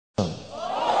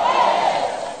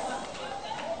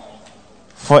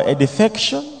for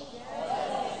edification,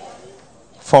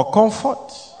 for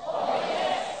comfort,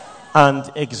 and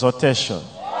exhortation.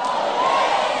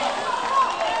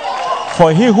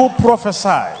 For he who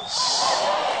prophesies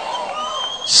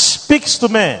speaks to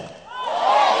men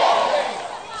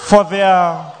for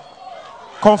their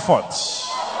comfort.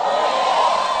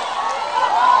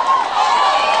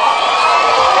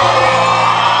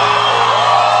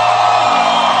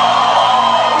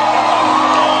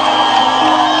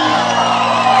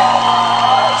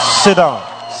 Sit down.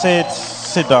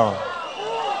 Sit down.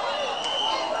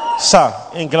 Sir,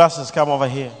 in glasses, come over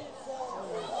here.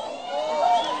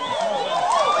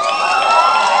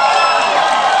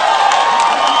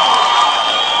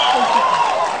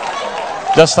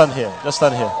 Just stand here. Just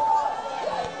stand here.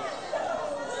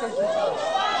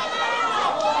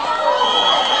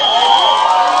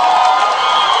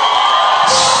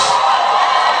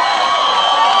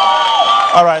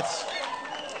 All right.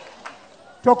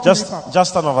 Just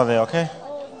stand over there, okay?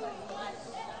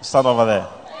 Stand over there.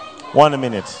 1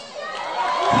 minute.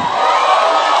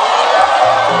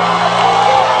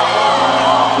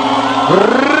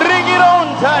 Bring it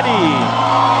on, Daddy.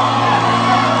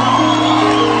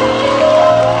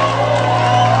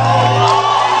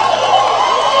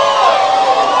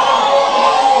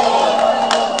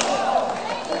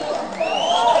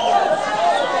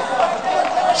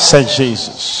 Say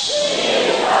Jesus.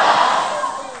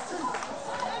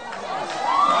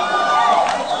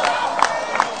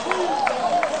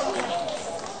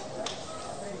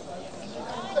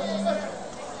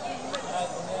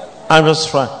 I'm just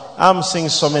trying. I'm seeing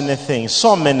so many things.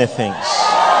 So many things.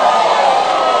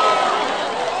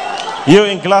 You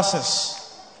in glasses.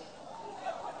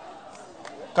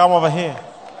 Come over here.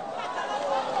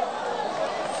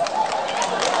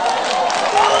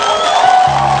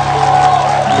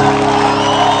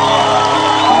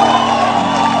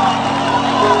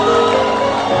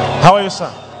 How are you,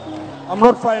 sir? I'm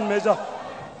not fine, Major.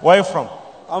 Where are you from?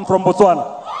 I'm from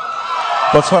Botswana.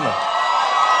 Botswana.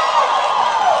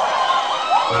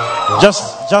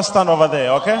 Just stand over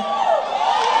there, okay?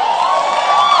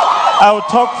 I will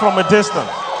talk from a distance.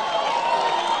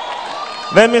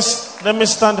 Let me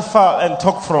stand far and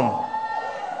talk from.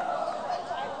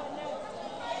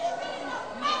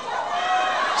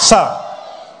 Sir.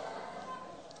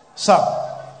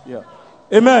 Yeah.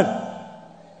 Amen.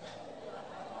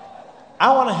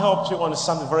 I want to help you on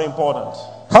something very important.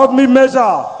 Help me,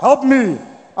 Major. Help me.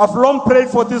 I've long prayed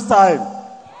for this time.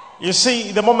 You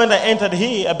see, the moment I entered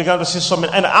here, I began to see so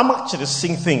many, and I'm actually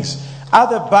seeing things. At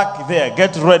the back there,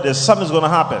 get ready. Something's going to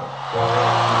happen.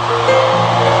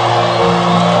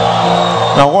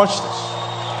 Now watch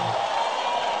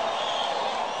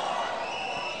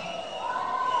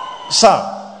this.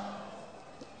 Sir.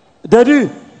 Daddy.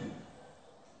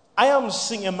 I am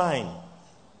seeing a mine.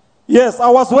 Yes, I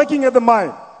was working at the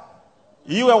mine.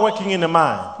 You were working in the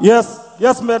mine?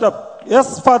 Yes, madam.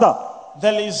 Yes, Father.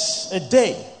 There is a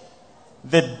day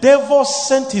the devil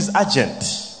sent his agent.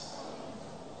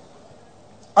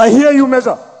 I hear you,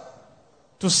 Major.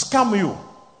 To scam you.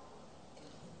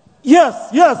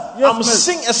 Yes. I'm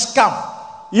seeing a scam.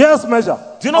 Yes, Major.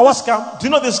 Do you know the scam? Do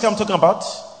you know the scam I'm talking about?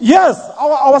 Yes,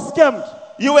 I was scammed.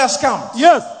 You were scammed?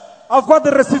 Yes. I've got the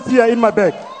receipt here in my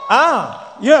bag.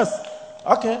 Ah. Yes.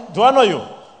 Okay. Do I know you?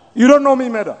 You don't know me,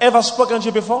 Madam. Ever spoken to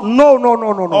you before? No.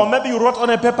 Or maybe you wrote on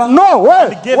a paper? No,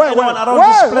 wait.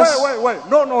 Wait.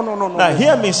 No. Now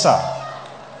hear me, sir.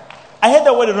 I heard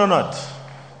the word Ronald.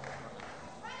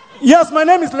 Yes, my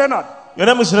name is Leonard. Your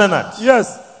name is Leonard?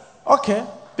 Yes. Okay.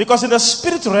 Because in the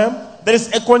spirit realm, there is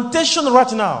a contention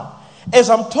right now. As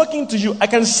I'm talking to you, I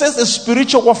can sense a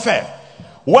spiritual warfare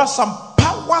where some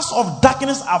powers of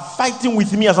darkness are fighting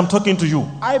with me as I'm talking to you.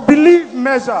 I believe,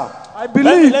 Major. I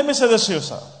believe. Let me say this to you,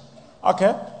 sir.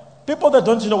 Okay? People that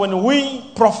don't know, when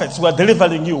we prophets were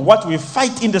delivering you, what we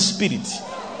fight in the spirit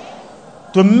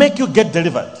to make you get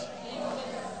delivered.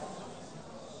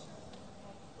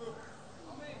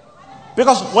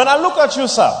 Because when I look at you,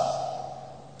 sir,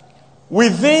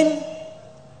 within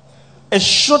a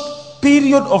short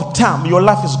period of time, your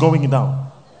life is going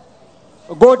down.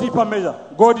 Go deeper, Major.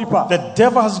 Go deeper. The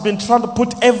devil has been trying to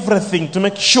put everything to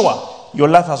make sure your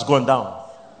life has gone down.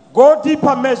 Go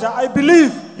deeper, Major. I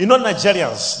believe. You know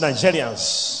Nigerians.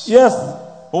 Yes.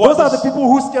 Those are the people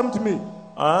who scammed me.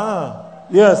 Ah.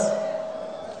 Yes.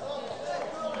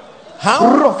 How?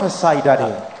 Prophesy,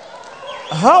 Daddy.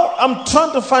 How? I'm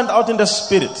trying to find out in the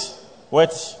spirit.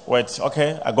 Wait.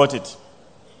 Okay, I got it.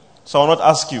 So I'll not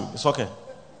ask you. It's okay.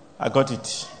 I got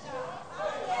it.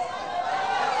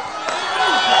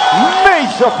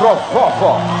 Major prophet.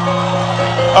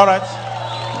 All right.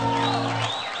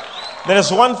 There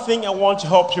is one thing I want to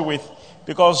help you with,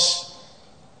 because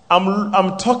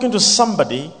I'm talking to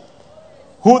somebody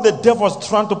who the devil was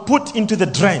trying to put into the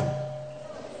drain.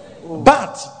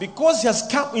 But because he has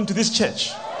come into this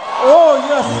church, Oh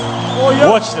yes.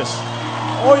 watch this.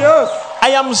 Oh yes. I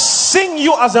am seeing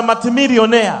you as a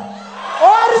multimillionaire. Oh,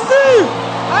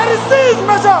 I receive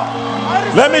measure. I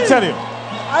receive. Let me tell you,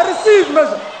 I receive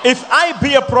measure. if I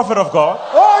be a prophet of God,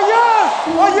 Oh yes.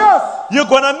 Oh yes. you're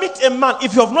gonna meet a man.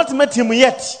 If you have not met him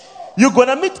yet, you're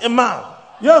gonna meet a man.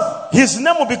 Yes. His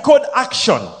name will be called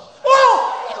Action. Oh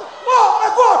my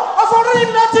God. I've already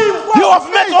met him. Wow. You have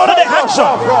met already Action.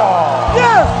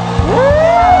 Yes.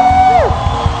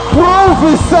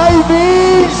 Prophesy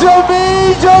major.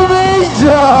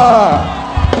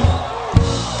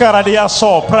 Karadia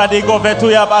so pradigo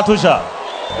vetuya batuja.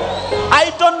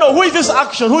 I don't know who is this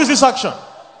Action. Who is this Action?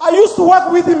 I used to work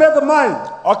with him at the mine.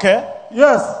 Okay,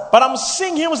 Yes. but I'm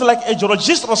seeing him as like a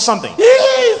geologist or something.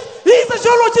 He's a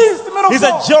geologist, man of He's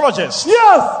God. a geologist.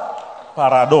 Yes.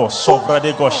 Parado so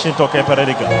pradigo shinto ke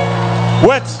perediga.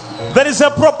 Wait, there is a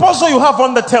proposal you have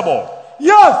on the table,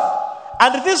 Yes.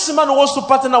 and this man wants to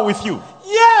partner with you,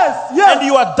 Yes. and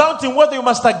you are doubting whether you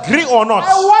must agree or not.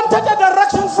 I wanted a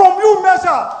direction from you,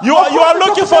 Measure. You are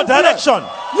looking for direction.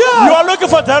 Yes. You are looking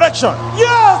for direction.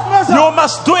 Yes, Measure. You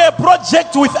must do a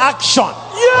project with Action. Yes.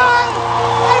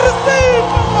 I receive,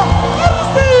 Measure. I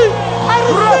receive.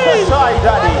 Prophesy,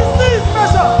 Daddy. I receive,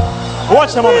 Measure.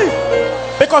 Watch a moment.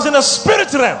 Because in the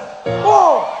spirit realm,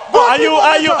 Oh. are you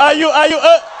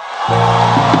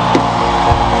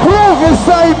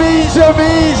Prophesy major.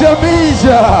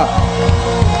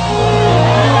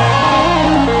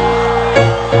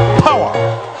 power?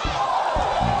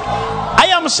 I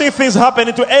am seeing things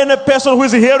happening to any person who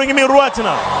is hearing me right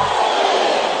now.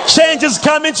 Change is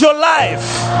coming to your life.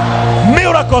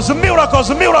 Miracles.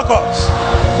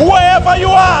 Wherever you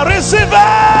are, receive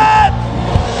it.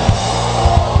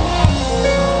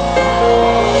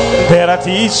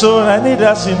 Peratiso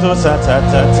anida sinto ta.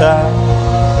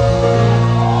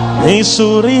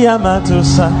 Isuria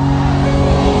matusa.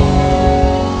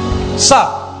 Sir,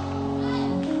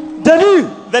 Daddy.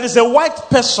 there is a white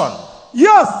person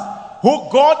Yes. who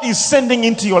God is sending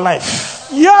into your life.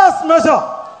 Yes, Measure.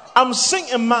 I'm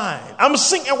seeing a mind. I'm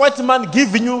seeing a white man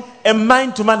giving you a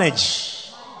mind to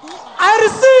manage. I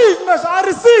receive, Measure. I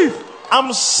receive.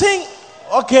 I'm seeing,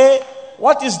 okay,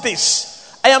 what is this?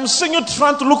 I am seeing you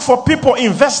trying to look for people,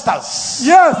 investors.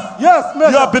 Yes,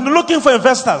 Measure. You have been looking for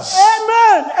investors,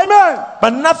 Amen. but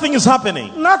nothing is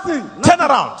happening. Nothing. Turn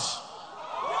around.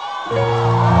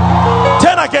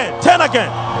 Turn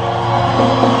again.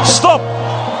 Stop.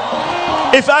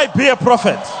 If I be a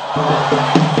prophet,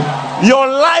 your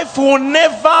life will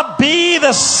never be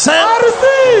the same. I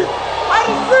receive.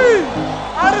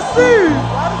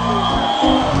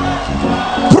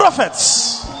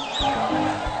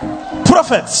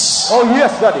 Prophets Oh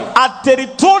yes, Daddy. are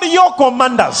territorial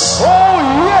commanders.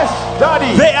 Oh yes,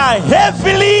 Daddy. They are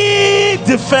heavily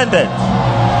defended.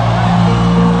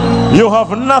 You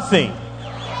have nothing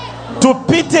to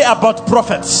pity about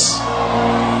prophets.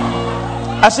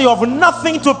 I say you have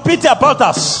nothing to pity about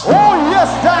us. Oh yes,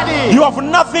 Daddy. You have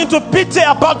nothing to pity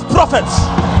about prophets.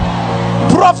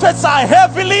 Prophets are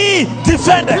heavily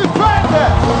defended, Defender.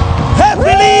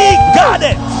 heavily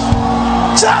guarded.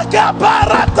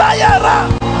 Chakabaratayara.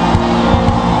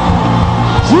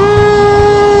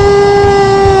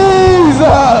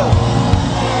 Jesus.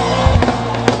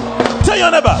 Tell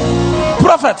your neighbor,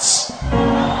 prophets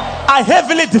are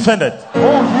heavily defended.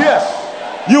 Oh yes.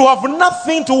 You have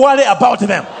nothing to worry about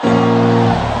them.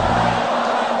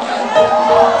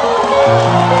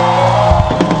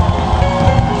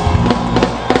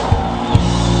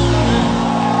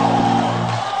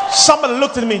 Somebody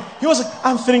looked at me. He was like,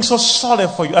 I'm feeling so sorry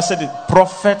for you. I said, the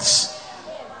prophets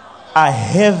are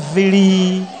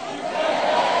heavily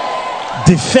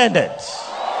defended.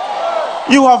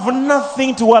 You have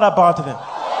nothing to worry about them.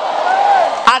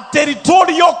 Are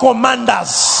territorial commanders,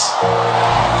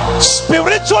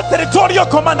 spiritual territorial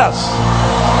commanders.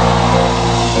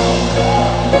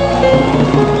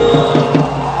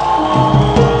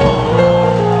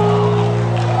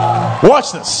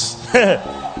 Watch this.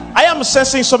 I am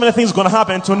sensing so many things going to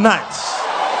happen tonight,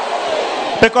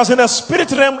 because in the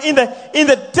spirit realm, in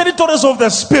the territories of the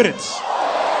spirit,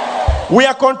 we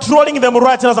are controlling them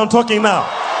right now as I'm talking now.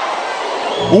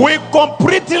 We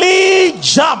completely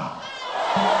jam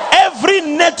every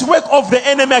network of the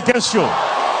enemy against you.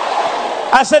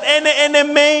 I said, any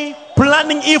enemy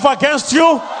planning evil against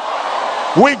you,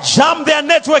 we jam their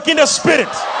network in the spirit.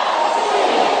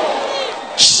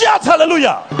 Shout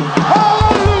hallelujah.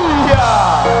 Hallelujah.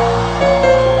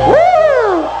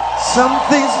 Woo.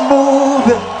 Something's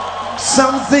moving,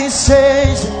 something's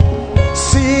changing.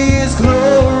 See His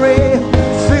glory,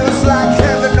 feels like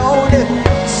heaven on it.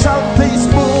 Something's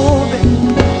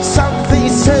moving,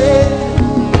 something's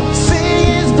changing. See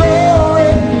His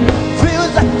glory,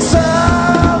 feels like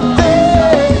something.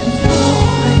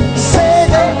 Say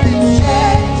that,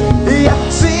 yeah.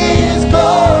 See His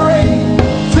glory,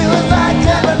 feels like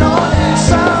heaven on it.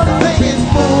 Something is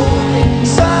moving,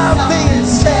 something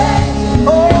is changing.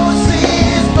 Oh, see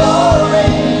His glory,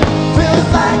 feels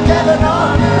like heaven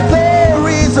on earth. There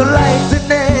is a light in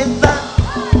the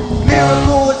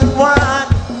miracles and wine,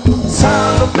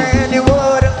 sound of many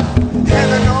water,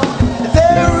 heaven on earth.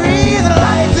 There is a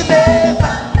light in the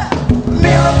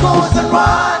miracles and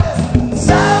wine,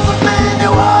 sound of many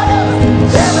water,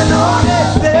 heaven on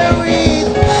earth. There is a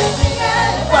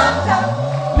light in the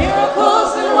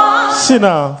miracles and wine. See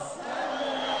now.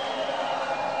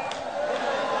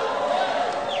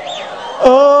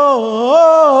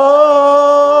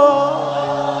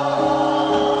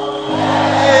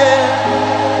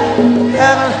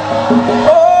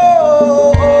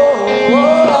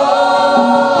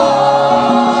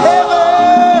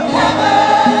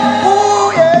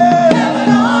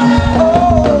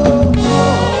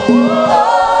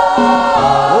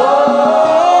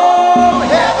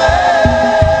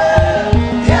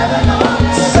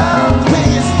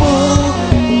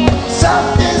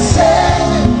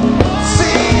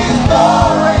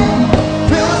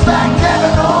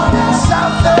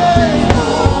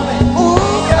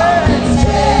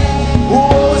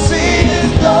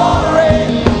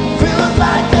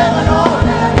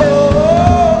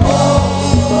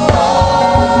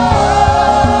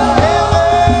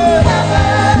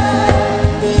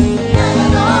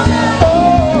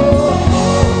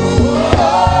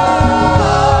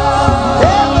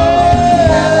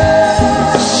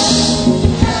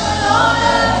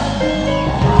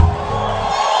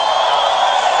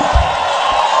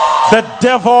 The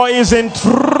devil is in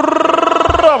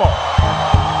trouble.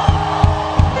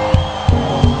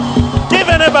 Give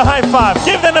your neighbor a high five.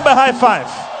 Give the neighbor a high five.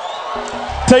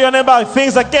 Tell your neighbor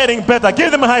things are getting better. Give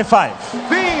them a high five.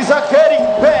 Things are getting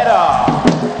better.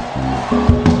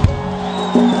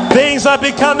 Things are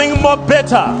becoming more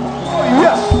better. Oh,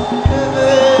 yes.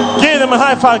 Give them a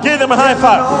high five. Give them a high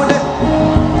five.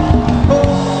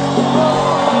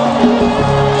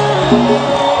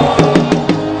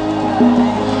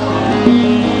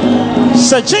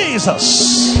 Say,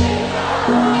 Jesus,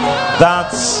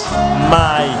 that's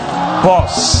my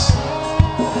boss.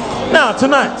 Now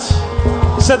tonight,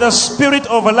 say the spirit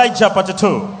of Elijah part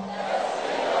 2.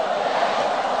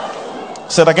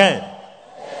 Say it again.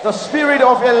 The spirit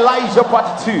of Elijah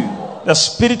part 2. The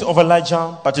spirit of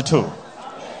Elijah part 2.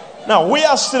 Now we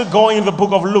are still going in the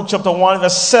book of Luke chapter 1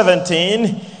 verse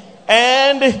 17.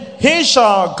 And he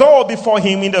shall go before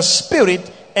him in the spirit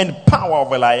and power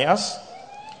of Elias,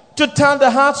 to turn the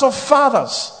hearts of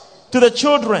fathers to the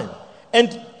children,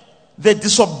 and the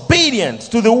disobedient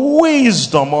to the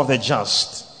wisdom of the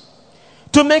just,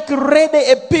 to make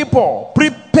ready a people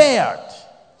prepared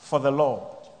for the Lord.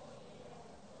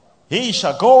 He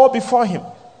shall go before him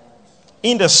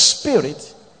in the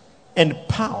spirit and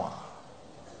power.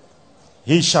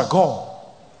 He shall go.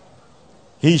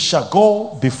 He shall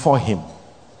go before him.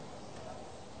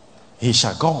 He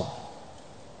shall go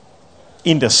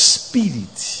in the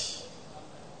spirit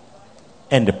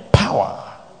and the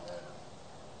power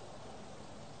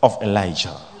of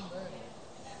Elijah.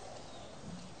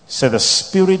 Say the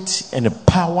spirit and the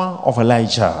power of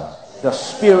Elijah. The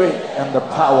spirit and the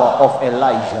power of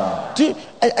Elijah.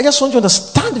 I just want you to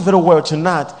understand very well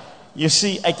tonight. You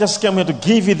see, I just came here to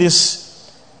give you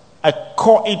this. I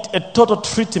call it a total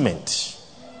treatment.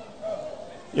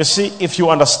 You see, if you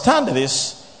understand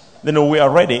this, then we are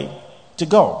ready to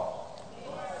go.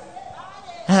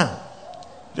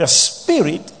 The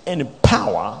spirit and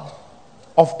power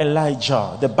of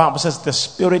Elijah. The Bible says the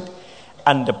spirit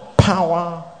and the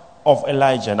power of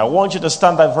Elijah. And I want you to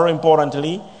understand that very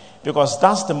importantly, because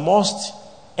that's the most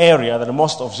area that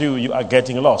most of you are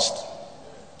getting lost.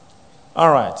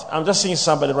 All right. I'm just seeing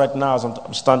somebody right now as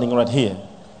I'm standing right here.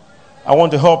 I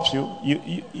want to help you.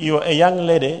 You're a young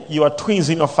lady. You are twins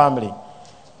in your family.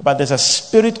 But there's a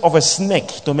spirit of a snake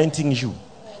tormenting you.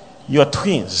 You are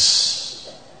twins.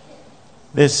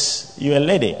 You're a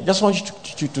lady. I just want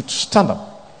you to stand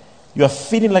up. You are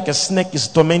feeling like a snake is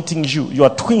tormenting you. You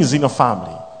are twins in your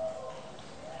family.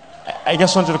 I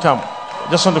just want you to come. I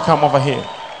just want to come over here.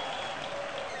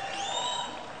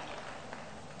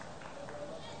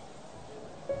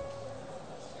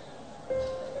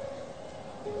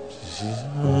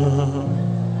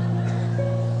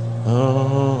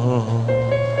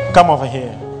 Come over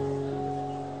here.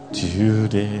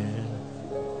 Today.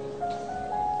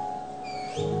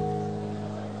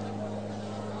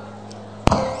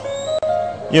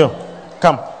 You,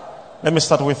 come. Let me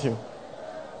start with you.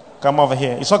 Come over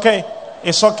here. It's okay.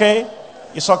 It's okay.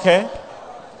 It's okay.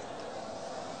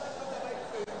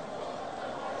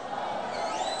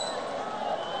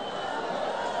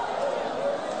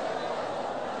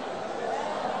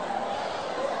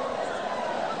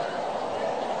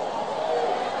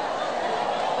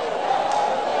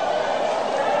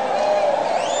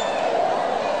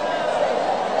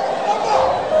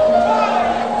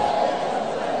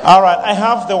 All right, I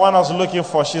have the one I was looking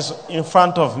for. She's in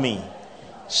front of me.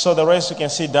 So the rest you can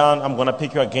sit down. I'm going to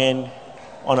pick you again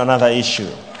on another issue.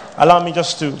 Allow me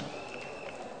just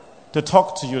to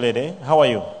talk to you, lady. How are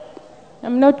you?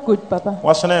 I'm not good, Papa.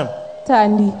 What's your name?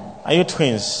 Tandy. Are you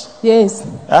twins? Yes.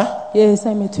 Huh? Yes,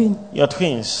 I'm a twin. You're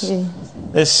twins? Yes.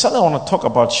 There's something I want to talk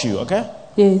about you, okay?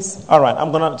 Yes. All right,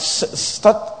 I'm going to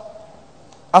start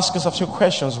asking a few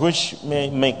questions which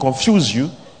may confuse you,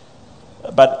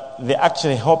 but they're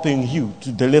actually helping you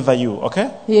to deliver you,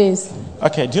 okay? Yes.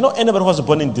 Okay, do you know anybody who was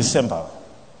born in December?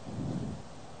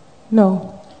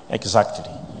 No. Exactly.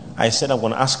 I said I'm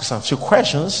going to ask you some few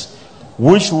questions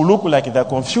which will look like they're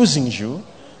confusing you,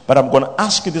 but I'm going to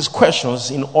ask you these questions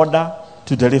in order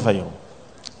to deliver you.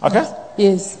 Okay?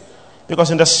 Yes. Because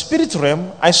in the spirit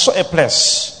realm, I saw a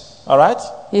place, all right?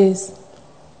 Yes.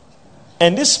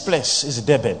 And this place is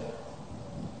Deben.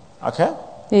 Okay?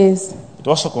 Yes. It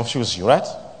also confuses you, right?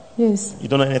 Yes. You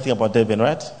don't know anything about Deben,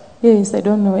 right? Yes, I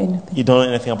don't know anything. You don't know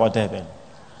anything about Deben.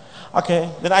 Okay,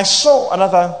 then I saw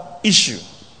another issue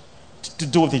to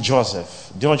do with the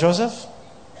Joseph. Do you know Joseph?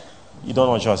 You don't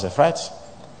know Joseph, right?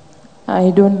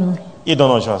 I don't know. You don't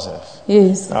know Joseph.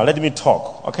 Yes. Now let me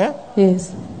talk, okay?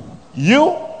 Yes.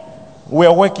 You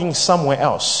were working somewhere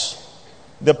else.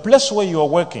 The place where you are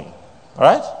working, all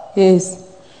right? Yes.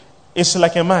 It's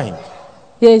like a mine.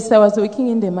 Yes, I was working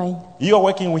in the mine. You are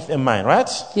working with a mine, right?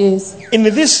 Yes. In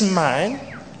this mine,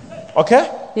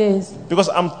 okay? Yes. Because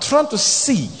I'm trying to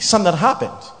see something that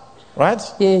happened, right?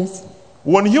 Yes.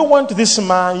 When you went to this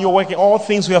mine, you're working, all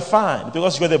things were fine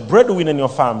because you're the breadwinner in your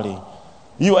family.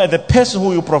 You are the person who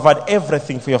will provide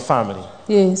everything for your family.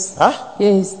 Yes. Huh?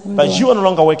 Yes. But you are no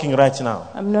longer working right now.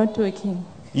 I'm not working.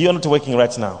 You're not working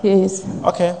right now. Yes.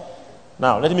 Okay.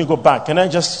 Now, let me go back. Can I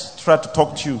just try to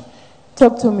talk to you?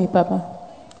 Talk to me, Papa.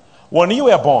 When you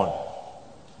were born,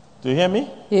 do you hear me?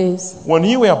 Yes. When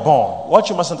you were born, what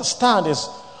you must understand is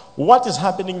what is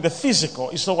happening in the physical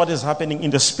is not what is happening in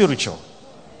the spiritual.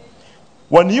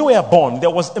 When you were born, there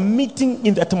was a meeting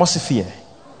in the atmosphere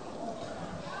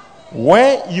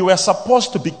where you were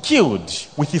supposed to be killed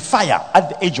with the fire at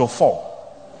the age of 4.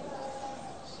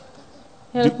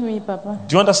 Help me, Papa.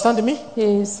 Do you understand me?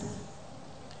 Yes.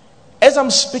 As I'm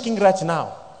speaking right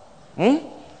now,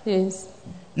 Yes.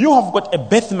 you have got a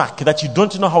birthmark that you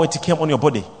don't know how it came on your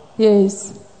body.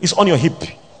 Yes. It's on your hip.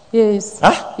 Yes.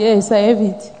 Huh? Yes, I have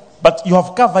it. But you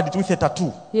have covered it with a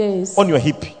tattoo Yes. on your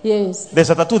hip. Yes. There's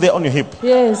a tattoo there on your hip.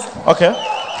 Yes. Okay.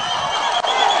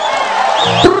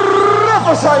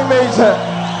 Prophesy, Major.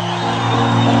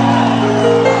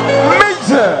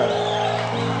 Major.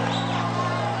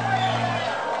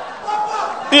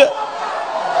 Yeah.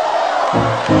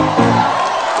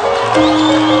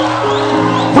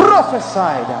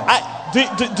 Prophesy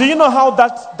that. Do you know how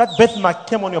that birthmark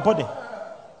came on your body?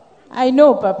 I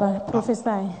know, Papa.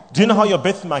 Prophesy. Do you know how your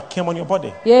birthmark came on your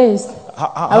body? Yes.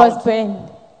 I was how- bent.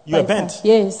 You were by bent? fire.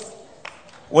 Yes.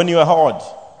 When you were how old?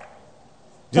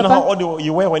 Do you know Papa? how old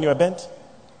you were when you were bent?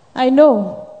 I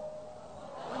know.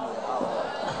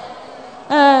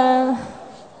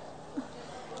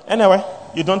 Anyway,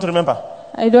 you don't remember.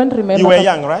 I don't remember. You were Papa.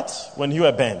 young, right? When you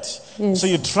were bent. Yes. So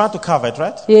you tried to cover it,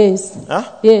 right? Yes. Huh?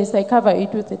 Yes, I cover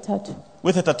it with a tattoo.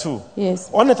 With a tattoo. Yes.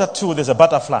 On a tattoo, there's a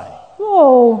butterfly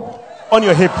Oh. on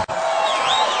your hip.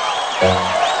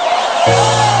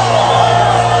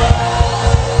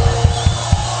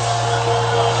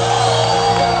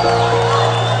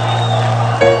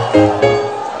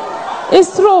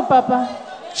 It's true, Papa.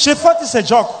 She thought it's a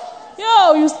joke.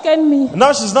 Yo, you scared me.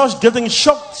 Now she's getting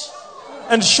shocked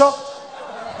and shocked.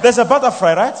 There's a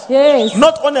butterfly, right? Yes.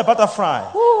 Not only a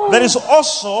butterfly. Ooh. There is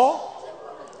also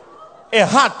a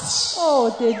heart.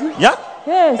 Oh, Daddy. Yeah?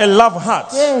 Yes. A love heart.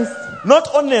 Yes. Not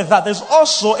only that, there's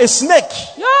also a snake.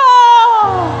 Yo!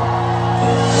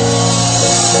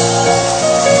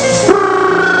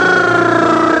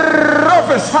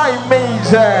 Prophesy,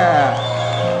 Major.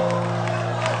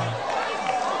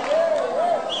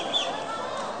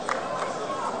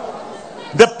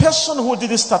 The person who did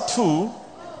this tattoo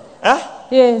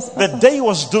Yes. The Papa. day he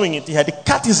was doing it, he had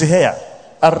cut his hair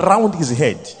around his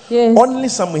head. Yes. Only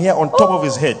some hair on top of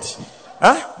his head.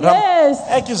 Huh? Yes.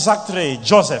 Exactly.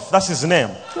 Joseph, that's his name.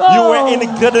 Oh. You were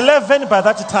in grade 11 by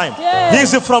that time.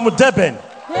 Yes. He's from Durban.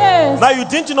 Yes. Now you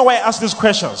didn't know why I asked these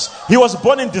questions. He was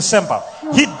born in December.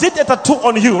 He did a tattoo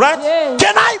on you, right? Yes.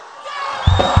 Can I?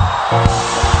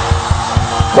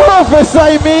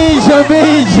 Prophesy, major,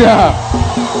 major.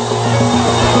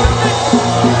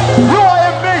 You are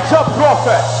a major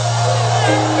prophet.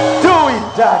 Do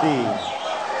it, Daddy.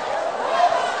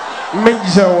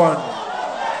 Major one.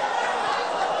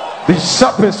 The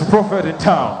sharpest prophet in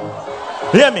town.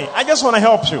 Hear me. I just want to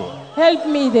help you. Help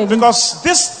me, Daddy. Because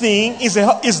this thing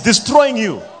is destroying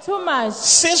you. Too much.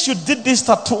 Since you did this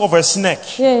tattoo of a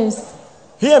snake, Yes.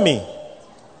 hear me.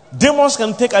 Demons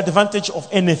can take advantage of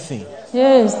anything.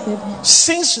 Yes, Daddy.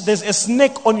 Since there's a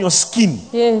snake on your skin,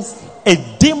 Yes. a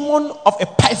demon of a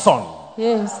python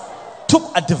Yes.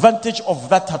 took advantage of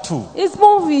that tattoo. It's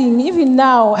moving even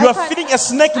now. You I are can't- feeling a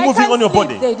snake I moving can't on your sleep,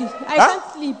 body. Daddy. I Huh? can't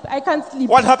sleep. I can't sleep.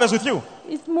 What happens with you?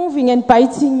 It's moving and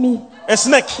biting me. A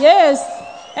snake. Yes.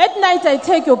 At night I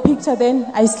take your picture, then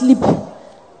I sleep.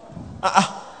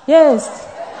 Yes.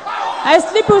 I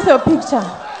sleep with your picture.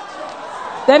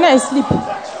 Then I sleep.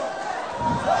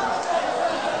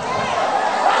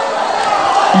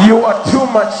 You are too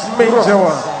much, major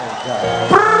one.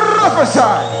 Prophesy.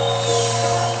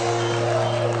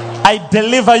 I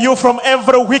deliver you from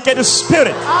every wicked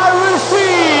spirit. I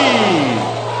receive.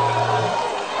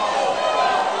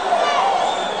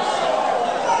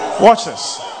 Watch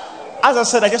this. As I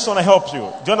said, I just want to help you. Do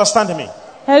you understand me?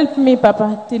 Help me,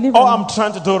 Papa. Deliver All me. I'm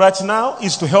trying to do right now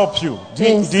is to help you.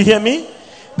 Yes. Do you hear me?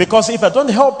 Because if I don't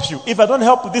help you, if I don't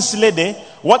help this lady,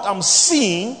 what I'm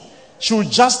seeing, she will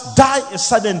just die a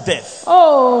sudden death.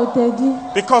 Oh,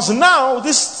 Daddy. Because now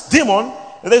this demon,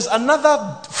 there's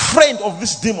another friend of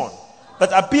this demon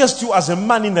that appears to you as a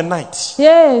man in the night.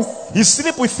 Yes. He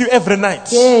sleeps with you every night.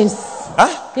 Yes.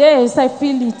 Huh? Yes, I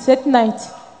feel it at night.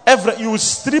 You will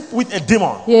sleep with a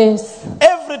demon. Yes.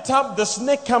 Every time the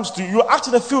snake comes to you, you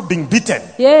actually feel being beaten.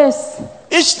 Yes.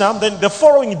 Each time, then the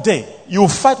following day, you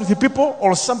fight with the people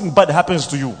or something bad happens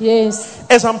to you. Yes.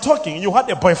 As I'm talking, you had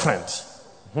a boyfriend.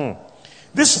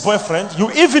 This boyfriend,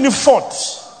 you even fought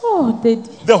Oh, Daddy.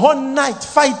 the whole night,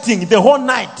 fighting the whole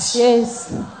night.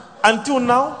 Yes. Until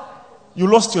now, you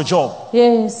lost your job.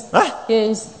 Yes. Huh?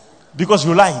 Yes. Because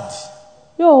you lied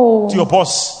Yo. to your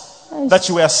boss that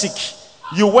you were sick.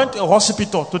 You went to a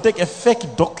hospital to take a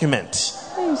fake document.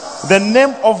 Yes. The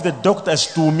name of the doctor is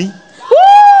Tumi.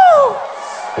 Woo!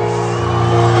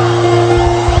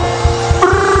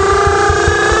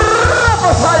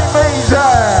 Prophesy,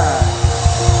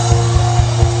 major.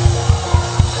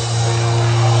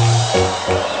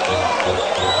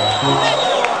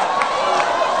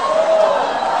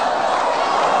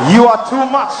 You are too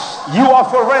much. You are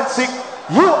forensic.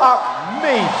 You are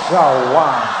major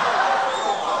one.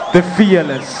 The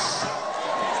fearless.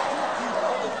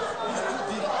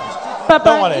 Papa,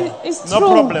 Don't worry. it's No true.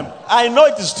 problem. I know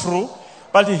it is true,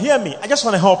 but hear me. I just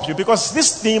want to help you because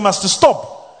this thing must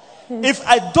stop. If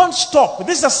I don't stop,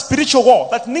 this is a spiritual war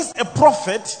that needs a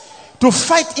prophet to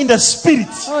fight in the spirit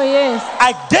Oh, yes.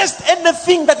 against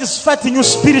anything that is fighting you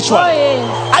spiritually. Oh,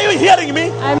 yes. Are you hearing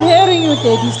me? I'm hearing you,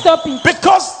 Daddy. Stop it.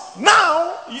 Because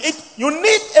now you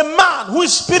need a man who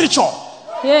is spiritual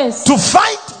Yes. to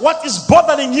fight what is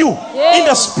bothering you in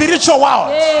the spiritual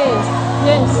world. Yes.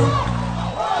 Yes.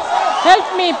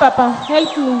 Help me, Papa.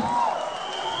 Help me.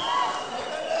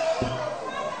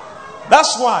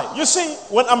 That's why, you see,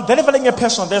 when I'm delivering a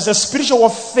person, there's a spiritual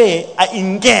warfare I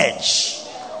engage.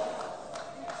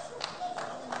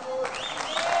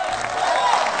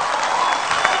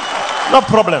 No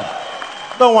problem.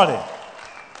 Don't worry.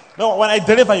 No, when I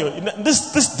deliver you,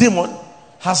 this demon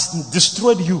has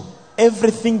destroyed you.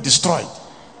 Everything destroyed.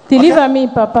 Deliver me,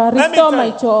 Papa. Let me Restore tell my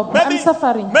you, job. I'm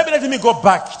suffering. Maybe let me go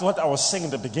back to what I was saying in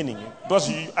the beginning. Because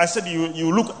I said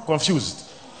you look confused.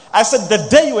 I said the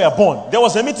day you were born, there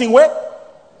was a meeting where?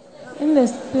 In the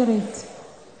spirit.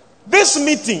 This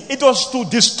meeting, it was to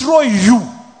destroy you.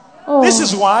 Oh. This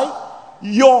is why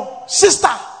your sister,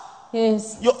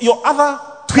 Yes. your other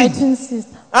My twin, twin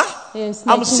sister. huh? Yes.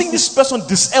 my I'm twin seeing this sister. person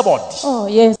disabled. Oh,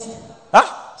 yes.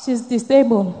 Huh? She's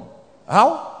disabled.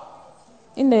 How?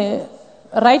 In the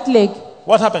right leg.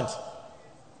 What happened?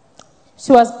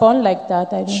 She was born like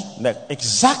that. I don't. Like,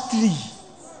 exactly.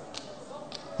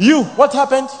 You, what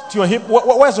happened to your hip?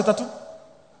 Where's the tattoo?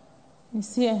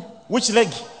 It's here. Which leg?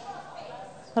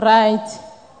 Right.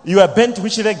 You are bent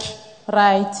which leg?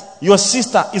 Right. Your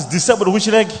sister is disabled which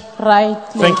leg? Right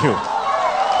leg. Thank you.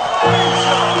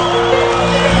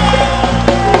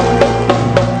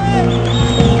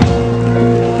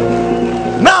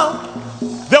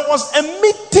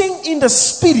 the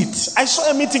spirit. I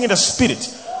saw a meeting in the spirit.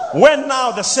 When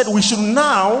now they said we should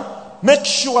now make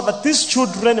sure that these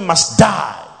children must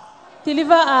die.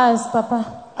 Deliver us,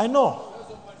 Papa. I know.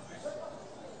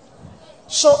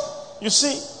 So, you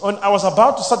see, when I was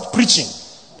about to start preaching,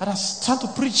 but I was trying to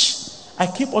preach, I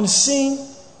keep on singing.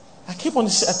 I try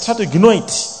to ignore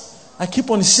it. I keep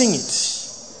on singing it.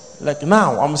 Like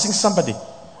now, I'm seeing somebody.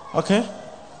 Okay?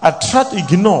 I try to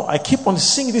ignore. I keep on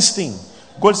singing this thing.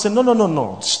 God said,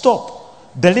 no.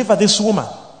 Stop. Deliver this woman.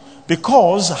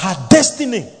 Because her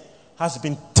destiny has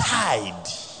been tied.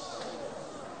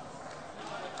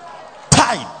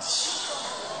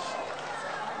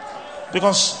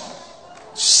 Because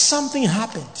something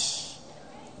happened.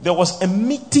 There was a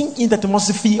meeting in the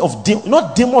atmosphere of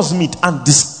not demons meet and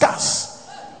discuss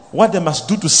what they must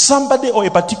do to somebody or a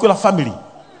particular family.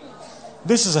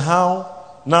 This is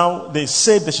how now they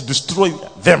say they should destroy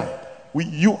them,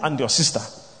 you and your sister.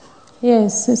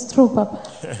 Yes, it's true,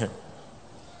 Papa.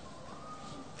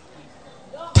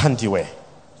 Tandiwe.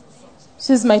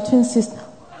 She's my twin sister.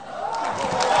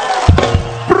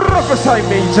 Prophesy,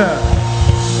 Major.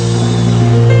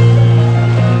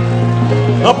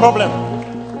 No problem.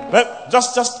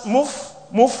 Just move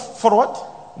forward.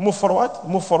 Move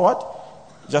forward.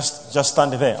 Just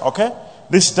stand there, okay?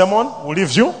 This demon will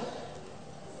leave you.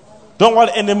 Don't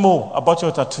worry anymore about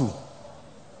your tattoo.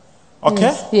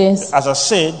 Okay? Yes. As I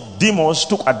said, demons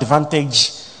took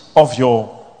advantage of your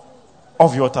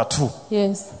tattoo.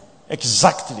 Yes.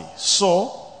 Exactly.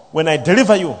 So, when I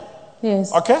deliver you,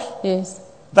 Yes. okay? Yes.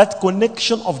 That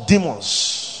connection of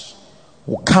demons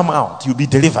will come out. You'll be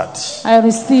delivered. I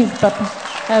receive, Papa.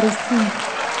 I receive.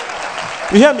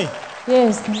 You hear me?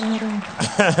 Yes. I'm hearing.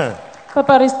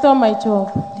 Papa, restore my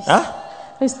job. Please. Huh?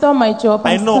 Restore my job.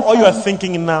 I I'm know all you are suffering.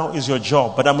 thinking now is your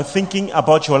job, but I'm thinking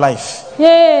about your life.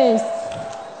 Yes.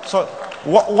 So,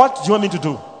 what do you want me to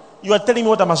do? You are telling me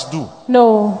what I must do.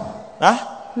 No. Huh?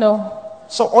 No.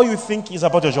 So, all you think is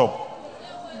about your job.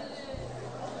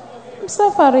 I'm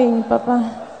suffering,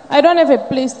 Papa. I don't have a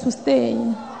place to stay.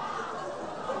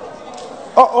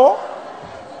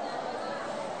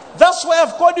 That's why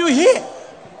I've called you here.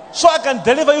 So I can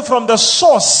deliver you from the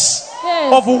source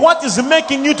of what is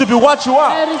making you to be what you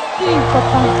I are. receive,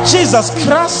 Papa. Jesus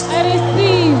Christ. I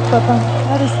receive, Papa.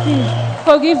 I receive.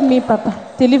 Forgive me, Papa.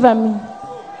 Deliver me.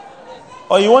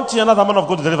 Or you want another man of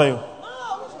God to deliver you?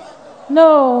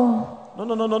 No. No.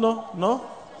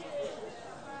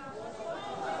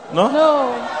 No.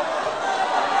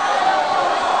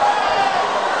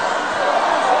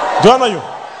 Do I know you?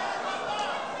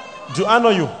 Do I know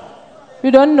you?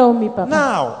 You don't know me, Papa.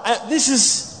 Now, this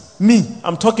is me.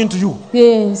 I'm talking to you.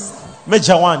 Yes.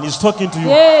 Major One is talking to you.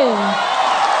 Yes.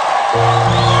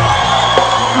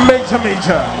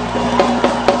 Major.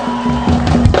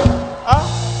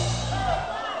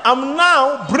 I'm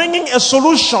now bringing a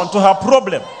solution to her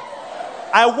problem.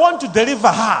 I want to deliver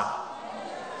her.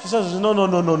 She says, no.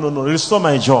 Restore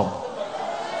my job.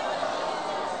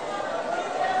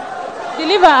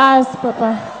 Deliver us,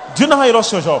 Papa. Do you know how you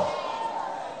lost your job?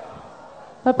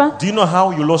 Papa? Do you know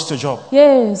how you lost your job?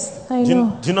 Yes, I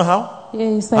know. Do you know how?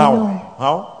 Yes, I How? know.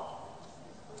 How?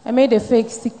 I made a fake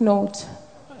sick note.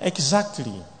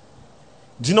 Exactly.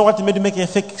 Do you know what made you make a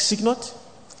fake sick note?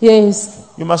 Yes.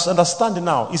 You must understand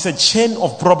now. It's a chain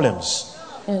of problems.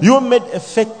 Yes. You made a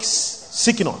fake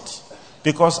sick note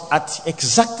because at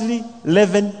exactly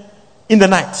 11 in the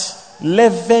night,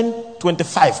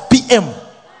 11:25 p.m.,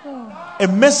 a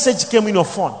message came in your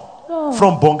phone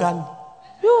from Bongan,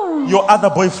 your other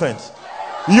boyfriend,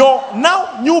 your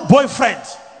now new boyfriend.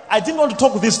 I didn't want to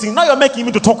talk this thing. Now you're making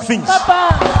me to talk things.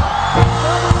 Papa.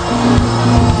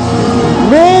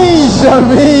 Major.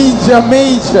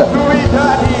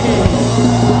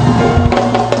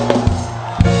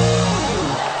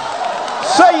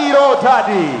 Say it all,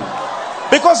 Daddy.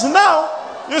 Because now,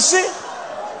 you see,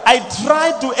 I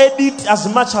tried to edit as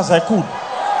much as I could.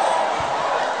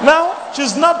 Now,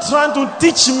 she's not trying to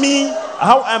teach me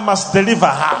how I must deliver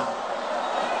her.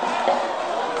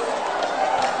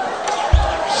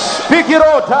 Speak it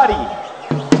all, Daddy.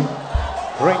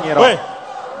 Bring it Wait,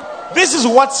 on. this is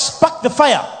what sparked the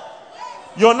fire.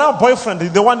 Your now boyfriend,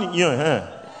 the one you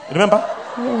remember?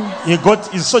 Yes.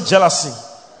 He's so jealousy.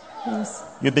 Yes.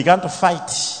 You began to fight.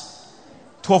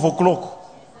 12 o'clock,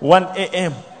 1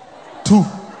 a.m., 2,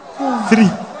 3,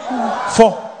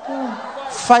 4,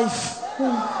 5,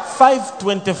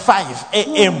 5:25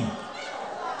 a.m.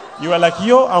 You are like,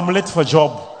 yo, I'm late for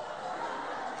job.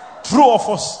 True or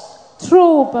false?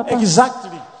 True, Papa.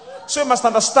 Exactly. So you must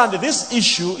understand that this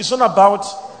issue is not about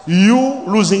you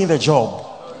losing the job.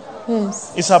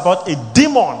 Yes. It's about a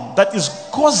demon that is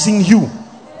causing you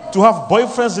to have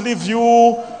boyfriends leave you,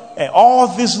 all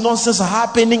this nonsense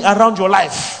happening around your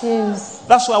life. Yes.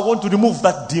 That's why I want to remove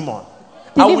that demon.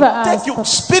 Deliver I will take us, you Papa.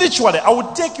 spiritually. I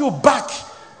will take you back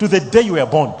to the day you were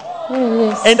born.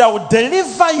 Yes. And I will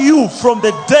deliver you from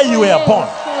the day you were born.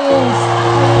 Yes.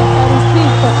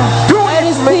 I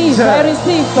receive, Papa. I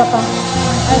receive, Papa.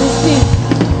 I receive.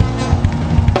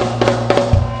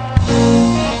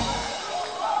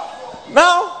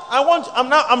 Now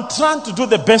I'm trying to do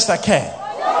the best I can.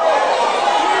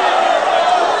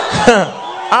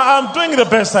 I'm doing the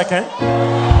best I can.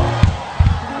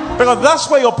 Because that's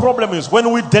where your problem is.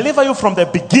 When we deliver you from the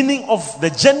beginning of the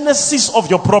genesis of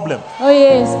your problem, Oh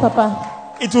yes,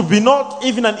 Papa. it will be not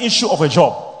even an issue of a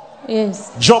job.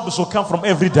 Yes. Jobs will come from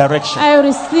every direction. I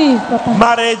receive, Papa.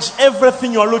 Marriage,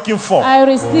 everything you are looking for. I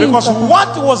receive, Because Papa.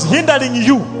 what was hindering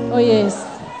you, Oh yes.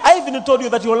 I even told you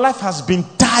that your life has been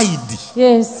tied.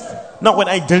 Yes. Now when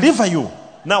I deliver you,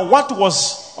 now what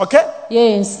was,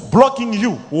 Yes. blocking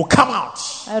you will come out.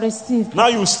 I receive. Now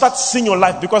you start seeing your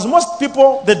life. Because most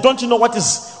people, they don't know what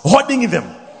is holding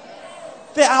them.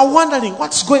 They are wondering,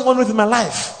 what's going on with my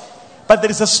life? But there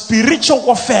is a spiritual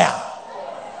warfare.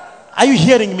 Are you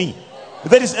hearing me?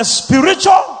 There is a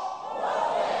spiritual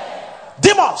warfare.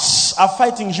 Demons are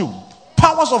fighting you.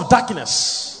 Powers of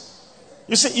darkness.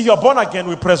 You see, if you are born again,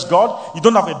 we praise God. You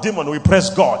don't have a demon, we praise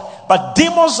God. But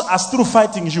demons are still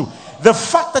fighting you. The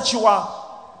fact that you are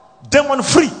demon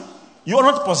free, you are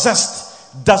not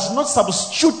possessed, does not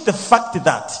substitute the fact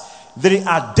that there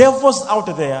are devils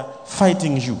out there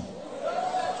fighting you.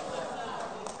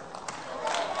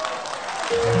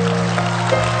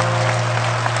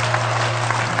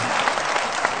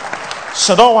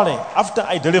 So don't worry. After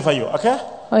I deliver you, okay?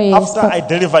 Oh yes. After Papa. I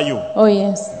deliver you, Oh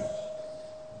yes.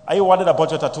 are you worried about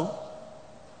your tattoo?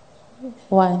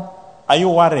 Why? Are you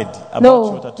worried about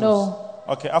No, your tattoos? no.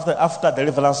 Okay, after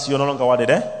deliverance, you're no longer worried,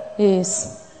 eh?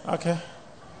 Yes. Okay.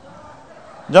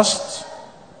 Just,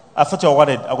 I thought you were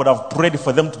worried. I would have prayed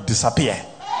for them to disappear.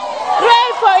 Pray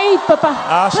for it,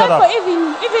 Papa. Shut Pray up.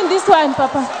 for even this one,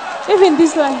 Papa. Even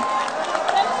this one.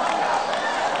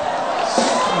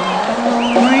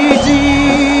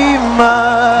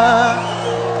 Redeemer,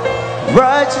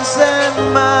 righteous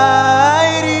and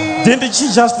mighty. Didn't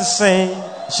she just say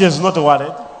she is not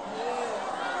worried?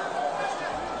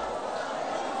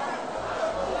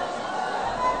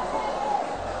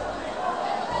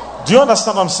 Do you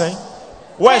understand what I'm saying?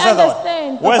 Where is the other one?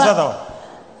 understand, Where is the Papa. other one?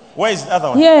 Where is the other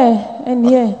one? Here and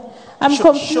here. I'm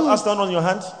confused. Show us down on your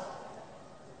hand.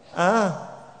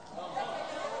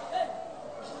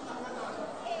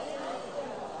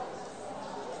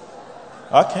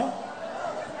 Okay.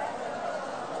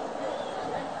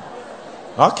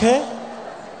 Okay.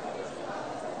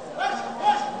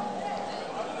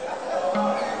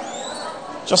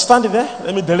 Just stand there.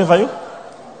 Let me deliver you.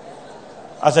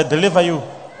 As I deliver you,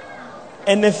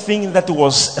 anything that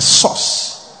was a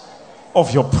source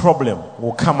of your problem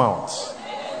will come out.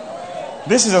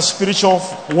 This is a spiritual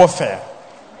warfare.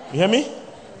 You hear me?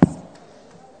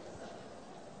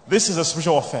 This is a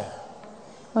spiritual warfare.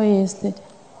 Oh yes, Daddy.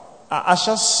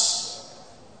 Ashes,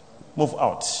 move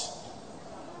out.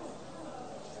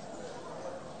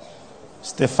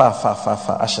 Stay far, far, far,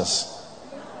 far. Ashes.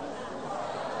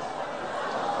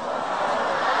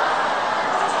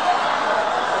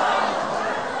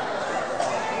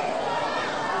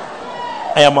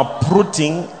 I am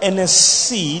uprooting any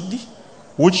seed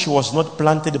which was not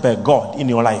planted by God in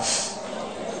your life.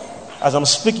 As I'm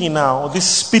speaking now, these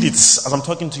spirits, as I'm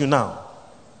talking to you now,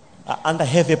 are under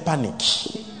heavy panic.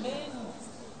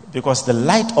 Because the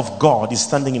light of God is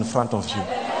standing in front of you.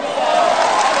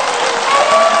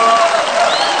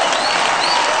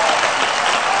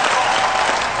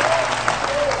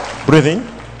 Breathe in,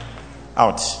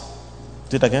 out.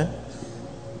 Do it again.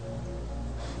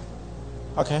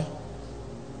 Okay.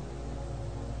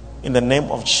 In the name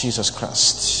of Jesus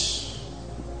Christ,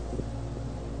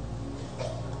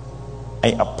 I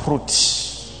uproot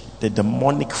the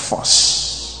demonic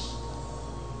force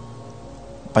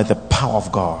by the power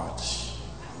of God.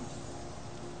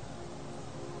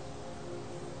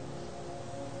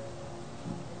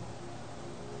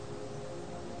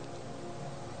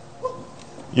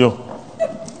 You.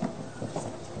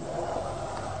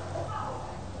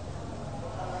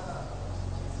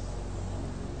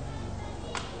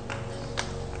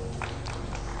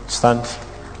 Stand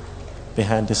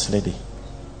behind this lady.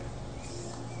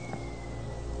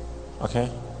 Okay?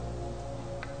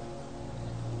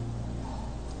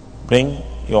 Bring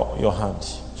your hand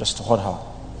just to hold her.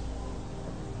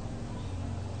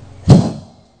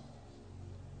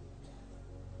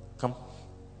 Come.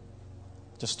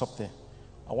 Just stop there.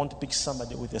 I want to pick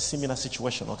somebody with a similar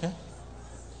situation, okay?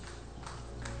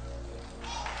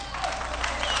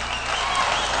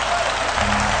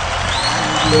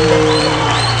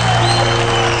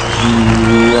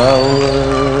 You are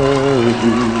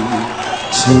worthy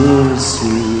to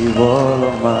receive all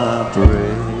of my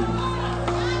praise.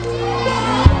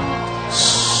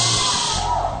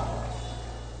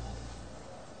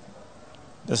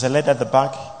 There's a lady at the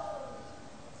back.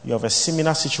 You have a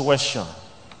similar situation.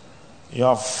 You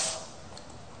have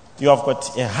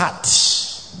got a heart,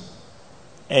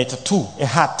 a tattoo, a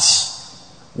heart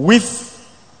with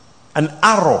an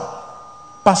arrow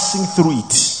passing through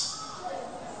it.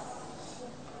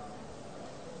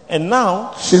 And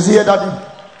now She's here, Daddy.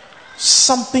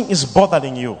 something is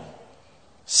bothering you.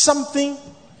 Something,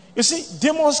 you see,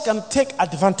 demons can take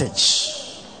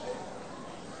advantage.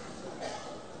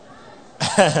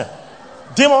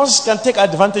 Demons can take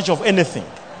advantage of anything.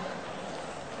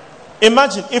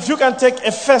 Imagine if you can take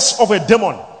a face of a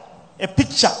demon, a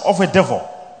picture of a devil,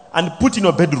 and put in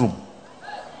your bedroom.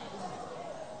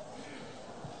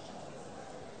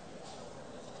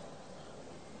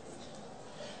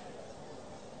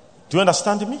 Do you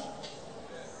understand me?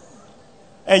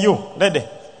 Hey, you, lady.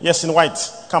 Yes, in white.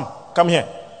 Come here.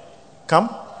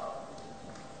 Come.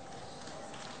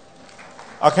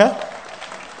 Okay.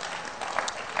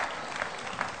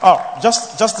 Oh,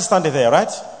 just stand there,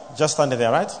 right? Just stand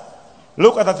there, right?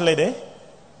 Look at that lady.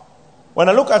 When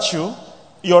I look at you,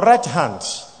 your right hand.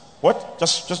 What?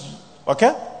 Just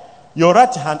okay. Your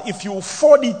right hand. If you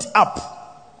fold it up,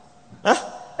 huh?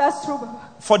 That's true, Baba.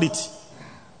 Fold it.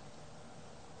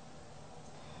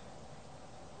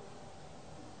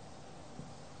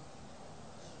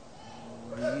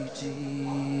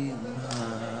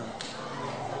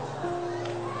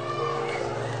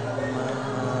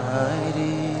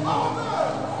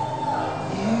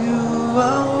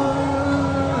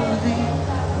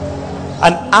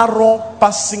 An arrow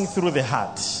passing through the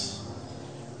heart.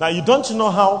 Now you don't know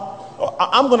how.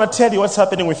 I'm going to tell you what's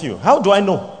happening with you. How do I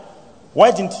know? Why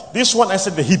didn't this one? I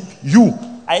said the hip. You.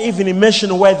 I even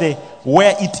mentioned where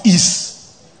it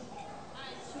is.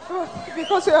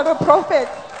 Because you are a prophet.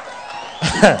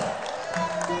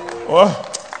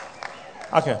 Oh,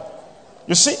 okay.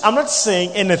 You see, I'm not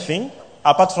saying anything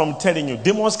apart from telling you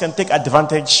demons can take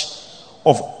advantage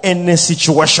of any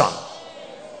situation.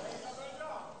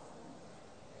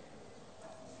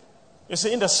 You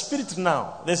see, in the spirit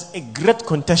now, there's a great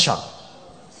contention.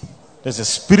 There's a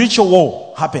spiritual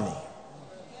war happening.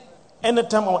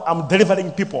 Anytime I'm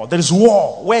delivering people, there is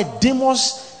war where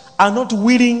demons are not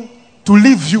willing to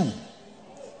leave you.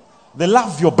 They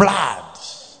love your blood.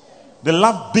 They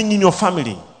love being in your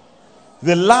family.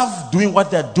 They love doing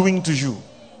what they're doing to you.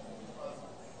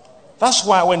 That's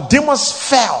why when demons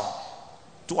fail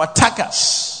to attack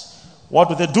us,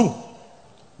 what do?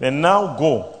 They now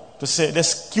go to say,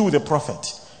 let's kill the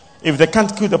prophet. If they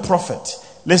can't kill the prophet,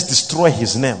 let's destroy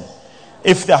his name.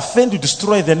 If they are failing to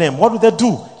destroy the name, what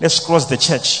do? Let's cross the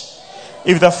church.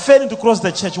 If they're failing to cross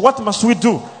the church, what must we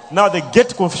do? Now they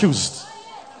get confused.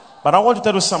 But I want to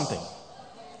tell you something.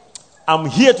 I'm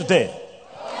here today.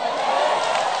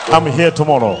 I'm here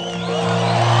tomorrow.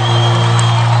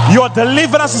 Your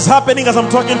deliverance is happening as I'm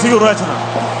talking to you right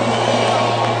now.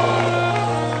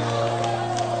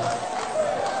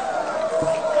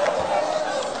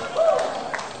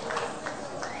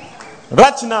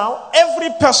 Right now, every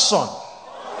person,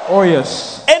 Oh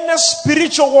yes. any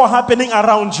spiritual war happening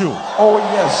around you, Oh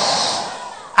yes.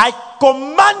 I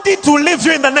command it to leave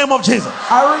you in the name of Jesus.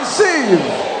 I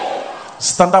receive.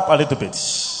 Stand up a little bit.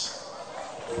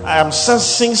 I am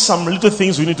sensing some little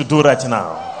things we need to do right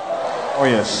now. Oh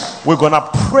yes. We're gonna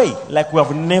pray like we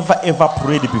have never ever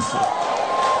prayed before.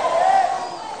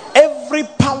 Every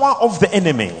power of the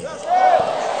enemy.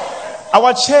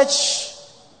 Our church,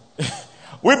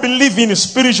 we believe in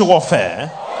spiritual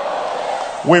warfare.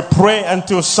 We pray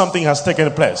until something has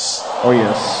taken place. Oh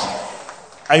yes.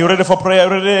 Are you ready for prayer?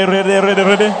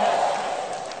 Ready?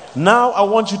 Now I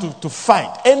want you to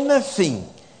fight anything,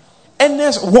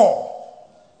 any war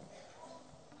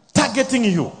targeting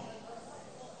you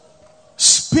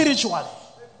spiritually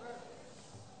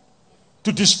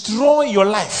to destroy your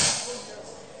life,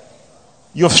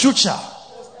 your future,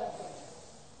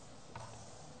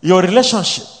 your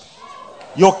relationship,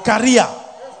 your career,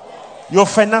 your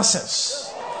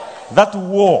finances. That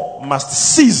war must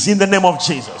cease in the name of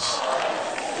Jesus.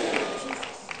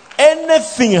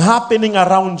 Anything happening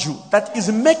around you that is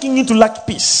making you to lack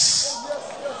peace,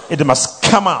 it must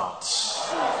come out.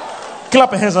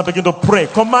 Clap your hands and begin to pray.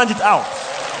 Command it out.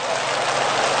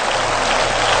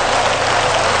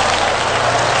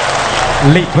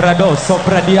 Librado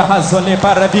sopradia hazole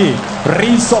paradi.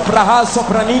 Riso prahaso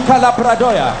pranika la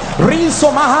pradoya.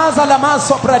 Riso mahaza la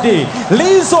maso pradi.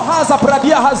 Lizo haza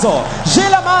pradia hazo.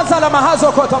 Jela maza la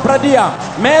mahazo kota pradia.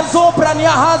 Mezo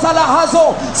prania haza la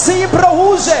hazo. Si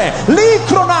brohuje.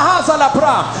 Likro na haza la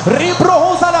pra.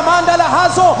 Ribrohuza la manda la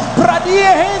hazo. Pradie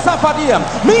heza fadia.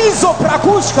 Mizo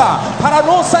prakushka.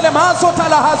 Paranosa le mazo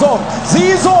tala hazo.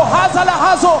 Zizo haza la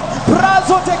hazo.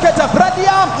 Prazo teketa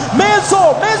pradia.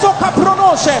 Mezo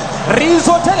kapronoshe.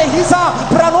 Rizo telehiza.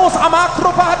 Pranos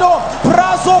amakropado.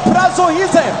 Prazo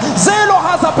hize. Zelo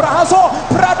haza prahazo.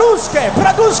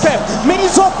 Pradushke.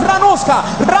 Mizo pranoska.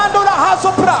 Rando la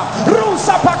hazo pra.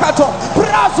 Rusa pakato.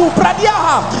 Prazu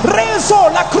pradiaha. Rezo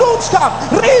la kruchka.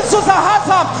 Rizo za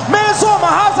haza. Mezo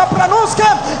mahaza pranoske.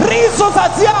 Rizo za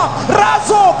zia.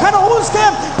 Razo kanohuske.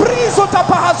 Prizo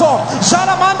tapahazo.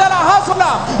 Shalamanda la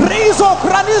hazola. Rizo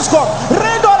kranisko.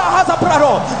 Rendo la haza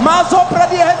prado. Mazo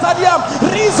pradia hezadia.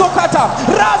 Rizo kata.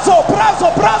 Razo.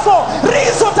 Prazo.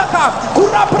 Rizo taka.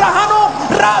 Kuraprahano.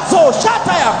 Razo.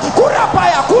 Shataya. Kurapa.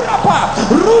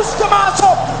 Ruska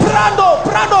maso.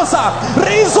 Pradosa.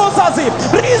 Rizo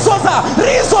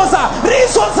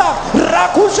za.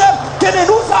 Rakushe.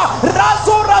 Kenenuza.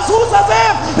 Razuza ze.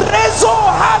 Rezo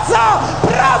haza.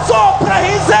 Prazo.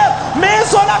 Prahize.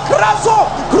 Mezo la krazo.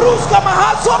 Kruska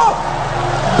mahazo.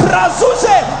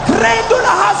 Prazuze. Krendo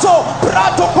la hazo.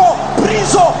 Pratoko.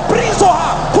 Prizo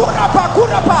ha.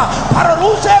 Kurapa.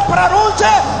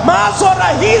 Pararuje. Mazo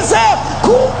rahize.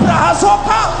 Kupra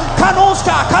hazoka.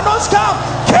 Kanoska.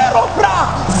 Keropra.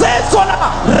 Zezola.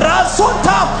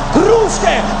 Razota.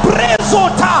 Kruske.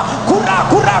 Prezota.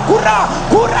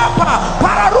 Kurapa.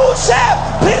 Pararuje.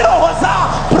 Piroza.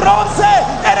 Bronze.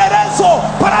 Ererezo.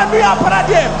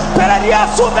 Paradie. Peradia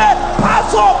sume.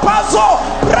 Pazo.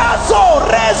 Prazo.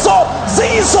 Rezo.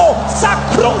 Zizo.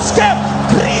 Sakruske.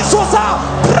 Krizoza.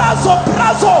 Prazo.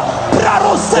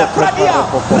 Prarose pradia.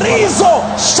 Rizo.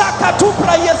 Shakatu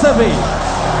prayezeve.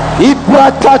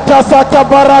 Ibratata sata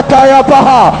barata ya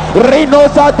baha.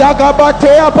 Rinoza dagabate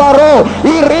ya baro.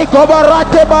 Iriko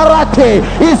barate.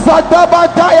 Isada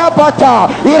bata ya bata.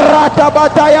 Irata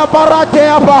bata ya barate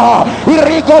ya baha.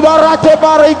 Iriko barate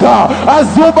barika.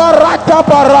 Azubarata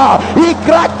bara.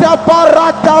 Igrata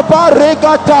barata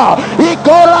barigata.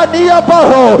 Igorani ya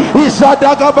baro.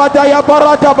 Isada bata ya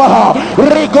barata baha.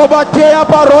 Iriko bate ya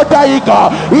barota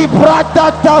iga.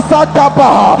 Ibratata sata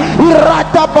baha.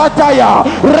 Irata bata ya.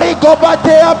 Rigo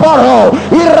batea baro,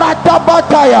 irata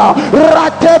bataya,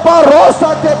 rate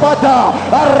barosa te bata,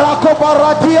 arako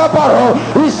baratia baro,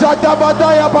 isada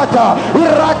bataya bata,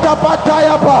 irata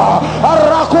bataya ba,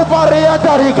 arako baria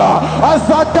tariga,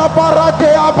 azata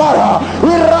baratea bara,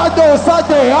 irado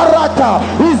sade arata,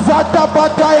 izata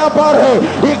bataya bare,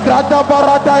 igrata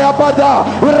barataya bada,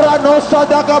 iranosa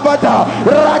daga bada,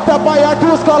 rata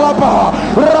bayatus kalaba,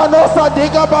 iranosa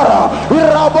diga bara,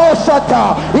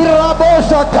 iraboshata,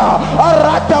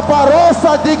 arata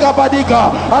parosa diga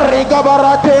badiga, ariga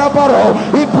barate ya baro,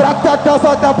 ibrakta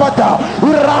tasata bata,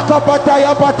 iraka bata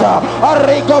ya bata,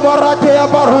 ariga barate ya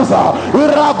baruza,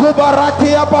 iragu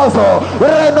barate ya bazo,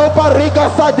 reno pariga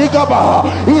sadiga baha,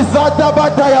 izata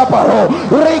bata ya baro,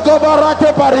 rigo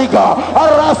barate pariga,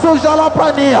 arasu jala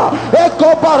prania,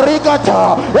 eko pariga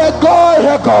ta,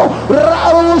 eko,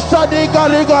 rausha diga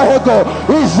liga heko,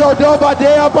 izodo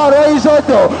bade ya baro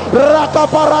izodo, raka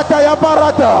parata ya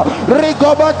barata,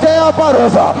 Rigobatea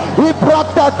barosa,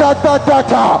 Ibrakta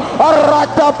tata,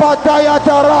 Arata pataya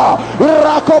tara,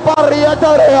 Irakoparia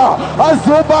tarea,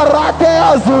 Azubarate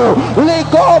azu,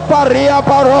 Ligo paria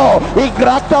baro,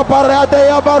 Igrakta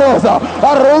paratea barosa,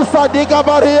 Arusa diga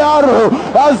bariaru,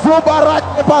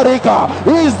 Azubarate parika,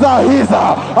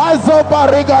 Hiza,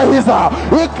 Azobariga hiza,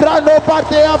 Ikrano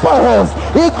patea baros,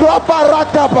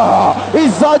 Ikroparata baha,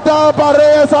 Izada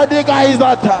barea sadiga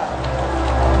izata.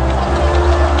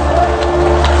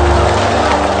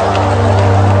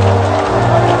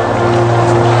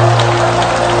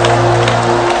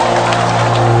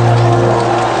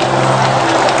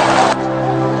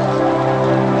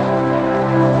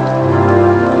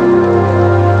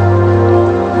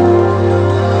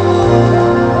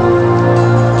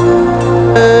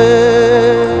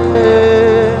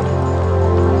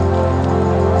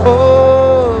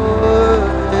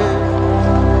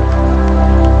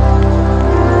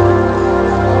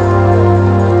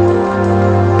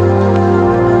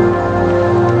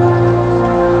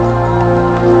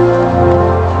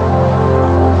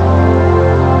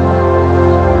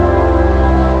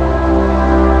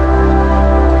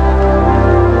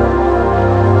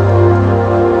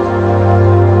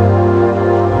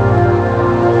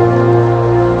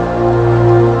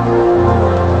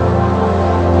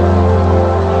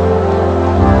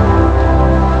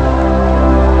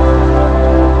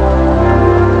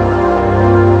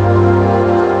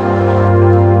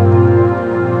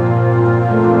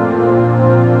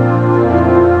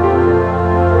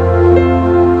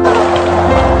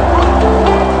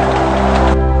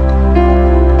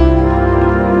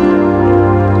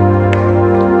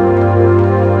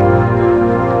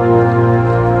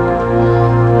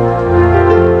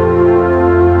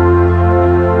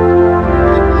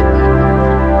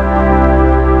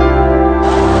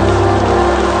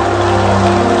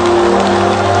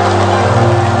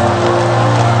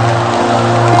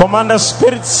 slander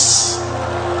spirits,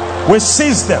 we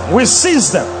seize them. We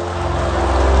seize them.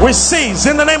 We seize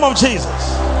in the name of Jesus.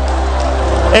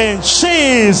 In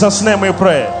Jesus' name we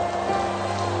pray.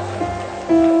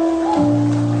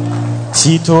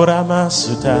 Tito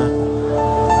Ramasuta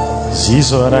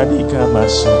Zizoradika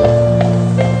Masuta.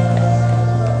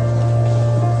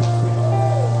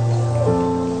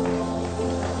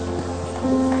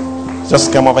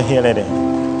 Just come over here, lady.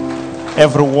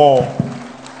 Every wall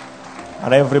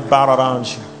and every bar around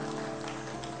you.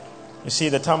 You see,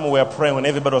 the time we were praying, when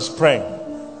everybody was praying,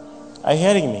 are you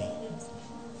hearing me?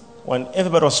 When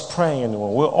everybody was praying, and we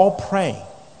were all praying.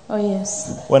 Oh,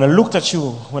 yes. When I looked at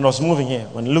you, when I was moving here,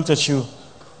 when I looked at you,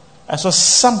 I saw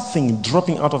something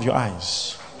dropping out of your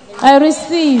eyes. I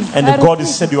receive. And God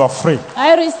has said you are free.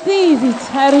 I receive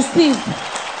it. I receive.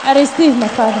 I receive, my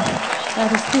Father. I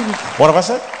receive it. What have I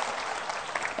said?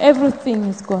 Everything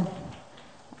is gone.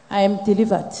 I am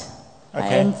delivered. I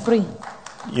am free.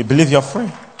 You believe you're free?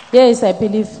 Yes, I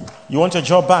believe. You want your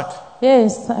job back?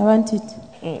 Yes, I want it.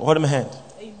 Hold my hand.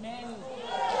 Amen.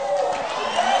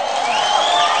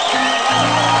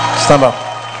 Stand up.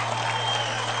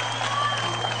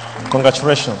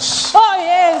 Congratulations. Oh,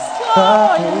 yes.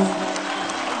 Oh, yes.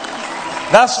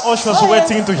 That's all she was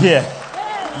waiting to hear.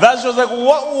 That she was like,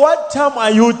 what time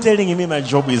are you telling me my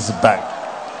job is back?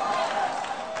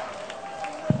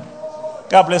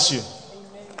 God bless you.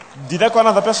 Did I call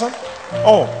another person?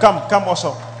 Oh, come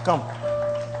also. Come.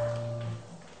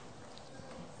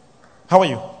 How are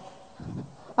you?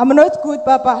 I'm not good,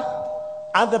 Papa.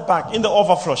 At the back, in the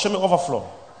overflow. Show me overflow.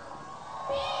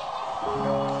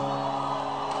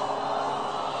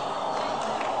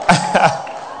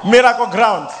 Miracle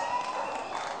ground.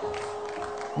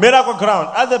 Miracle ground.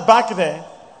 At the back there,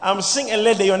 I'm seeing a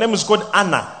lady. Your name is called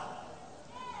Anna.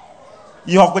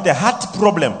 You have got a heart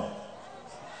problem.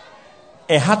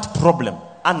 A heart problem.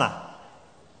 Anna.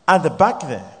 At the back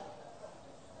there.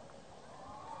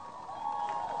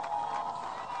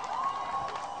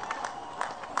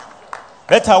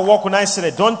 Let her walk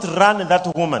nicely. Don't run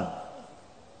that woman.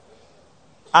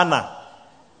 Anna.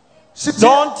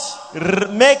 Don't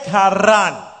make her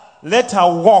run. Let her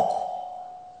walk.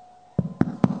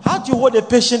 How do you hold a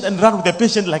patient and run with a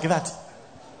patient like that?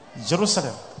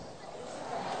 Jerusalem.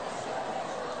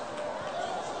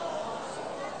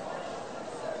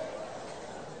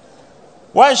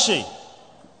 Where is she?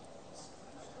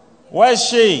 Where is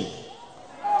she?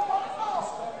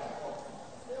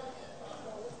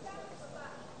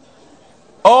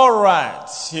 All right.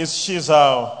 She's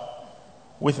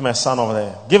with my son over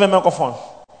there. Give a microphone.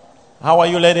 How are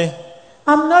you, lady?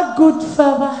 I'm not good,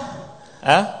 Father.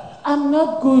 Huh? I'm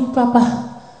not good,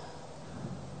 Papa.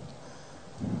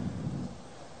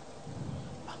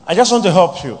 I just want to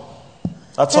help you.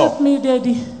 That's all. Help me,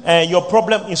 Daddy. Your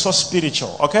problem is so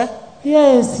spiritual, okay?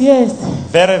 Yes, yes.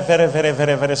 Very, very, very,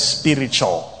 very, very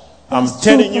spiritual. I'm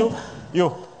telling you,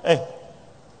 you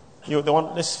the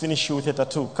one. Let's finish you with a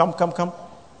tattoo. Come.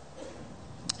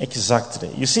 Exactly.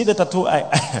 You see the tattoo?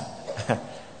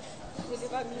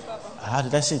 How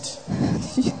did I see it?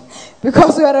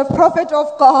 Because you are a prophet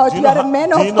of God. You are a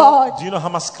man of God. Do you know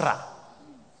Hamaskara?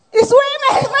 It's where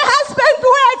my husband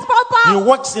works, Papa. He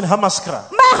works in Hamaskara.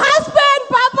 My husband,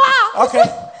 Papa. Okay.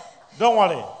 Don't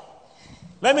worry.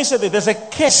 Let me say that there's a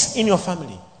case in your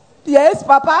family. Yes,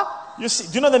 Papa. You see,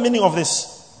 do you know the meaning of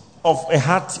this? Of a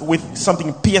heart with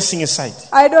something piercing inside?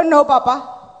 I don't know, Papa.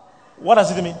 What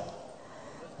does it mean?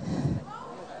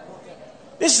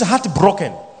 This is heart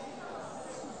broken.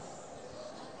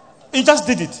 You just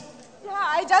did it. Yeah,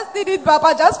 I just did it,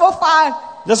 Papa, just for fun.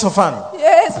 Just for fun?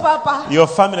 Yes, Papa. Your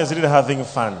family is really having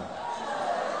fun.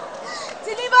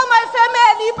 Deliver my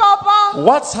family, Papa.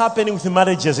 What's happening with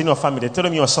marriages in your family? Tell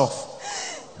them yourself.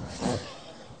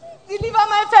 Deliver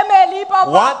my family,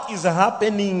 Papa. What is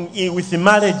happening with the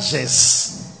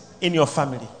marriages in your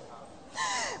family?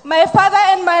 My father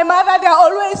and my mother, they're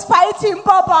always fighting,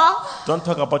 Papa. Don't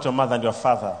talk about your mother and your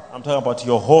father. I'm talking about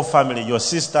your whole family, your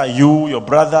sister, you, your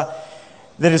brother.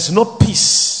 There is no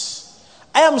peace.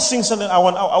 I am seeing something I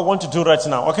want to do right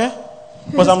now, okay?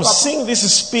 Because I'm seeing this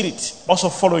spirit also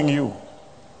following you.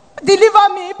 Deliver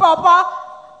me, Papa.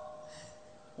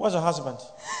 Where's your husband?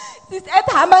 He's at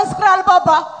Hamaskral,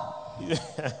 Papa.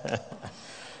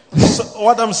 So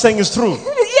what I'm saying is true.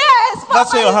 Yes, Papa.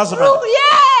 That's your husband. True.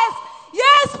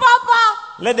 Yes, Papa.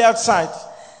 Lady outside.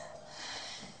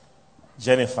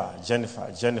 Jennifer. Hey,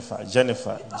 Jennifer. It's my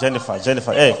name,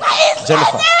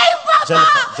 Papa.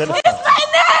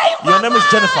 Your name is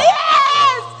Jennifer.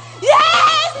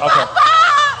 Yes, okay. Papa.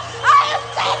 I am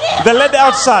telling The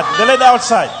lady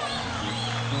outside.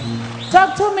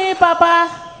 Talk to me, Papa.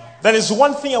 There is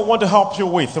one thing I want to help you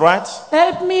with, right?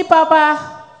 Help me,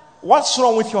 Papa. What's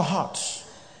wrong with your heart?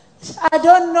 I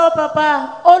don't know,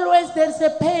 Papa. Always there's a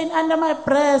pain under my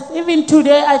breast. Even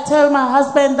today, I tell my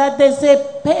husband that there's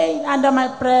a pain under my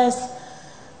breast.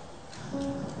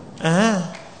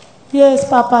 Yes,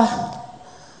 Papa.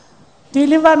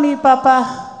 Deliver me,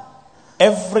 Papa.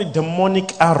 Every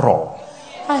demonic arrow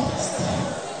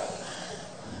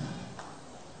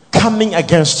coming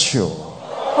against you,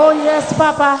 Oh, yes,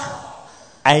 Papa.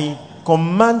 I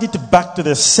command it back to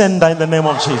the sender in the name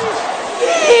of Jesus.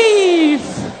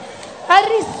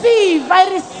 I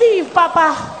receive,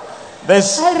 Papa.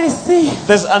 I receive.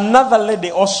 There's another lady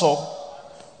also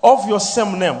of your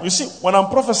same name. You see, when I'm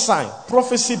prophesying,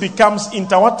 prophecy becomes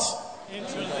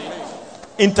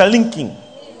interlinking.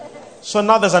 So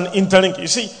now there's an interlink. You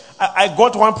see, I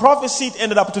got one prophecy, it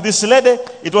ended up to this lady.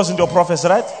 It wasn't your prophecy,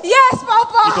 right? Yes,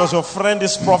 Papa. It was your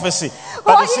friend's prophecy.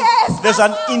 But you see, there's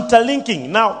an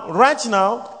interlinking. Now, right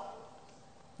now,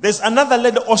 there's another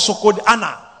lady also called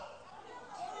Anna.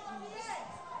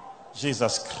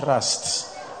 Jesus Christ.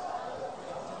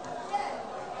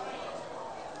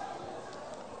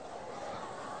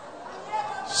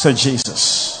 Say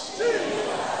Jesus.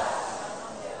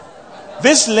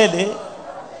 This lady,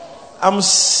 I'm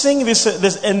seeing this.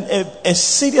 There's a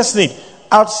serious need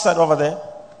outside over there.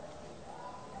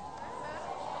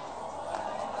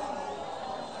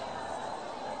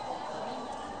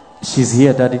 She's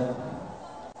here, Daddy.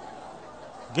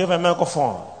 Give a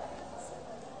microphone.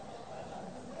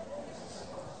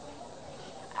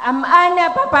 I'm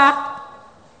Anna, Papa.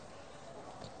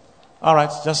 All right,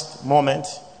 just a moment.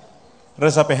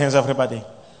 Raise up your hands, everybody.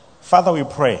 Father, we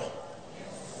pray.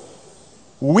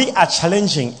 We are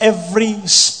challenging every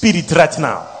spirit right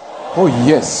now. Oh,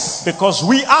 yes. Because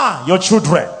we are your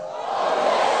children.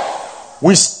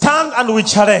 We stand and we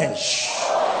challenge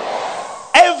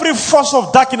every force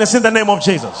of darkness in the name of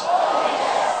Jesus.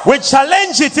 We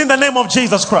challenge it in the name of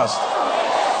Jesus Christ.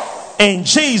 In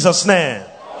Jesus' name.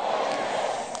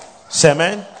 Say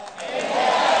amen.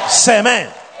 Say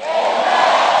amen.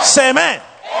 Say amen.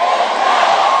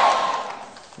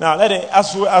 Now,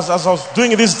 as I was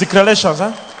doing these declarations,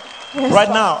 Yes, right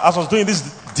Papa. now, as I was doing these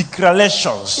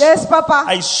declarations, Yes, Papa.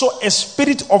 I saw a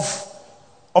spirit of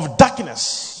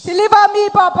darkness Deliver me,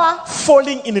 Papa.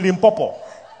 falling in Limpopo.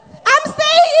 I'm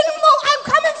staying in Limpopo. I'm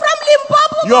coming from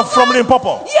Limpopo. You are Papa. from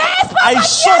Limpopo. Yes, Papa. I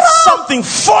saw something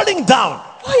falling down.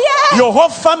 Oh, yes. Your whole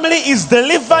family is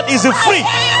delivered, is free.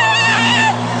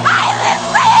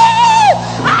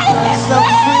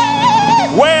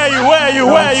 Where are you? Where are you?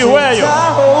 Where are you? Where are you?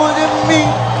 Holding me.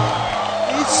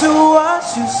 It's who I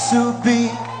used to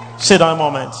be. Sit down a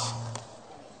moment.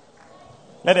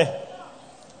 Lady.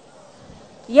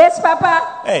 Yes,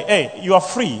 Papa. Hey, you are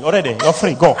free already. You're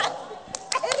free. Go.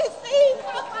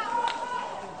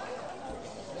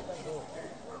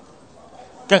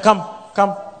 Okay,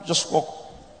 come. Just walk.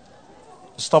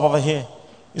 Stop over here.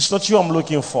 It's not you I'm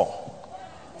looking for.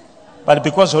 But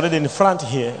because you're already in front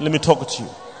here, let me talk to you.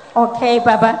 Okay,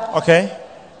 Papa. Okay?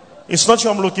 It's not you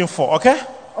I'm looking for, okay?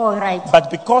 All right. But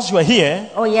because you are here,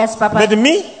 Oh, yes, Papa. let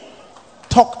me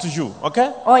talk to you,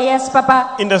 okay? Oh, yes,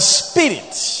 Papa. In the spirit,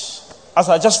 as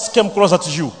I just came closer to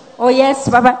you, Oh, yes,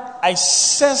 Papa. I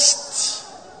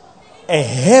sensed a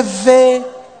heavy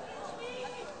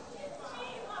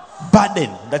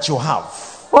burden that you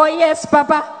have. Oh, yes,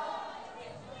 Papa.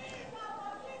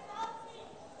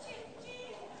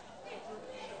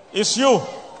 It's you.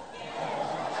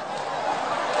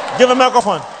 Give a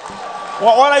microphone.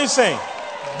 What are you saying?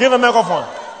 Give a microphone.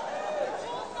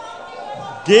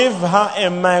 Give her a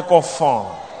microphone.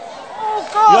 Oh,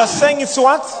 God. You are saying it's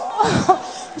what?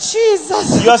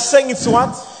 Jesus. You are saying it's what?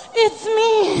 It's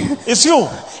me. It's you.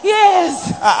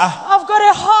 Yes. I've got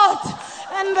a heart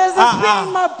and there's a pain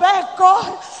in my back,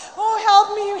 God. Oh,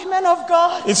 help me, man of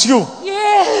God. It's you.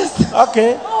 Yes.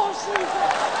 Okay. Oh,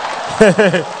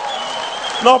 Jesus.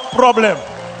 No problem.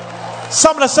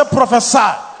 Somebody say prophesy.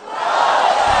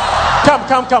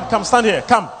 Come. Stand here.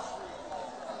 Come.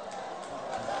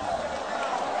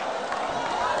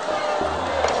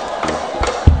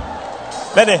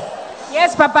 Lady.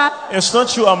 Yes, Papa. It's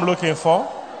not you I'm looking for.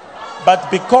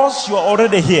 But because you are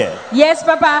already here, Yes,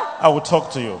 Papa. I will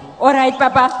talk to you. All right,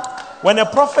 Papa. When a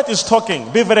prophet is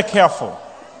talking, be very careful.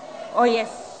 Oh,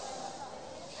 yes.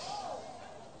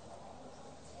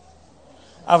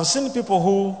 I've seen people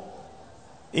who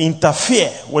interfere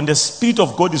when the Spirit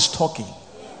of God is talking.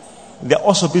 They're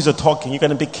also busy talking. You're going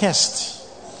to be cursed.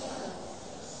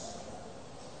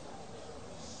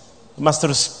 You must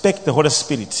respect the Holy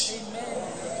Spirit.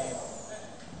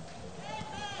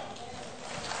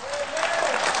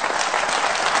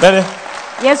 Ready?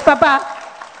 Yes, Papa.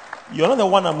 You're not the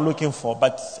one I'm looking for,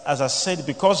 but as I said,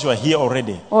 because you are here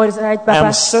already, All is right, I Papa.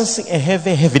 am sensing a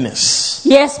heaviness.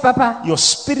 Yes, Papa. Your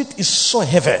spirit is so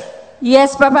heavy.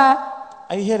 Yes, Papa.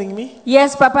 Are you hearing me?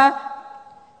 Yes, Papa.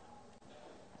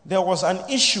 There was an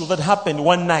issue that happened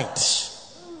one night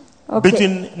Okay.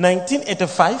 between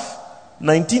 1985,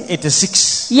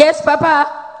 1986. Yes, Papa.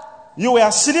 You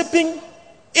were sleeping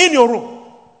in your room.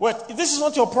 Wait, this is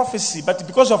not your prophecy, but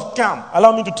because you have come,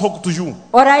 allow me to talk to you.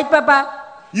 All right, Papa.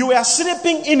 You were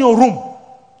sleeping in your room.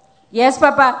 Yes,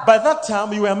 Papa. By that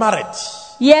time, you were married.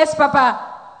 Yes, Papa.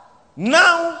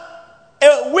 Now,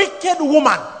 a wicked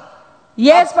woman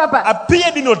Yes, Papa.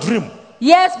 appeared in your dream.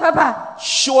 Yes, Papa.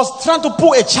 She was trying to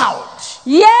pull a child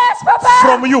Yes, Papa.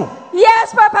 from you.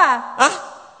 Yes, Papa.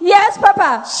 Huh? Yes,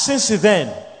 Papa. Since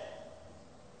then,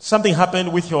 something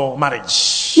happened with your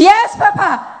marriage. Yes,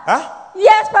 Papa. Huh?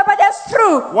 Yes, Papa. That's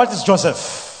true. What is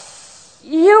Joseph?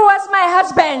 You was my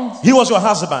husband. He was your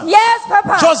husband. Yes,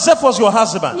 Papa. Joseph was your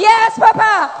husband. Yes,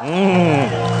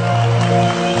 Papa.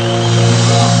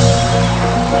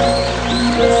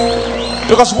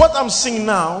 Because what I'm seeing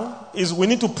now is we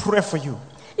need to pray for you.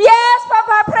 Yes,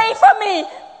 Papa. Pray for me.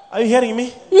 Are you hearing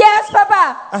me? Yes,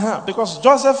 Papa. Because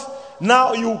Joseph,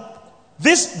 now you,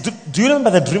 do you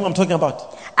remember the dream I'm talking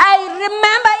about? I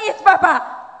remember it,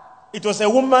 Papa. It was a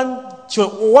woman.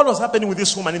 What was happening with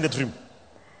this woman in the dream?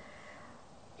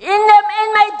 In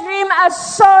my dream, I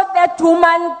saw that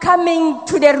woman coming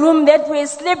to the room that we're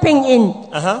sleeping in.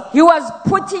 He was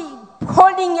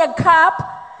holding a cup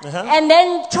and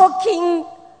then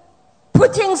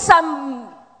putting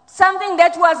something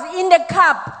that was in the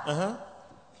cup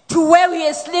to where we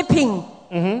are sleeping.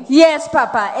 Yes,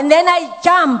 Papa. And then I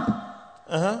jump.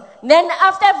 Then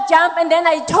after I've jumped, and then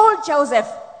I told Joseph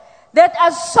that I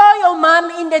saw your mom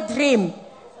in the dream.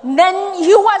 Then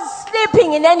he was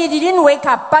sleeping and then he didn't wake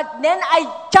up. But then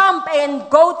I jump and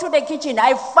go to the kitchen.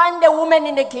 I find the woman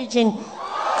in the kitchen.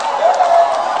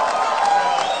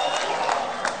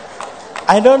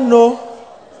 I don't know.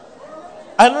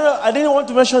 I didn't want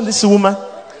to mention this woman.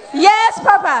 Yes,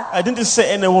 Papa. I didn't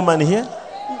say any woman here.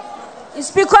 It's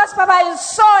because, Papa, I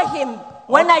saw him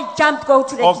when I jumped, go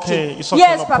to the kitchen. Okay, it's okay,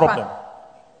 yes, no Papa. problem.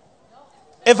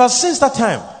 Ever since that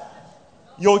time,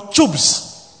 your tubes,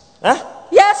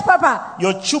 Yes, Papa.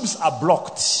 your tubes are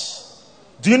blocked.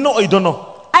 Do you know or you don't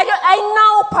know? I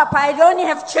know, Papa. I don't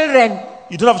have children.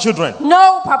 You don't have children?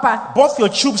 No, Papa. Both your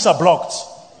tubes are blocked.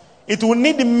 It will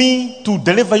need me to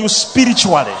deliver you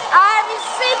spiritually. I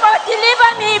receive or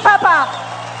deliver me, Papa.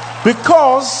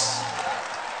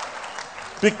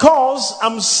 Because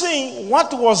I'm seeing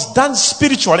what was done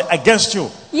spiritually against you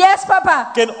Yes,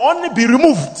 Papa. can only be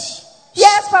removed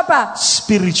Yes, Papa.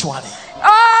 spiritually.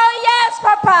 Oh, yes,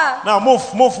 Papa. Now move.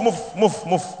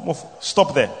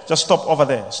 Stop there. Just stop over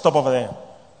there. Stop over there.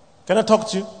 Can I talk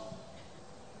to you?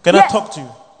 Can I talk to you?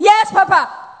 Yes, Papa.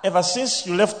 Ever since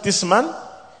you left this man,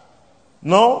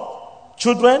 no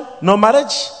children, no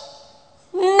marriage?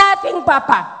 Nothing,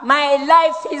 Papa. My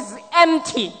life is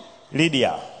empty.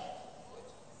 Lydia.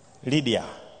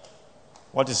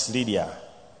 What is Lydia?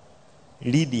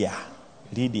 Lydia.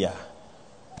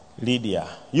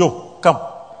 You, come.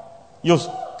 You,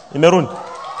 in the room.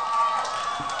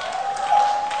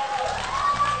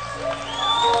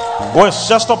 Boys,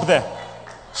 just stop there.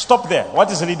 Stop there.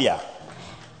 What is Lydia?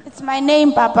 It's my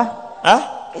name, Papa.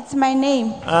 Huh? It's my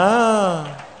name.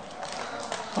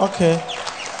 Okay.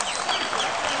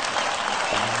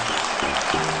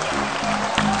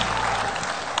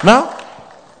 Now,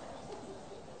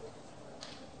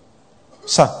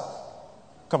 sir,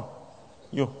 come.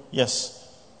 You, yes.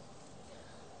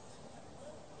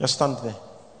 Just stand there.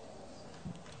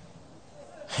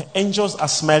 Angels are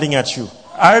smiling at you.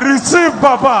 I receive,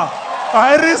 Papa.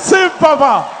 I receive,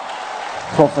 Papa.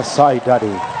 Prophesy,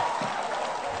 Daddy.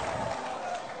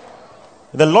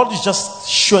 The Lord is just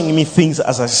showing me things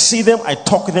as I see them. I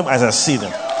talk them as I see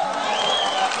them.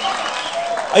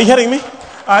 Are you hearing me?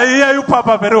 I hear you,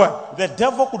 Papa, very well. The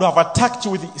devil could have attacked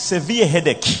you with severe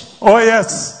headache. Oh,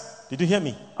 yes. Did you hear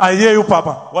me? I hear you,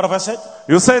 Papa. What have I said?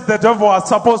 You said the devil was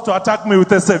supposed to attack me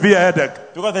with a severe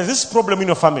headache. Because there's this problem in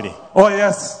your family. Oh,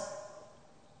 yes.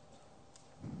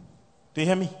 Do you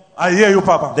hear me? I hear you,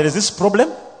 Papa. There is this problem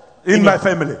in my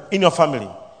family. In your family.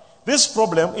 This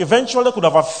problem eventually could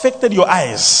have affected your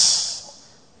eyes.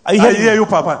 Are you I hearing hear me? you,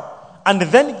 Papa. And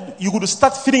then you could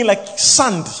start feeling like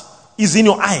sand is in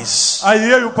your eyes. I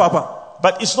hear you, Papa.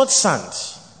 But it's not sand.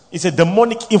 It's a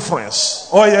demonic influence.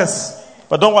 Oh, yes.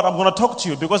 But don't worry, I'm going to talk to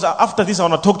you because after this I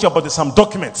want to talk to you about some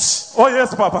documents. Oh,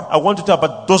 yes, Papa. I want to talk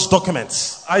about those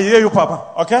documents. I hear you,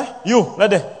 Papa. Okay? You,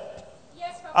 ready?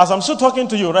 Yes, Papa. As I'm still talking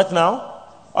to you right now,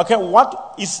 Okay,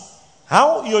 what is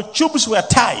how your tubes were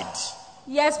tied?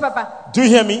 Yes, Papa. Do you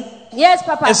hear me? Yes,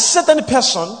 Papa. A certain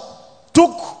person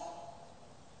took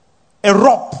a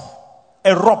rope,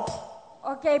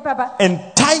 Okay, Papa. and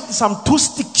tied some 2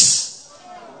 sticks.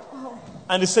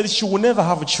 And he said she will never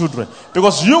have children.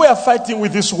 Because you were fighting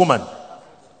with this woman.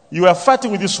 You were fighting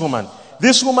with this woman.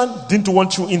 This woman didn't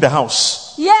want you in the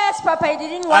house. Yes, Papa, I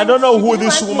didn't want. I don't know who didn't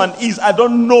this want woman me. is. I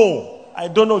don't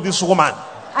know this woman.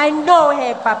 I know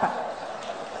her, Papa.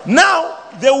 Now,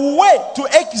 the way to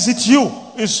exit you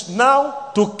is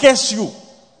now to curse you.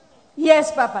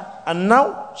 Yes, Papa. And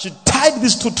now she tied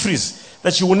these 2 trees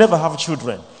that she will never have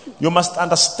children. You must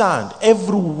understand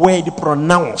every word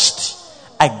pronounced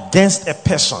against a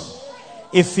person,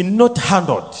 if not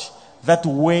handled, that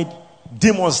word,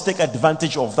 demons take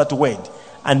advantage of that word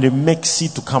and they make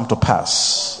it to come to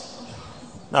pass.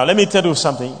 Now, let me tell you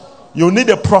something. You need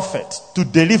a prophet to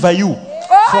deliver you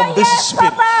from this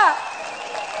spirit. Papa.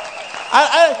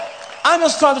 I'm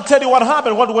just trying to tell you what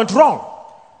happened, what went wrong.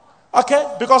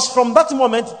 Okay? Because from that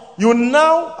moment, you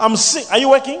now, I'm sick. Are you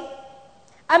working?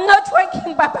 I'm not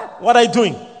working, Papa. What are you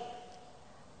doing?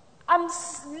 I'm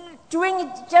doing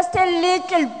just a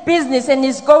little business and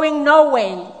it's going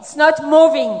nowhere. It's not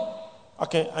moving.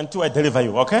 Okay, until I deliver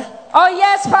you, okay? Oh,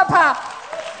 yes, Papa.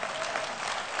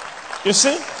 You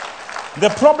see, the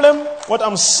problem, what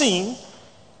I'm seeing,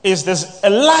 is there's a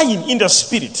lying in the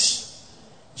spirit.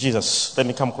 Jesus, let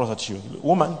me come closer to you.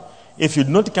 Woman, if you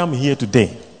did not come here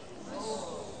today,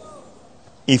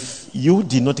 if you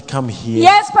did not come here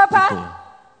Yes, Papa.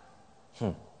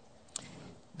 today,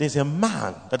 there's a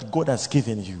man that God has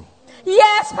given you.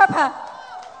 Yes, Papa.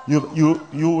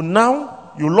 You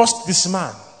now, you lost this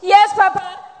man. Yes, Papa.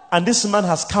 And this man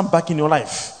has come back in your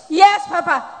life. Yes,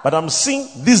 Papa. But I'm seeing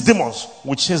these demons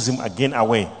will chase him again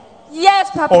away. Yes,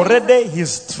 Papa. Already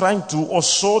he's trying to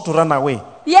also to run away.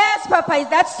 Yes, Papa.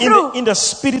 That's true. In the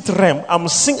spirit realm, I'm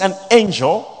seeing an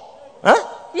angel.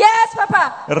 Yes,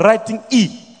 Papa. Writing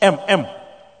EMMANUEL.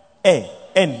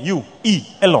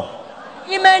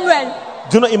 Emmanuel.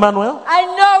 Do you know Emmanuel? I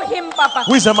know him, Papa.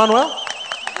 Who is Emmanuel?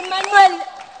 Emmanuel.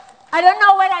 I don't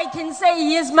know what I can say.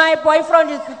 He is my boyfriend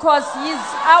because he's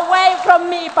away from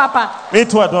me, Papa. Me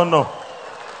too, I don't know.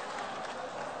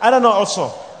 I don't know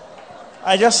also.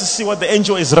 I just see what the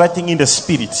angel is writing in the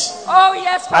spirit. Oh,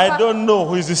 yes, Papa. I don't know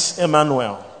who is this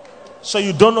Emmanuel. So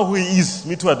you don't know who he is.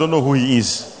 Me too, I don't know who he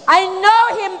is. I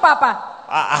know him, Papa.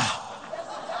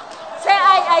 Say,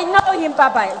 I know him,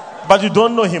 Papa. But you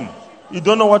don't know him. You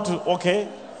don't know what to, okay.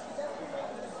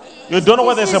 You don't know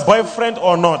whether it's a boyfriend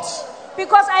or not.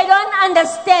 Because I don't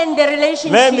understand the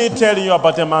relationship. Let me tell you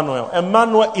about Emmanuel.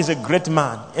 Emmanuel is a great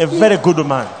man, a very good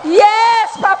man.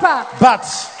 Yes, Papa. But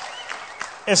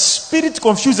a spirit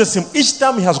confuses him each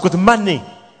time he has got money.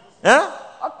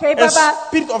 Okay, A Papa.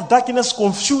 spirit of darkness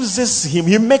confuses him.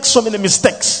 He makes so many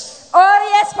mistakes. Oh,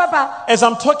 yes, Papa. As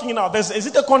I'm talking now, is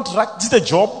it a contract? Is it a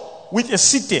job with a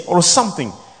city or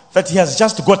something that he has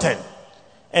just gotten?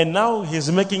 And now he's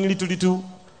making little.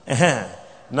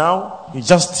 Now he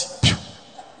just...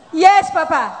 Yes,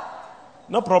 Papa.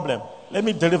 No problem. Let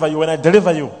me deliver you. When I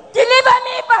deliver you, Deliver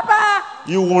me, Papa.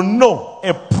 you will know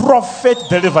a prophet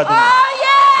delivered me. Oh,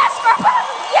 yes, Papa.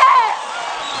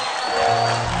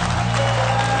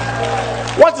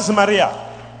 Yes. What is Maria?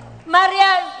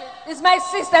 Maria is my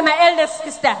sister, my elder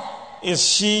sister.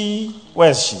 Where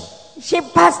is she? She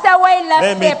passed away last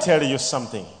Let me year. tell you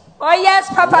something. Oh, yes,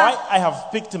 Papa. Why I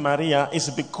have picked Maria is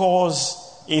because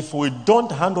if we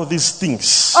don't handle these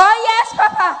things, Oh, yes,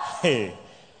 Papa. hey,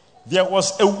 there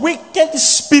was a wicked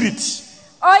spirit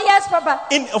Oh, yes, Papa.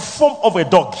 in a form of a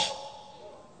dog.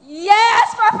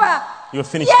 Yes, Papa. You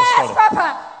finish Yes, the story.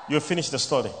 Papa. You finish the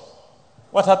story.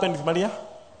 What happened with Maria?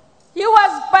 He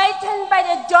was bitten by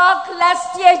the dog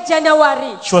last year,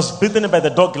 January. She was bitten by the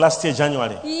dog last year,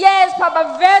 January. Yes,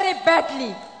 Papa, very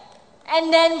badly.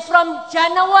 And then from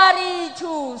January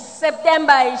to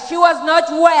September, she was not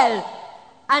well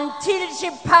until she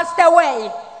passed away.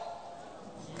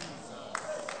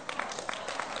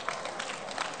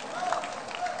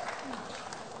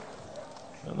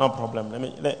 No problem.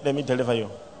 Let me deliver you.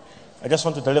 I just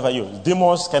want to deliver you.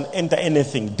 Demons can enter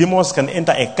anything. Demons can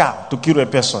enter a car to kill a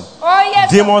person. Oh,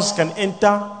 yes. Demons can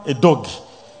enter a dog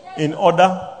in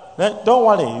order. Don't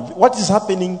worry. What is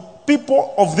happening?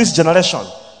 People of this generation,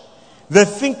 they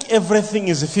think everything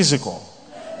is physical.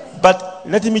 But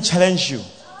let me challenge you.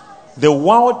 The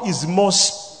world is more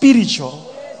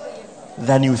spiritual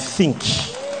than you think.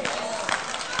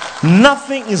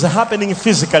 Nothing is happening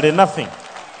physically. Nothing.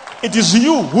 It is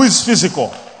you who is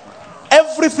physical.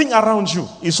 Everything around you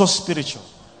is so spiritual.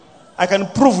 I can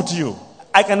prove to you.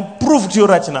 I can prove to you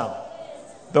right now.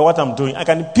 by what I'm doing. I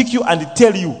can pick you and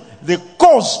tell you the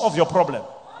cause of your problem.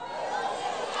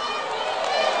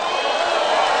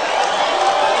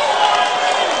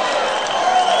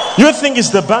 You think it's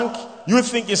the bank, you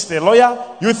think it's the lawyer,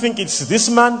 you think it's this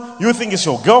man, you think it's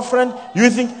your girlfriend, you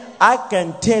think I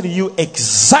can tell you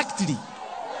exactly.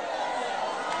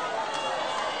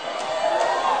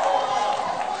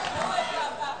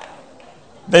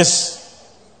 This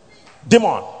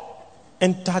demon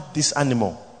entered this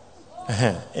animal.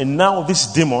 And now this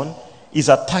demon is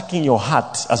attacking your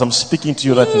heart as I'm speaking to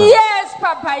you right now. Yes,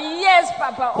 Papa. Yes,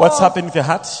 Papa. What's happening with your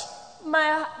heart?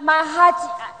 My heart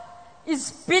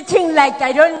is beating like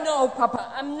I don't know,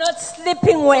 Papa. I'm not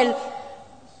sleeping well.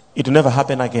 It will never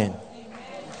happen again.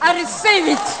 I receive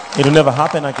it. It will never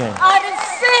happen again. I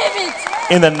receive it.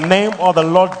 In the name of the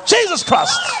Lord Jesus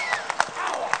Christ.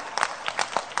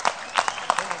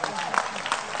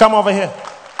 Come over here.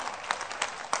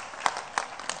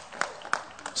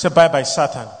 Say bye-bye,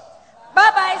 Satan.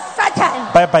 Bye-bye,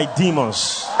 Satan. Bye-bye,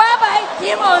 demons. Bye-bye,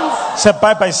 demons. Say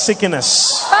bye-bye,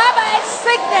 sickness. Bye-bye,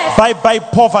 sickness. Bye-bye,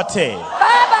 poverty.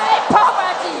 Bye-bye,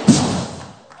 poverty.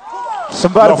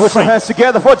 Somebody put your hands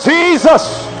together for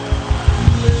Jesus.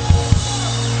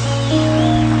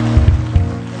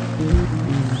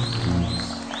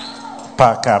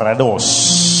 Pakarados.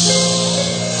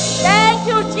 Thank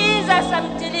you, Jesus.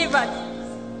 I'm delivered.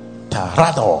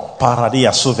 Tarado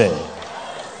paradia suve.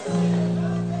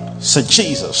 Say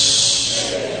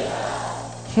Jesus.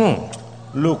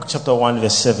 Luke chapter 1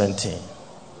 verse 17.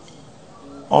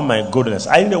 Oh my goodness.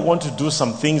 I didn't want to do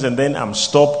some things and then I'm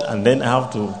stopped and then I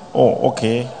have to. Oh,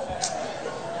 okay.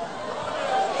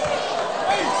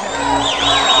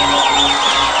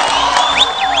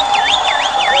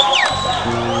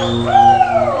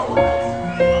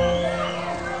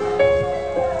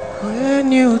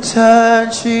 When you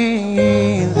touching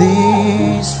in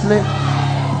this place,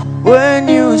 when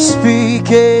you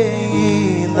speaking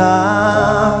in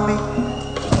me,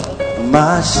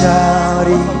 my shout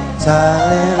is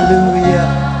hallelujah.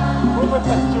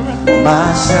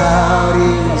 My shout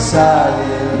is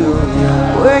hallelujah.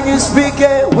 When you speak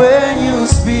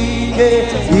it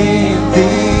in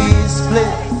this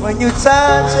place, when you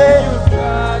touch it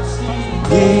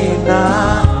in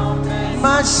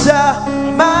my shout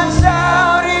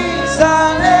is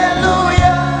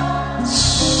hallelujah.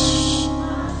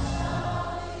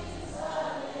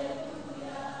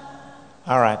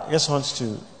 All right, just wants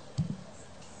to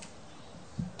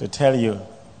tell you.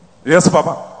 Yes,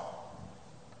 Papa.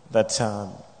 That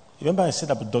remember I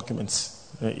set up documents.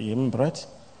 You remember, right?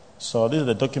 So these are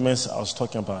the documents I was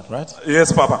talking about, right?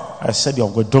 Yes, Papa. I said you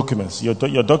have got documents.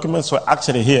 Your documents were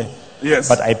actually here. Yes.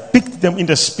 But I picked them in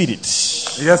the spirit.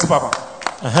 Yes, Papa.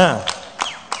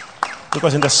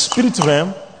 Because in the spirit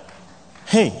realm,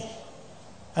 hey,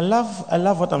 I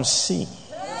love what I'm seeing.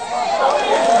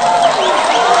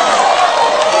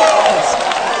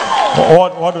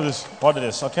 What is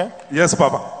this, okay? Yes,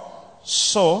 Papa.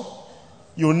 So,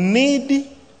 you need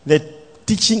the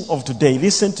teaching of today.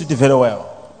 Listen to it very well.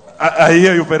 I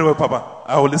hear you very well, Papa.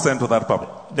 I will listen to that, Papa.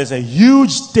 There's a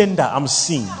huge tender I'm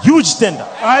seeing. Huge tender.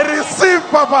 I receive,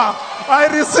 Papa. I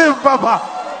receive, Papa.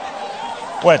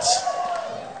 Wait.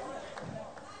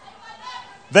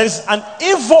 There is an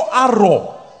evil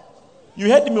arrow.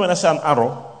 You heard me when I said an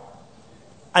arrow?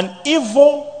 An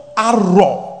evil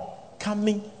arrow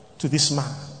coming to this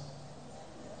man.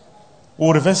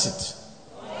 We'll reverse it.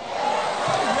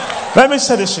 Let me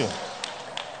say this here.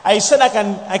 I said I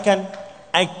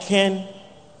can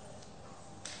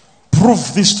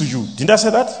prove this to you. Didn't I say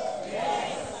that?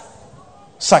 Yes.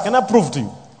 Sir, can I prove to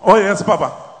you? Oh yes,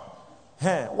 Papa.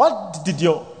 Hey, what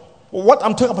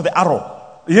I'm talking about the arrow?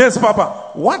 Yes,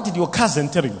 Papa. What did your cousin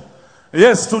tell you?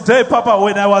 Yes, today, Papa,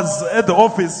 when I was at the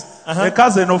office, a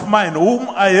cousin of mine whom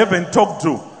I haven't talked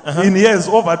to in years,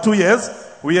 over 2 years,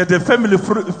 we had a family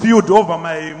feud over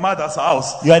my mother's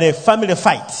house. You had a family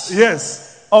fight?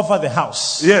 Yes. Over the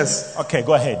house? Yes. Okay,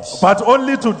 go ahead. But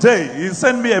only today, he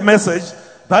sent me a message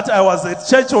that I was at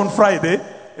church on Friday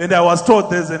and I was told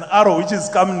there's an arrow which is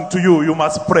coming to you, you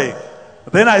must pray.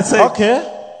 Then I said,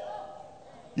 okay.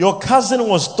 Your cousin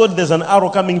was told there's an arrow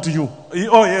coming to you.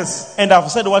 Oh, yes. And I've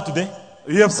said what today?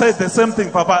 You have said the same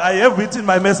thing, Papa. I have written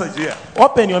my message here.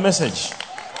 Open your message.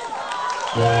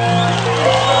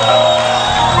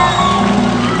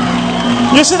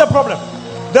 You see the problem?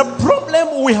 The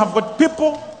problem we have got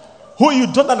people who you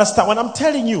don't understand. When I'm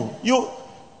telling you,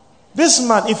 this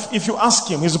man, if you ask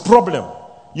him his problem,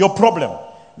 your problem,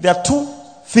 there are two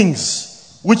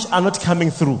things which are not coming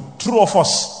through. True or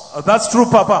false? That's true,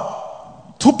 Papa.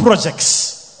 2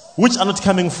 projects which are not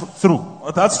coming through.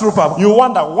 Oh, that's true, Papa. You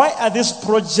wonder, why are these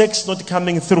projects not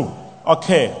coming through?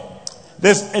 Okay.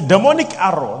 There's a demonic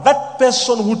arrow. That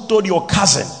person who told your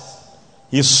cousin,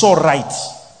 he's so right.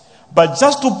 But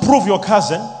just to prove your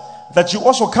cousin that you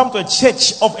also come to a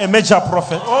church of a major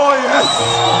prophet. Oh, yes.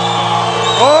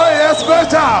 Oh, yes,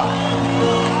 better.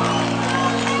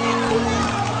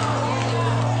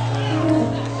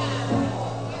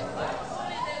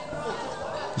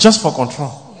 Just for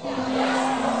control.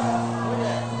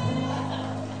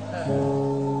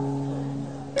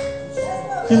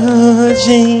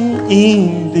 Judging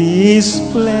in this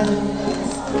place,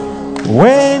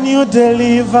 when you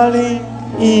delivering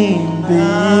in the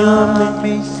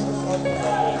army,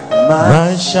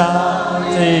 my shout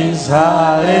is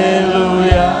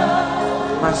hallelujah.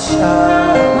 My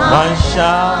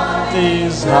shout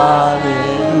is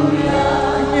hallelujah.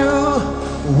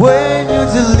 When you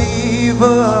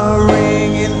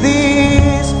delivering in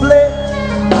this place,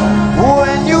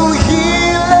 when you healing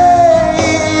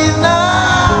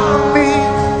me,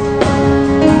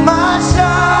 my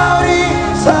shout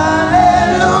is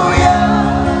hallelujah.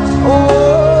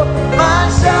 Oh, my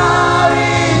shout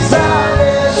is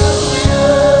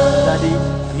hallelujah. Daddy,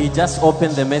 he just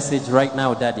opened the message right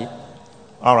now, Daddy.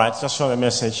 All right, just show the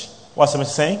message. What's the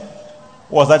message saying?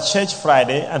 Was that church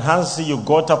Friday, and Hansi, you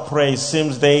got to pray.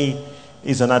 Seems there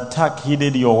is an attack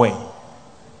headed your way.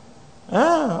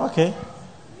 Ah, okay.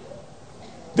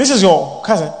 This is your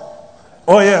cousin.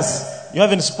 Oh, yes. You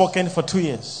haven't spoken for 2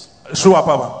 years. Sure,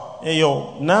 Papa. Hey,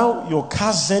 now your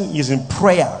cousin is in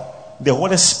prayer. The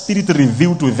Holy Spirit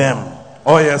revealed to them.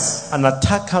 Oh, yes. An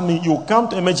attack coming. You come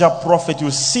to a major prophet,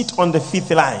 you sit on the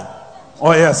 5th line.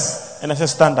 Oh, yes. And I say,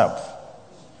 stand up.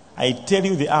 I tell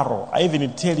you the arrow. I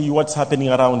even tell you what's happening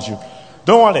around you.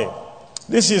 Don't worry.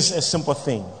 This is a simple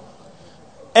thing.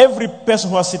 Every person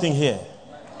who is sitting here,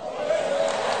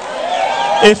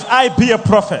 if I be a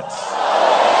prophet,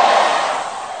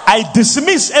 I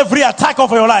dismiss every attack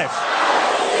of your life.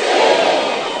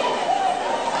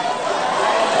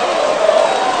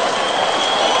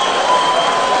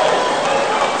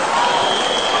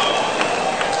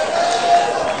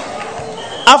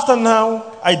 After now,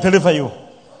 I deliver you.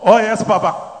 Oh, yes,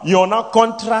 Papa. Your now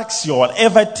contracts, your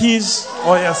whatever it is.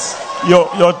 Oh, yes. Your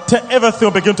everything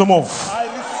will begin to move.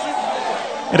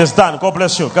 It is done. God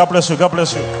bless you. God bless you. God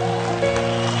bless you.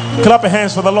 Clap your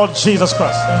hands for the Lord Jesus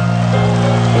Christ.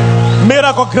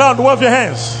 Miracle ground, wave your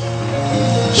hands.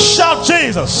 Shout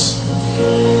Jesus.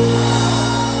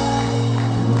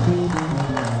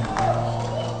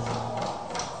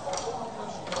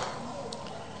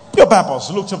 Your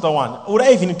Bibles, Luke chapter 1. Would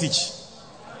I even teach?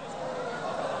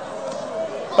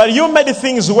 But you made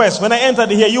things worse. When I entered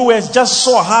here, you were just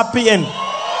so happy and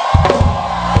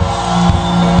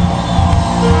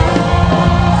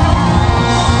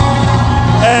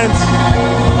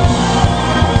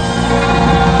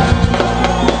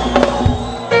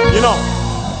you know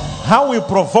how we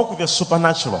provoke the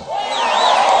supernatural,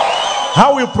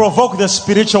 how we provoke the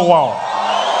spiritual world.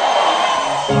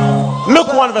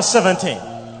 Luke 1 verse 17.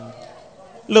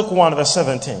 Luke 1 verse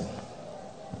 17.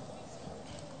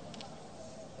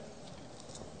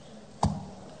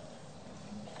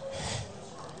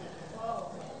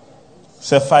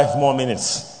 Say 5 more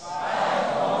minutes.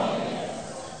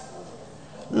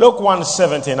 Luke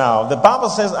 1:70 now. The Bible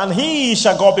says, and he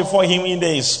shall go before him in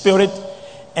the spirit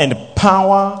and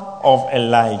power of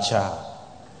Elijah,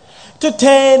 to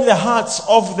turn the hearts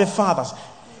of the fathers.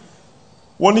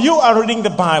 When you are reading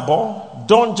the Bible,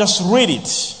 don't just read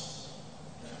it.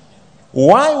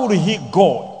 Why would he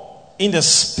go in the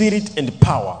spirit and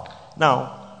power?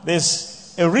 Now,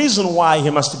 there's a reason why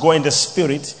he must go in the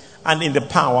spirit and in the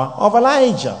power of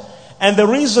Elijah. And the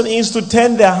reason is to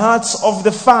turn the hearts of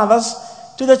the fathers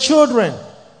to the children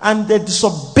and the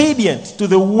disobedient to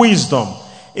the wisdom.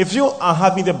 If you are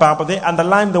having the Bible, they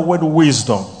underline the word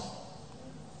wisdom.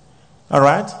 All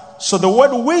right? So the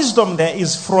word wisdom there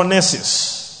is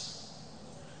phronesis.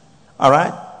 All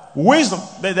right? Wisdom,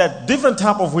 there are different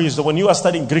type of wisdom. When you are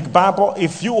studying Greek Bible,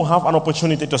 if you have an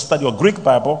opportunity to study a Greek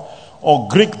Bible or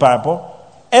Greek Bible,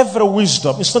 every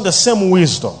wisdom, it's not the same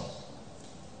wisdom.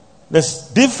 There's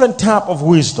different type of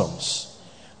wisdoms.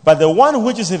 But the one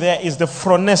which is there is the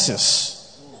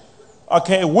phronesis.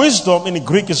 Okay, wisdom in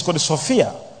Greek is called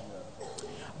Sophia.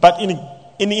 But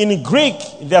in Greek,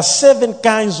 there are 7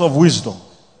 kinds of wisdom.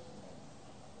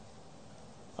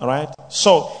 All right?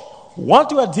 So,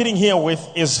 what we are dealing here with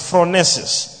is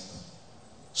phronesis.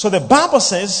 So the Bible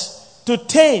says to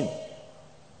turn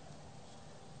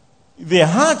the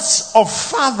hearts of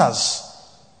fathers.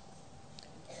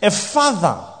 A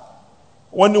father,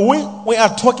 when we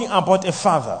are talking about a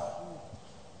father,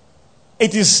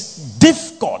 it is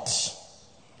difficult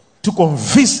to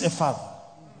convince a father.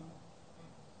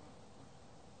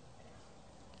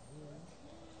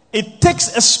 It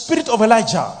takes a spirit of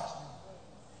Elijah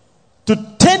to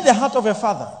turn the heart of a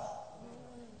father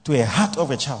to a heart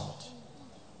of a child.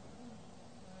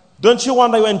 Don't you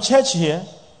wonder you're in church here,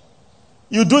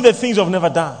 you do the things you've never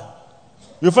done.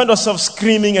 You find yourself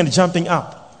screaming and jumping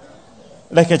up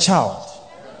like a child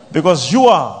because you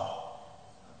are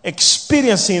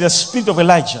experiencing the spirit of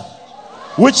Elijah,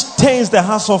 which turns the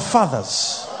hearts of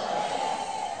fathers.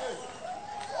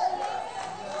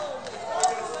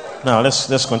 Now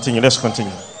let's continue.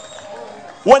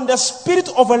 When the spirit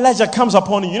of Elijah comes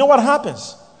upon you, you know what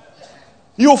happens?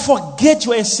 You forget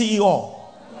you're a CEO.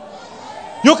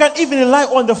 You can even lie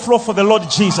on the floor for the Lord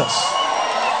Jesus.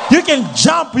 You can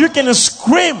jump, you can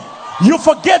scream. You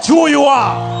forget who you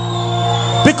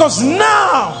are. Because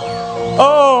now,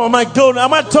 oh my God,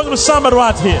 am I talking to somebody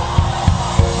right here?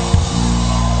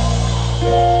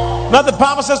 Now the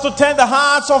Bible says to turn the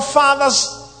hearts of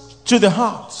fathers to the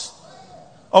hearts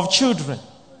of children.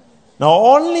 Now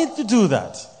only to do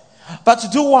that. But to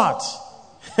do what?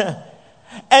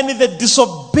 And the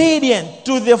disobedient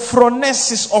to the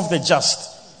phronesis of the just.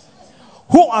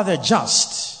 Who are the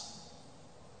just?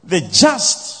 The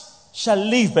just shall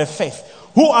live by faith.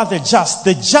 Who are the just?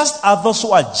 The just are those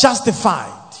who are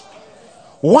justified.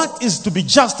 What is to be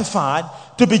justified?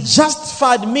 To be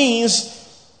justified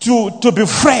means to be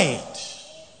freed.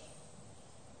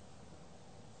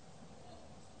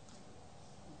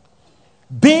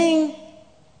 Being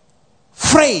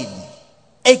freed,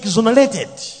 exonerated.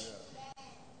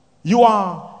 You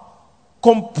are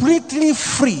completely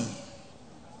free.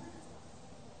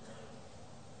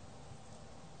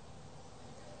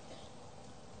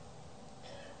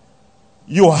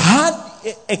 You had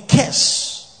a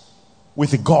case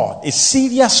with God, a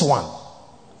serious one.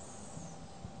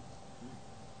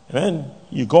 And then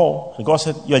you go, and God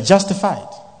said, you are justified.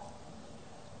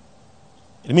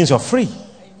 It means you're free.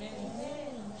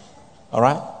 All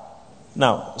right?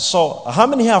 Now, so how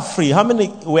many are free? How many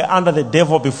were under the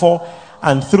devil before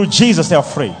and through Jesus they are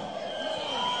free?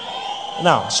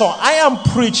 Now, so I am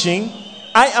preaching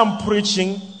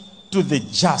to the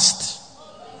just.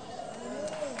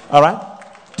 All right?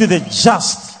 To the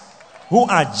just who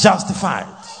are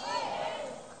justified.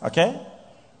 Okay?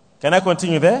 Can I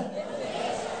continue there?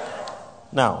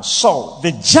 Now, so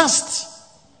the just,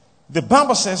 the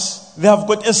Bible says they have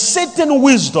got a certain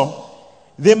wisdom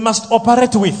they must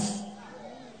operate with.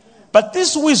 But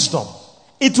this wisdom,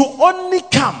 it will only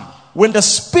come when the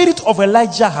spirit of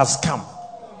Elijah has come.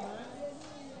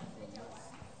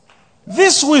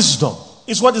 This wisdom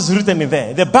is what is written in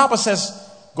there. The Bible says,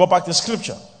 go back to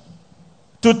scripture,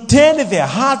 to turn the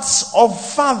hearts of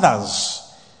fathers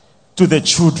to the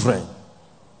children,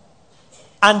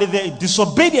 and the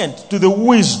disobedient to the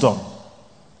wisdom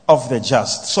of the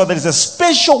just. So there is a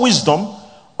special wisdom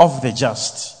of the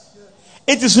just.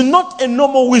 It is not a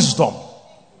normal wisdom.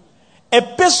 A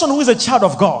person who is a child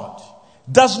of God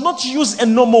does not use a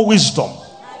normal wisdom.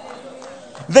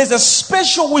 There's a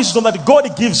special wisdom that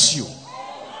God gives you.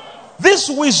 This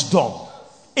wisdom,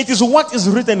 it is what is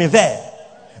written in there.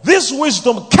 This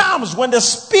wisdom comes when the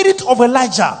spirit of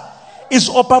Elijah is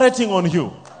operating on you.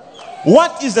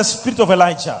 What is the spirit of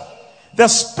Elijah? The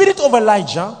spirit of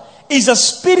Elijah is a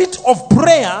spirit of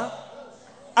prayer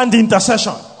and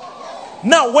intercession.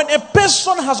 Now, when a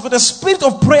person has got a spirit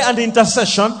of prayer and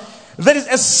intercession, there is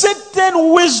a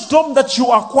certain wisdom that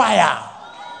you acquire,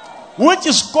 which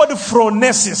is called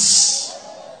phronesis.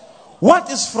 What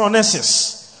is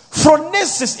phronesis?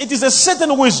 Phronesis, it is a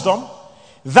certain wisdom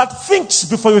that thinks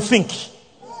before you think.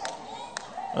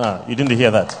 You didn't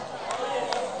hear that.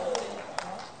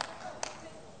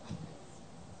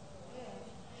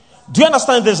 Do you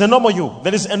understand? There's a normal you.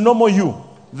 There is a normal you.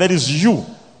 There is you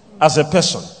as a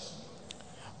person.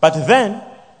 But then,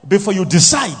 before you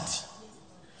decide,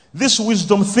 this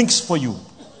wisdom thinks for you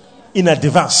in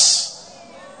advance.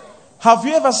 Have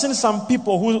you ever seen some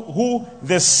people who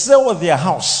they sell their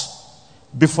house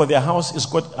before their house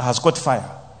has got fire?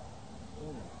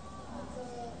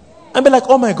 And be like,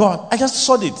 oh my God, I just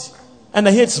sold it and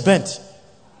I hear it's burnt.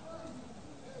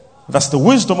 That's the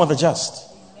wisdom of the just.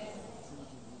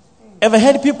 Ever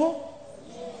heard people?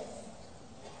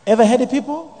 Ever heard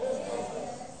people?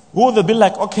 Who will be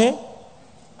like, okay,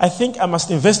 I think I must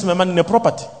invest my money in a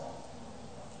property.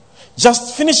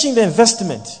 Just finishing the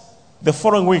investment, the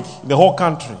following week, the whole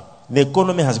country, the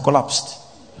economy has collapsed.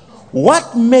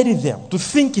 What made them to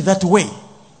think that way?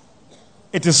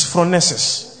 It is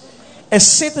phronesis. A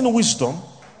certain wisdom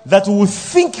that will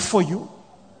think for you.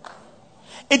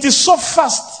 It is so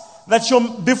fast that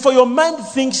before your mind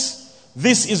thinks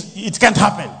it can't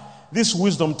happen, this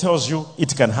wisdom tells you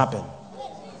it can happen.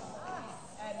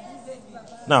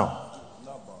 Now,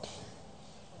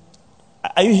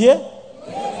 are you here?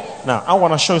 Now, I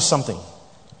want to show you something.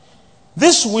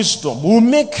 This wisdom will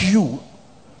make you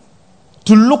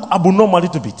to look abnormal a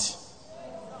little bit.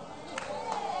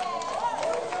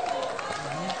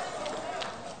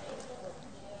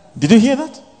 Did you hear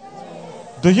that?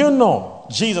 Do you know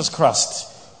Jesus Christ,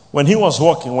 when he was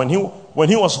walking,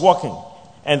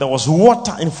 and there was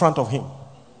water in front of him,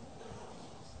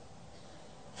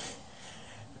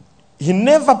 he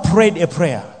never prayed a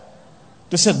prayer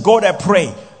to say, God, I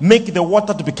pray, make the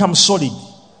water to become solid.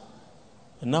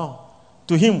 No.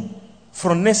 To him,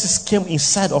 phronesis came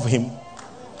inside of him,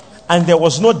 and there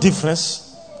was no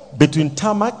difference between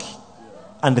tarmac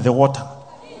and the water.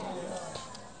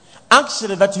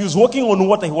 Actually, that he was walking on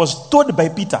water, he was told by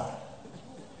Peter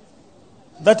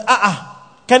that,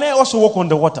 can I also walk on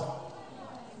the water?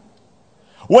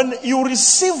 When you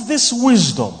receive this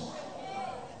wisdom,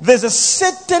 there's a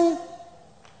certain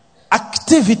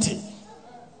activity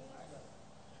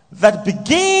that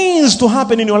begins to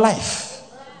happen in your life.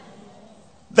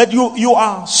 That you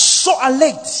are so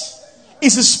alert.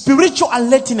 It's a spiritual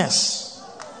alertness,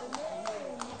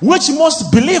 which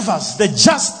most believers, the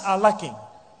just, are lacking.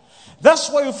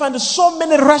 That's why you find so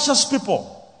many righteous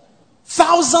people.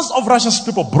 Thousands of righteous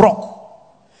people broke.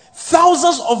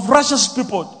 Thousands of righteous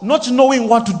people not knowing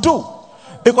what to do.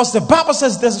 Because the Bible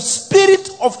says the spirit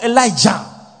of Elijah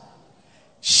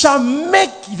shall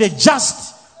make the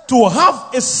just to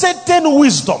have a certain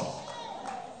wisdom.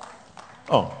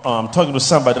 Oh, I'm talking to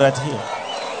somebody right here.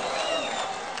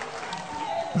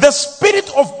 The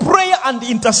spirit of prayer and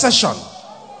intercession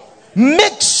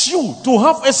makes you to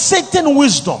have a certain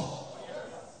wisdom.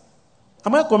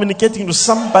 Am I communicating to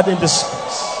somebody in this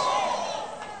place?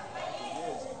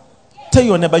 Tell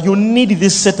your neighbor, you need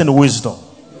this certain wisdom.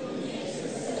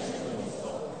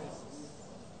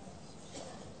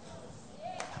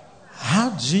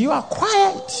 How do you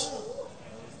acquire it?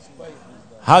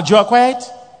 How do you acquire it?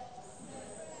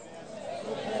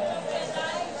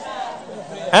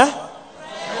 Huh?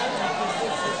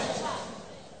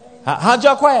 How do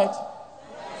you acquire it?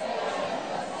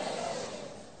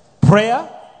 Prayer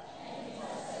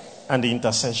and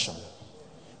intercession.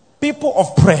 People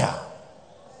of prayer,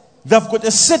 they've got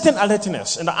a certain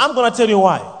alertness, and I'm going to tell you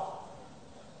why.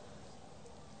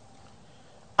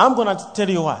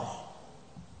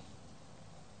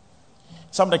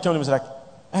 Somebody came to me and was like,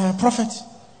 Prophet,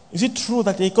 is it true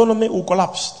that the economy will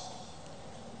collapse?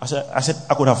 I said,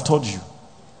 I could have told you.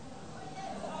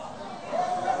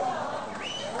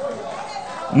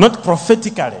 Not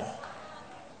prophetically,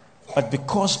 but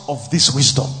because of this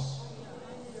wisdom.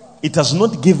 It has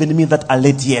not given me that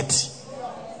alert yet.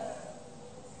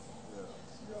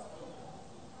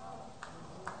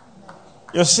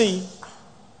 You see,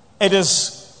 it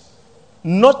is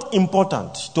not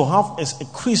important to have as a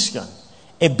Christian,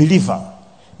 a believer,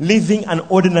 living an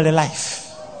ordinary life.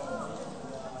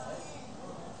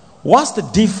 What's the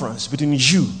difference between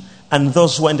you and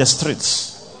those who are in the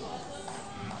streets?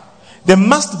 There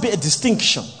must be a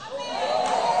distinction.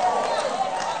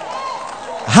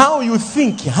 How you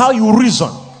think, how you reason.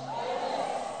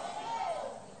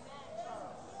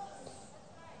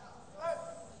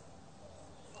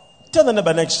 Tell the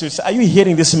neighbor next to you, say, are you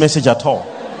hearing this message at all?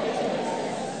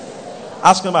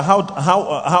 Ask them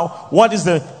about what is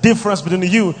the difference between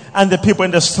you and the people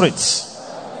in the streets.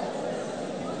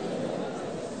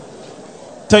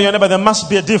 Tell your neighbor there must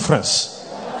be a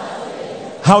difference.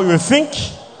 How you think.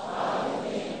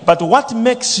 But what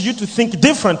makes you to think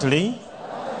differently?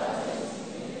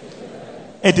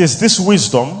 It is this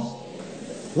wisdom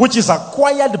which is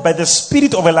acquired by the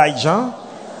spirit of Elijah,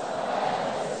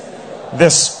 the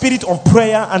spirit of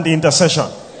prayer and the intercession.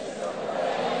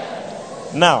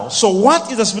 Now, so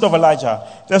what is the spirit of Elijah?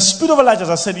 The spirit of Elijah,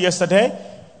 as I said yesterday,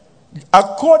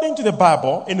 according to the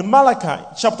Bible, in Malachi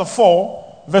chapter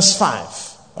 4, verse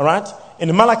 5. All right?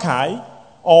 In Malachi,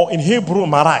 or in Hebrew,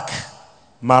 Marach.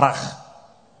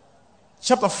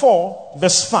 Chapter 4,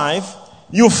 verse 5,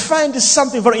 you find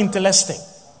something very interesting.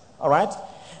 All right?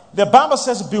 The Bible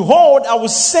says, behold, I will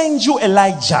send you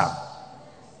Elijah,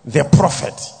 the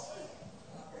prophet.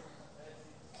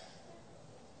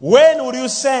 When will you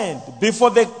send? Before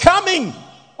the coming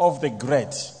of the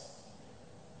great.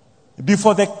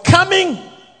 Before the coming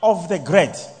of the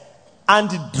great and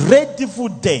dreadful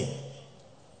day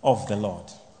of the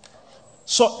Lord.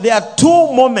 So there are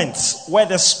two moments where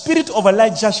the spirit of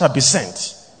Elijah shall be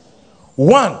sent.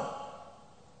 One,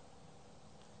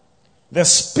 the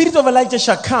spirit of Elijah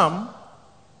shall come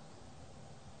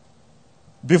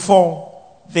before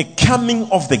the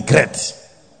coming of the great.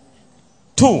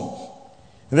 2,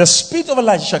 the spirit of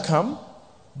Elijah shall come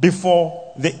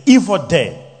before the evil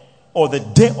day or the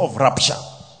day of rapture.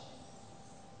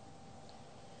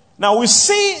 Now we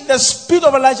see the spirit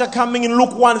of Elijah coming in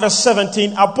Luke 1 verse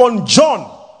 17 upon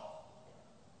John.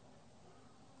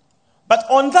 But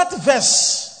on that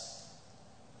verse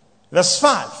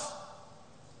 5,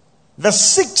 verse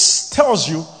 6 tells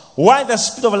you why the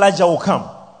spirit of Elijah will come.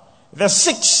 Verse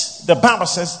 6, the Bible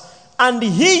says, and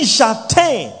he shall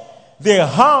turn the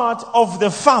heart of the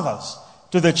fathers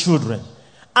to the children,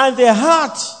 and the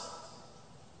heart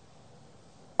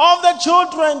of the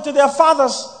children to their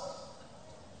fathers.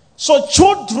 So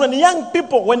children, young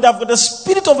people, when they have got the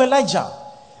spirit of Elijah,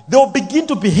 they will begin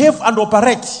to behave and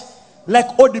operate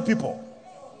like old people.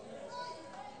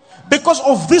 Because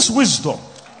of this wisdom,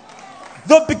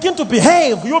 they'll begin to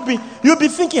behave. You'll be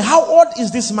thinking, how old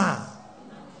is this man?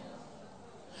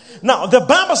 Now, the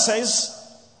Bible says,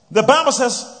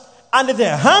 and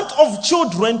the hand of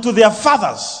children to their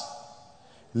fathers.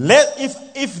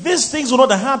 If these things will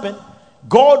not happen,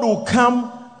 God will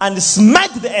come and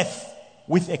smite the earth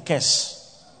with a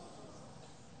curse.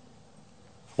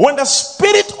 When the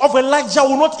spirit of Elijah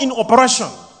will not in operation,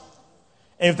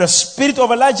 if the spirit of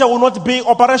Elijah will not be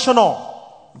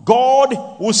operational,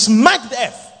 God will smite the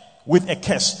earth with a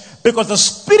curse. Because the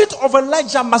spirit of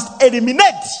Elijah must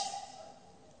eliminate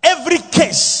every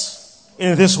curse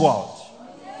in this world.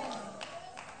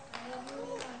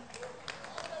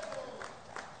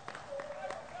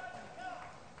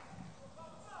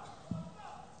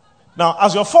 Now,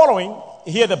 as you're following,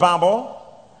 hear the Bible,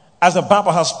 as the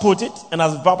Bible has put it, and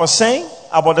as the Bible is saying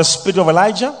about the spirit of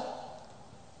Elijah.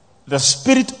 The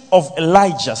spirit of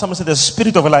Elijah. Someone say the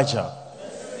spirit of Elijah.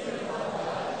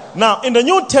 Now, in the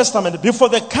New Testament, before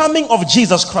the coming of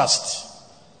Jesus Christ,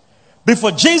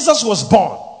 before Jesus was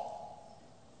born,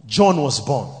 John was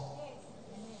born.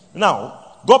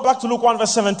 Now, go back to Luke 1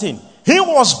 verse 17. He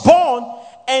was born,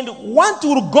 and one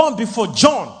who will go before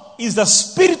John is the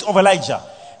spirit of Elijah.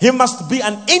 He must be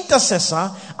an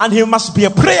intercessor, and he must be a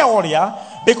prayer warrior,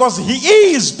 because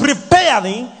he is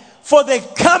preparing for the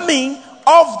coming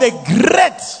of the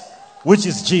great, which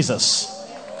is Jesus.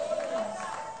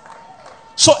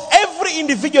 So every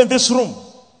individual in this room,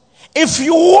 if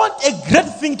you want a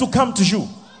great thing to come to you,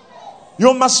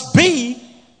 you must be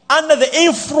under the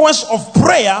influence of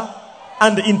prayer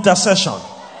and intercession.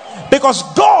 Because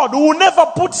God will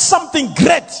never put something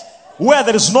great where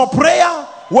there is no prayer,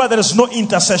 where there is no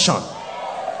intercession.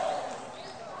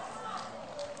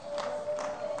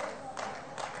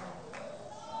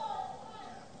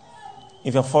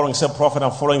 If you're following, say, prophet,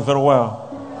 I'm following very well.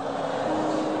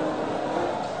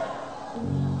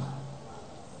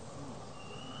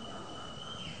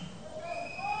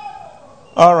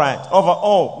 All right.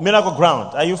 Miracle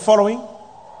Ground. Are you following?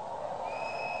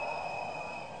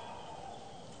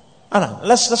 Anna,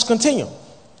 let's continue.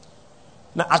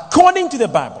 Now, according to the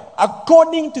Bible,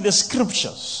 according to the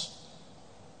scriptures,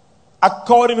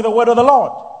 according to the word of the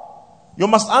Lord, you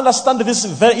must understand this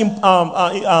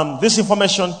this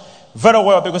information very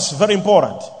well, because it's very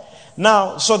important.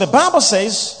 Now, so the Bible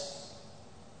says,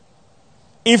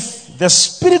 if the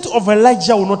spirit of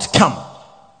Elijah will not come,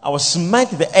 I will smite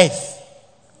the earth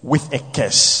with a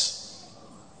curse.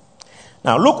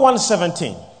 Now, Luke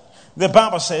 1:17, the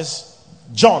Bible says,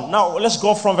 John. Now, let's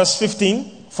go from verse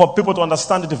 15 for people to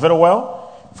understand it very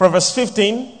well. From verse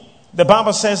 15, the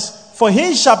Bible says, for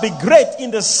he shall be great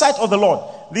in the sight of the Lord.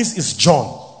 This is John.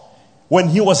 When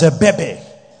he was a baby,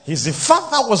 his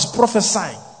father was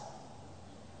prophesying.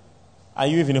 Are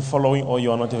you even following, or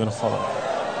you are not even following?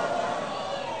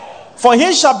 For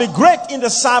he shall be great in the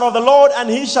sight of the Lord, and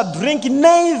he shall drink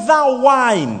neither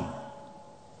wine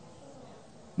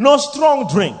nor strong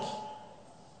drink.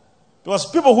 Because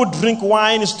people who drink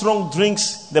wine, strong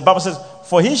drinks, the Bible says,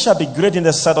 for he shall be great in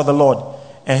the sight of the Lord.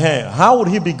 How would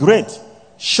he be great?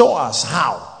 Show us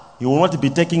how. You will not be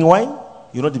taking wine,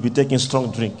 you will not be taking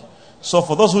strong drink. So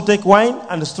for those who take wine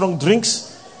and strong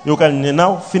drinks, you can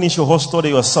now finish your whole story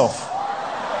yourself.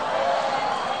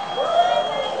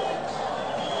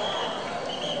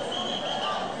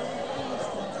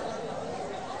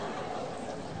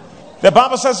 The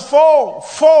Bible says,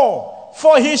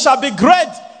 for he shall be great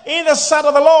in the sight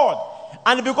of the Lord.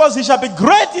 And because he shall be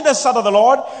great in the sight of the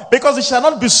Lord, because he shall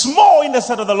not be small in the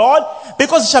sight of the Lord,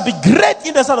 because he shall be great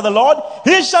in the sight of the Lord,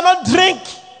 he shall not drink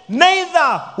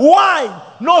neither wine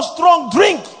nor strong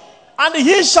drink, and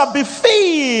he shall be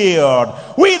filled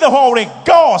with the Holy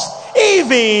Ghost,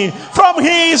 even from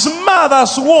his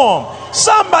mother's womb.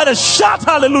 Somebody shout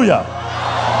hallelujah.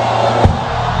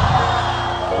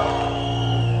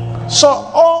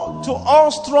 So,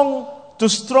 to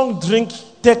strong drink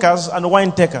takers and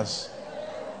wine takers.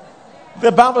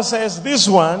 The Bible says this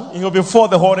one, he will be for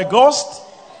the Holy Ghost.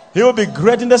 He will be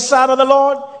great in the sight of the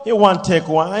Lord. He won't take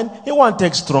wine. He won't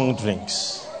take strong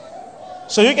drinks.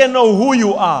 So you can know who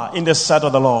you are in the sight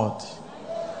of the Lord.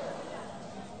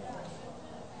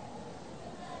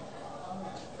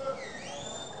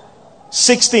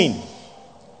 "16.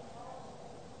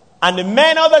 And the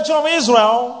men of the children of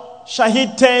Israel shall he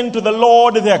turn to the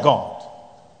Lord their God."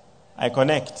 I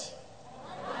connect.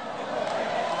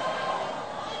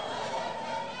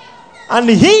 "And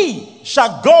he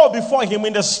shall go before him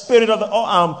in the spirit of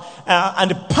and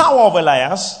the power of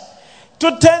Elias,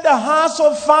 to turn the hearts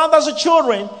of fathers to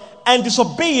children, and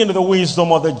disobeying the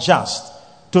wisdom of the just,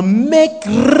 to make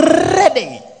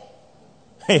ready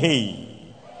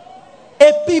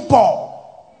a people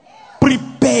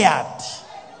prepared."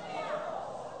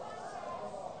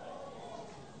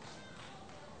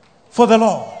 For the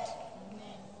Lord.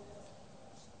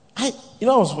 When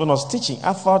I was teaching,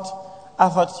 I thought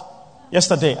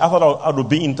yesterday, I thought I would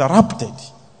be interrupted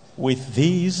with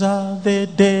 "These are the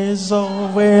days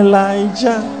of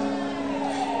Elijah."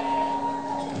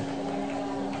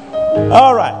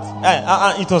 All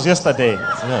right. It was yesterday.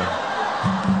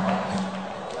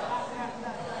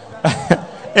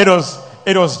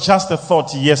 It was just a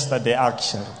thought yesterday,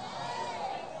 actually.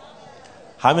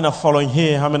 How many are following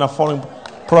here? How many are following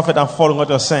Prophet? I'm following what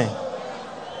you're saying.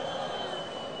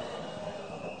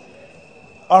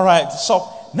 All right. So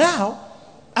now,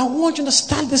 I want you to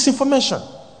understand this information.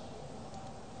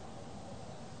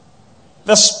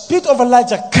 The spirit of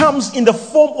Elijah comes in the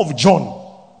form of John.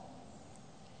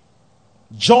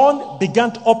 John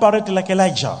began to operate like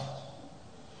Elijah,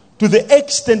 to the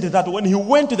extent that when he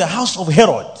went to the house of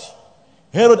Herod,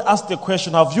 Herod asked the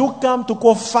question, "Have you come to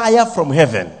call fire from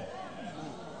heaven?"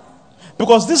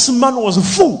 Because this man was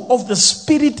full of the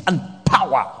spirit and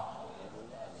power.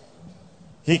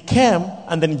 He came,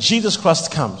 and then Jesus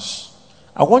Christ comes.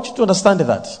 I want you to understand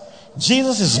that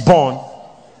Jesus is born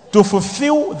to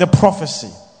fulfill the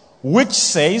prophecy, which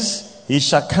says he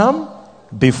shall come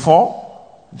before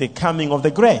the coming of the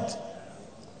great.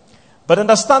 But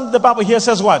understand, the Bible here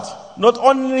says what? Not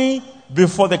only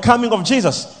before the coming of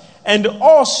Jesus, and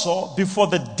also before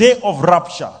the day of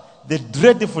rapture, the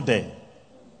dreadful day.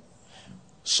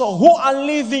 So who are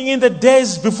living in the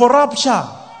days before rapture?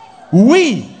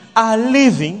 We are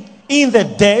living in the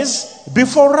days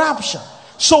before rapture.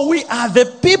 So we are the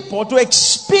people to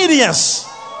experience.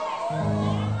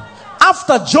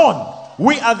 After John,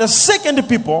 we are the second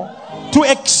people to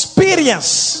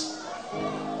experience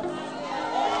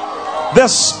the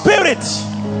spirit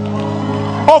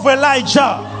of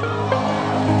Elijah,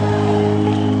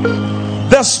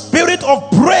 the spirit of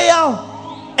prayer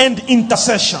and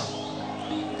intercession.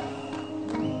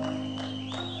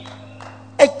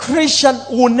 A Christian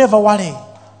will never worry.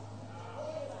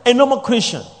 A normal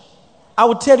Christian, I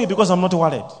will tell you, because I'm not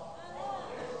worried,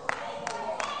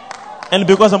 and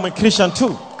because I'm a Christian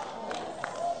too.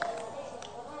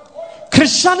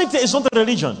 Christianity is not a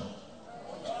religion.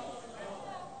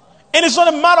 And it's not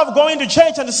a matter of going to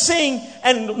church and sing,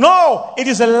 and no, it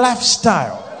is a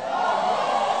lifestyle.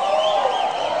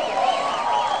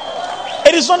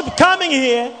 It is not coming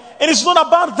here, and it's not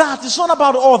about that. It's not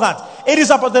about all that. It is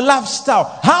about the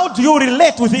lifestyle. How do you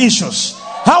relate with issues?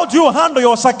 How do you handle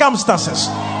your circumstances?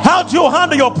 How do you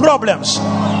handle your problems?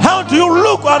 How do you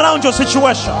look around your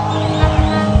situation?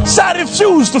 So I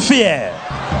refuse to fear.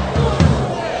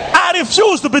 I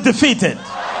refuse to be defeated.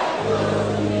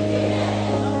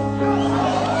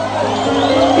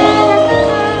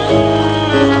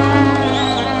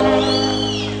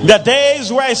 There are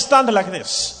days where I stand like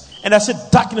this and I see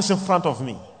darkness in front of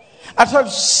me. I try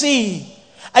to see.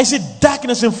 I see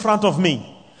darkness in front of me.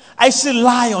 I see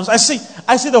lions. I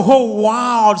see the whole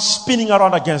world spinning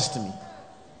around against me.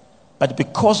 But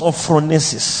because of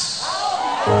phronesis,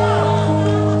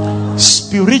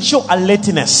 spiritual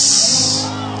alertness,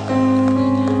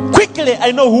 quickly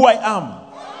I know who I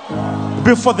am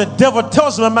before the devil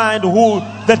tells my mind who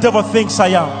the devil thinks I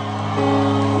am.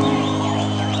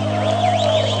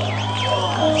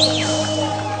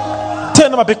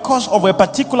 Because of a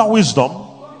particular wisdom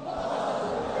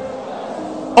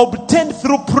obtained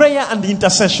through prayer and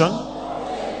intercession,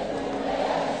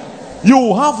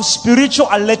 you have spiritual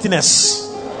alertness.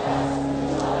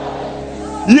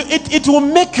 It will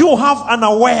make you have an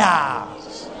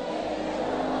awareness.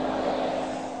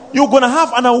 You're going to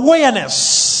have an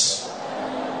awareness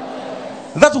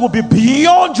that will be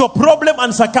beyond your problem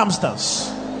and circumstance.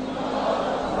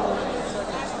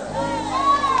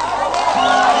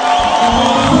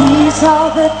 These These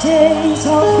are the days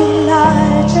of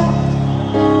Elijah,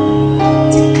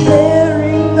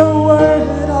 declaring the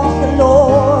word of the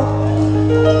Lord.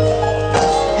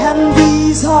 And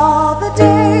these are the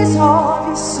days of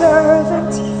his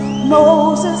servant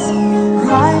Moses,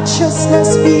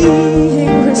 righteousness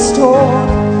being restored.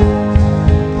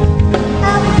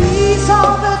 And these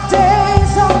are the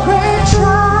days of great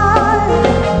trial,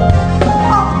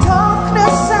 of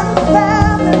darkness and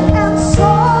famine and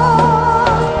sword.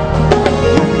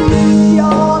 And we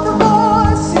are the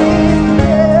voice in the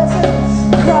desert,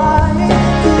 crying,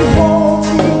 behold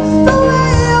ye the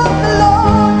way of the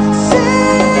Lord.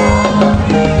 Sing,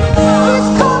 he's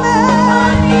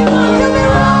coming, he'll be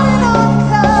riding on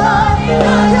clouds,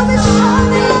 he'll be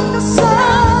shining like the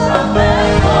sun.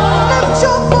 Lift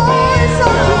your voice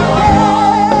up,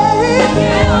 ye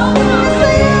gates, it's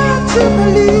the year of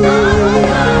Jubilee.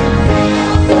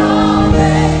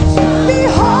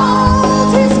 Behold,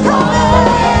 he's coming,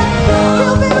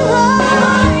 he'll be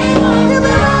riding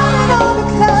on the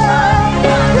clouds,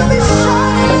 he'll be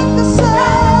shining like the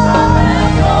sun.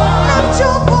 Lift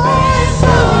your voice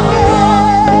up,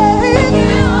 ye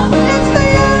gates, it's the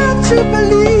year of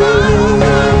Jubilee.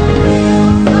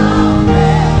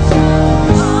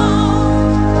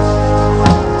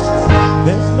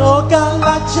 There's no God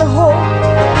like Jehovah.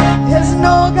 There's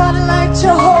no God like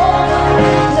Jehovah.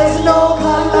 There's no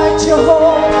God like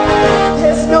Jehovah.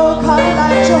 There's no God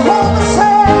like Jehovah.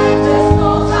 Say, there's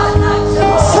no God like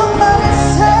Jehovah. Somebody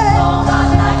say,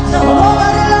 nobody like Jehovah.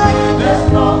 There's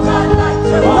no God like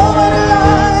Jehovah. Nobody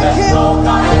like him.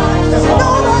 Nobody like Jehovah.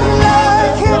 Nobody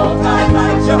like him. Nobody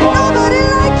like Jehovah. Nobody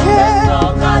like him.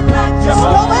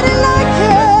 Nobody like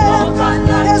him.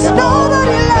 There's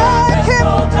nobody like him.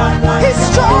 He's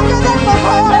stronger than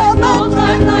Muhammad.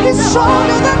 He's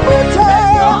stronger than Buddha.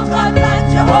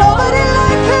 Nobody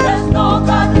like him. There's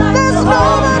nobody like him. There's no one. There's no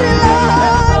one.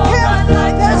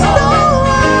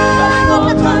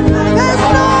 There's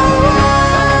no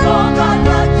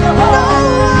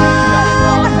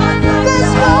one.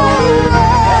 There's no one.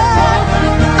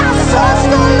 I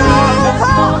searched all over.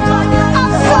 I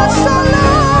searched all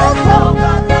over.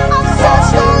 I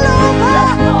searched all over.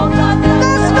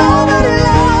 There's nobody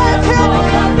like him.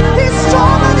 He's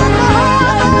stronger than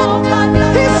Muhammad.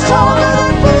 He's stronger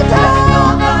than Buddha.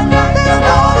 There's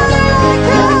nobody like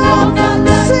him.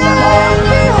 Sing,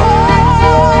 behold,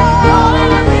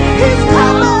 he's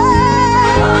coming.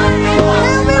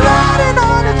 He'll be riding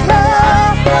on a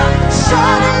cloud,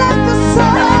 shining like the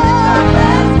sun.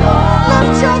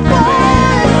 Lift your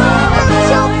voice, lift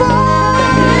your voice.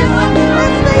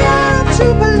 It's the year of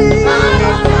Jubilee.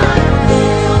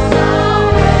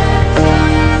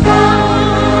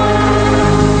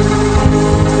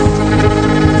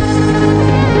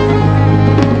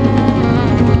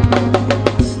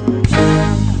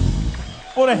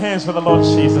 Put your hands for the Lord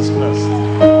Jesus Christ.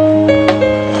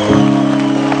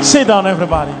 Sit down,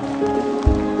 everybody.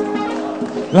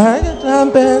 Like a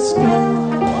tempest,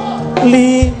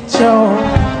 lead your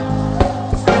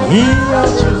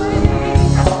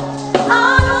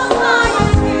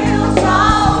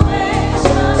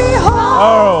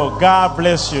Oh, God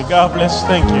bless you. God bless you.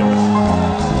 Thank you.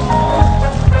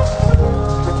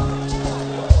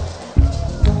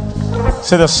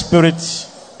 Say the spirit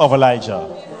of Elijah.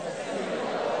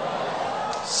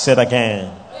 Say it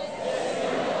again.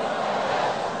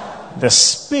 The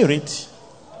spirit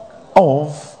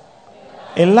of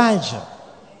Elijah.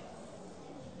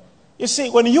 You see,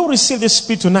 when you receive this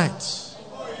spirit tonight,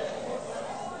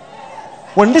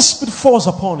 when this spirit falls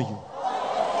upon you,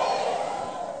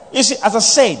 you see, as I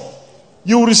said,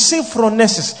 you will receive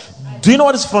phronesis. Do you know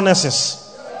what is phronesis?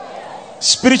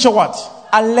 Spiritual what?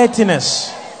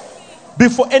 Alertness.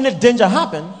 Before any danger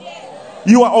happens,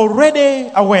 you are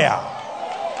already aware.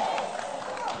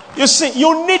 You see,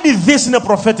 you need this in a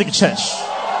prophetic church.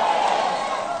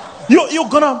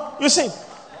 You see,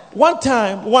 one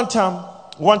time,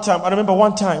 I remember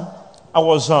one time I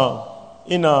was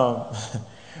in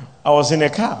a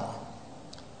car.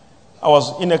 I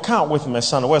was in a car with my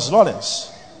son, Wes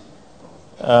Lawrence.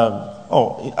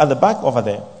 At the back over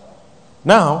there.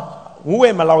 Now, we were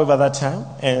in Malawi by that time,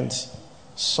 and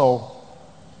so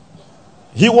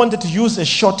he wanted to use a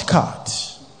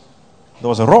shortcut. There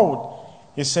was a road.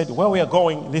 He said, where we are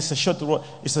going, this is a short road.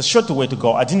 It's a short way to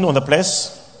go. I didn't know the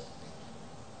place.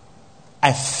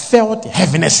 I felt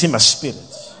heaviness in my spirit.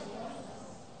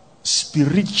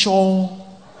 Spiritual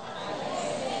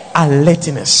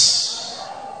alertness.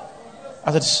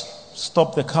 I said,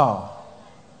 stop the car.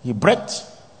 He braked.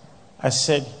 I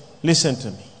said, listen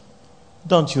to me.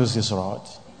 Don't use this road.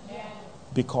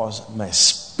 Because my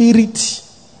spirit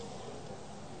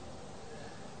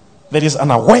There is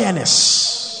an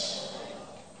awareness.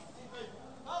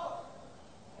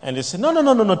 And they said,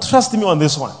 no, trust me on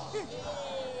this one.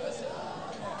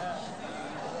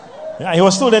 Yeah, he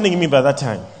was still learning me by that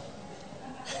time.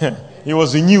 He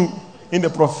was new in the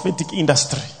prophetic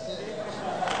industry.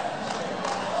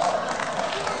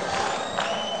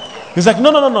 He's like,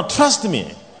 no, trust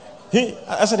me.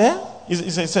 I said, eh? He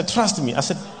said, trust me. I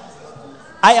said,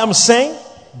 I am saying,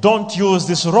 don't use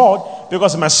this rod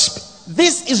because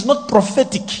this is not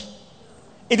prophetic.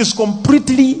 It is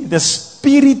completely the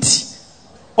spirit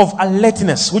of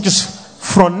alertness, which is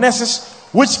phronesis,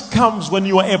 which comes when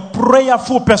you are a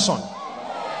prayerful person.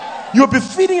 You'll be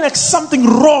feeling like something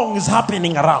wrong is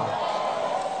happening around.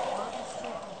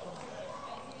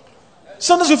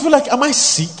 Sometimes you feel like, am I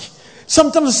sick?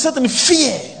 Sometimes a certain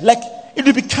fear, like it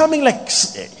will be becoming like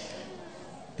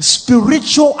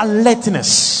spiritual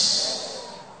alertness.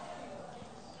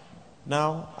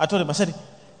 Now, I told him, I said,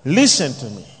 listen to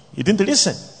me. He didn't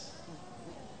listen.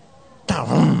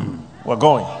 We're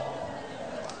going.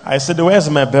 I said, where's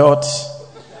my belt?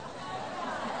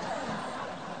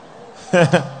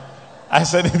 I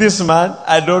said, this man,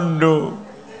 I don't know.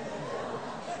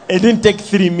 It didn't take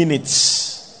 3 minutes.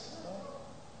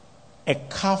 A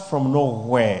car from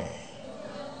nowhere.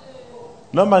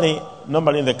 Normally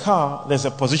in the car, there's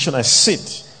a position I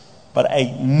sit. But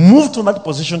I moved from that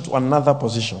position to another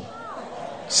position.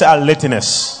 Say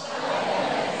alertness.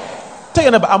 Tell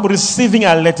your neighbor, I'm receiving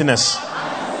alertness.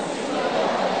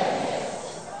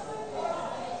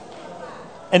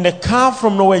 And the car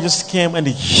from nowhere just came and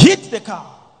hit the car.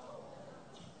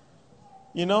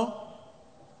 You know?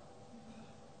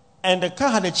 And the car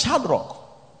had a child rock.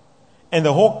 And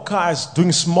the whole car is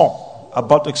doing smoke,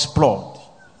 about to explode.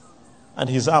 And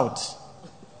he's out.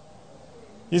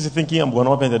 He's thinking, I'm going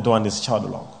to open the door and this child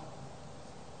lock.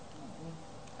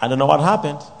 I don't know what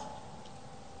happened.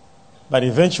 But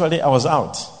eventually I was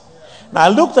out. Now I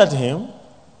looked at him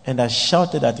and I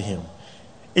shouted at him.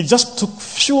 It just took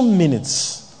few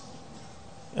minutes.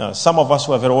 Some of us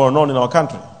were very well known in our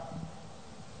country.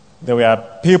 There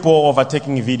were people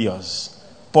overtaking videos,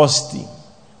 posting.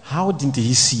 How didn't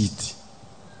he see it?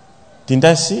 Didn't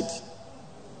I see it?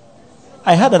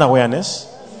 I had an awareness.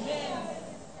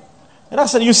 And I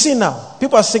said, you see now,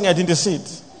 people are saying I didn't see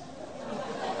it.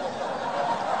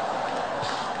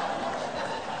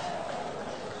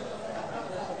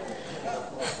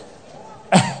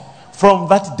 From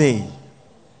that day,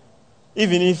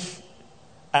 even if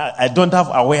I don't have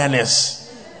awareness,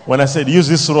 when I said use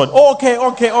this rod, okay.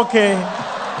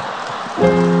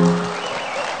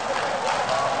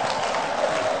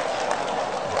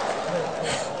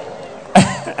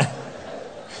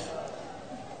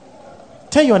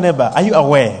 Tell your neighbor, are you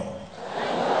aware?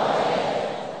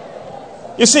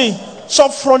 You see, so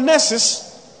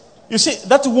phronesis, you see,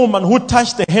 that woman who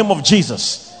touched the hem of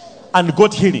Jesus and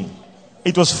got healing,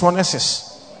 it was phronesis.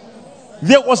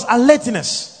 There was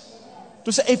alertness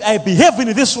to say, if I behave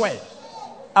in this way,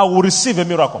 I will receive a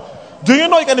miracle. Do you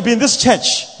know you can be in this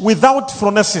church without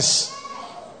phronesis?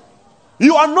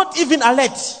 You are not even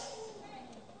alert.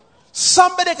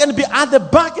 Somebody can be at the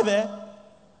back there,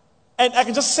 and I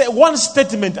can just say one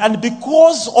statement, and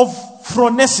because of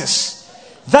phronesis,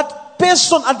 that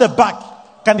person at the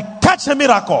back can catch a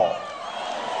miracle.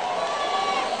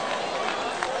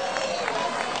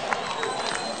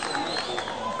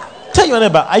 Tell your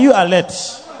neighbor, are you alert?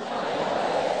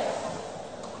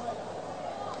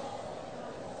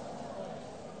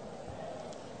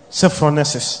 Say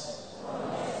phronesis.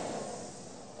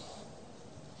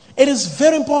 It is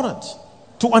very important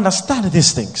to understand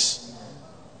these things.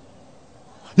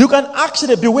 You can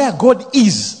actually be where God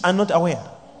is and not aware.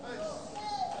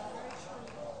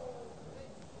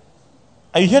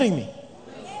 Are you hearing me?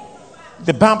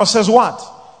 The Bible says what?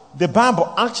 The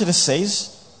Bible actually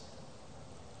says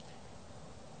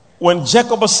when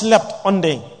Jacob slept on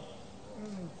the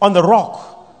rock,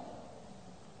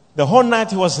 the whole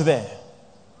night he was there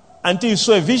until he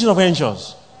saw a vision of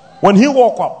angels. When he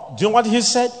woke up, do you know what he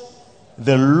said?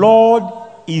 The Lord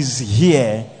is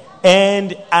here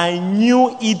and I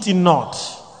knew it not.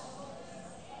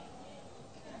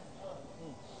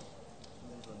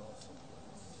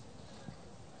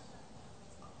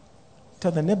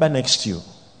 Tell the neighbor next to you,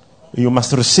 you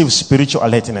must receive spiritual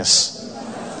alertness.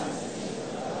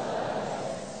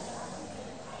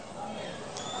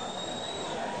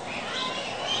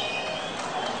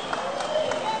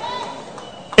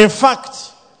 In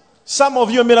fact, some of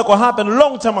you, a miracle happened a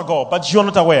long time ago, but you're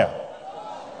not aware.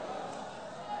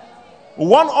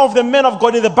 One of the men of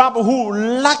God in the Bible who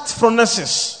lacked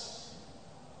phronesis,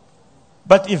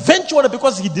 but eventually,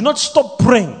 because he did not stop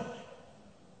praying,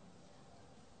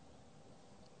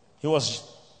 He was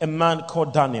a man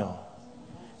called Daniel.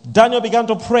 Daniel began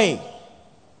to pray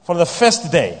from the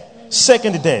first day,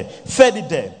 second day, third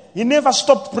day. He never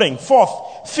stopped praying.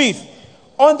 Fourth, fifth.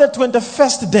 On the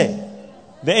 21st day,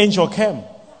 the angel came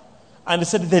and he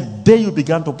said, the day you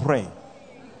began to pray,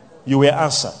 you were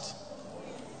answered.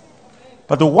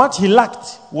 But what he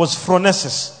lacked was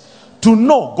phronesis, to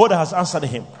know God has answered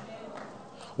him.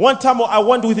 One time I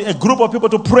went with a group of people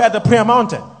to pray at the prayer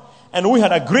mountain, and we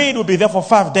had agreed we'd be there for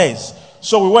 5 days.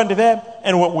 So we went there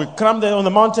and we climbed there on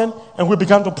the mountain and we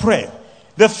began to pray.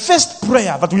 The first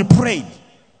prayer that we prayed,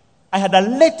 I had a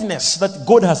lateness that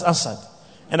God has answered.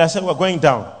 And I said, we're going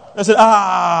down. I said,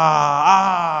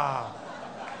 I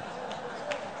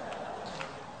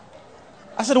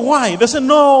said, why? They said,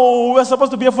 no, we're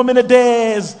supposed to be here for many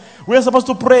days. We're supposed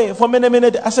to pray for many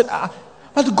days. I said,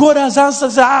 but God has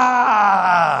answered.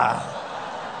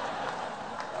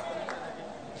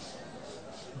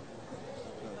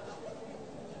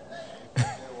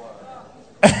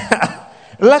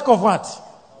 Lack of what?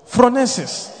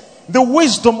 Phronesis. The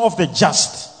wisdom of the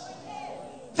just.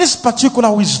 This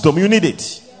particular wisdom, you need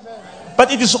it.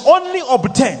 But it is only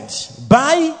obtained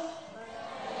by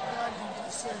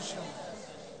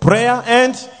prayer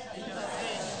and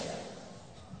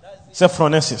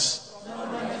phronesis.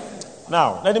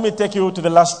 Now, let me take you to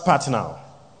the last part now.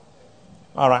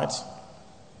 All right.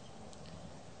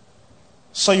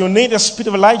 So you need the spirit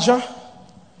of Elijah.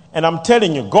 And I'm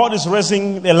telling you, God is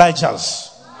raising the Elijahs.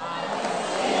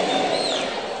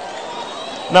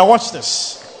 Now watch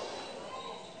this.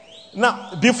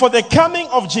 Now, before the coming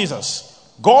of Jesus,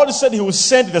 God said he will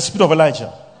send the spirit of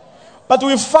Elijah. But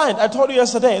we find, I told you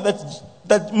yesterday,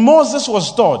 that Moses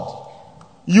was told,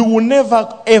 you will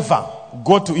never ever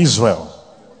go to Israel.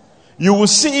 You will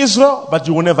see Israel, but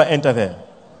you will never enter there.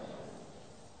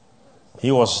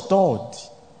 He was told,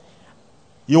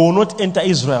 you will not enter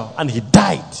Israel, and he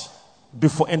died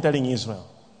before entering Israel.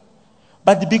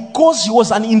 But because he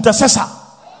was an intercessor,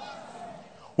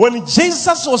 when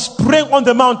Jesus was praying on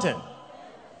the mountain,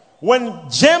 when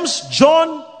James,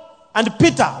 John, and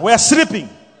Peter were sleeping,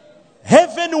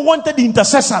 heaven wanted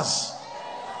intercessors.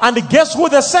 And guess who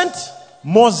they sent?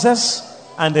 Moses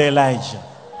and Elijah.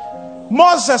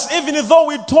 Moses, even though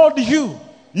we told you,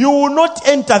 you will not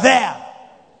enter there.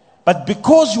 But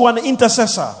because you are an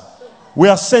intercessor, we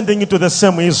are sending you to the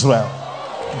same Israel.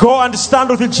 Go and stand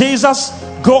with Jesus.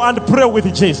 Go and pray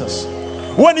with Jesus.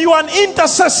 When you are an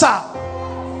intercessor,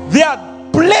 there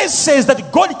are places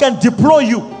that God can deploy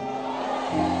you.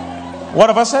 What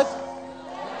have I said?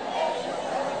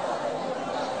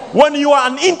 When you are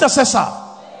an intercessor,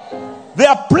 there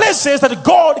are places that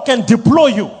God can deploy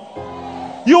you.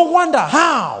 You wonder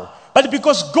how. But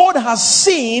because God has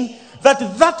seen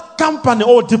that company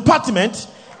or department,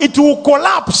 it will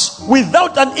collapse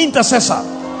without an intercessor.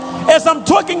 As I'm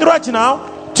talking right now,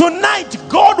 tonight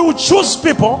God will choose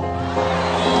people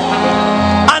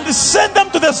and send them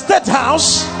to the state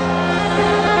house,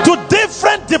 to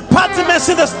different departments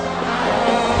in the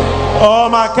oh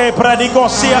my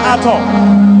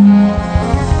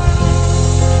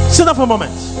sit down for a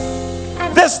moment.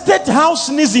 The state house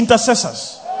needs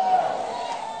intercessors.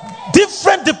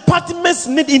 Different departments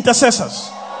need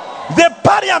intercessors. The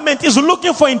parliament is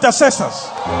looking for intercessors.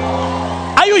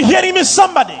 Are you hearing me,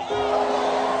 somebody?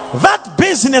 That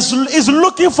business is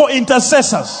looking for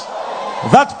intercessors.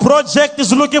 That project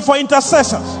is looking for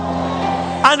intercessors.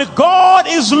 And God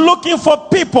is looking for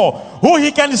people who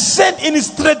he can send in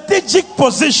strategic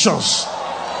positions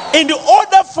in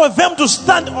order for them to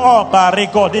stand up.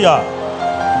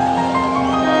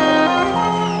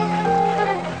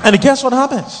 And guess what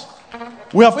happens?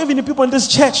 We have even people in this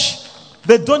church,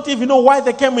 they don't even know why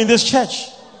they came in this church.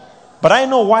 But I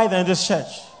know why they're in this church.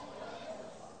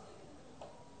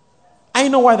 I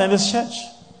know why they're in this church.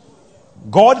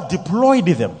 God deployed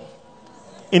them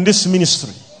in this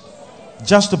ministry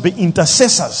just to be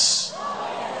intercessors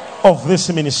of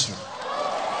this ministry.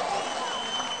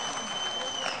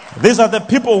 These are the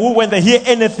people who, when they hear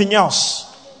anything else,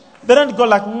 they don't go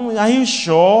like, are you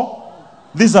sure?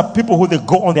 These are people who they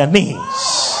go on their knees.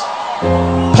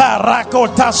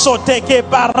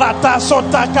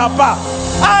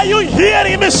 Are you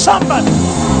hearing me, somebody?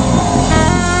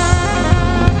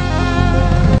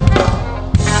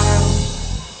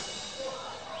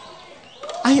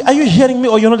 Are you hearing me,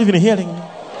 or you're not even hearing me?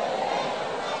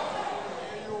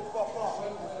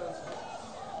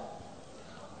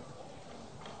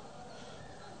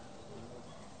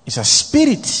 It's a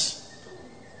spirit.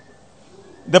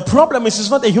 The problem is, it's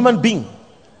not a human being.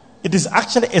 It is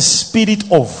actually a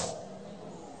spirit of.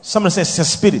 Someone says it's a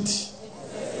spirit.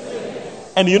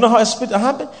 And you know how a spirit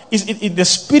happens? The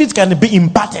spirit can be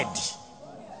imparted.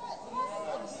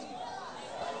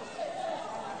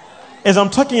 As I'm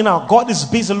talking now, God is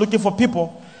busy looking for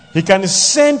people He can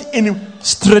send in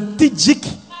strategic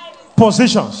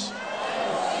positions.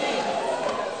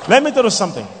 Let me tell you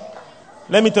something.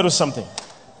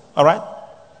 All right?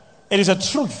 It is a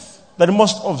truth that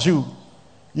most of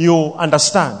you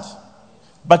understand.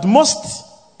 But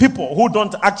most people who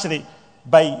don't actually,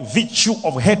 by virtue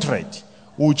of hatred,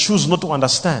 will choose not to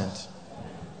understand.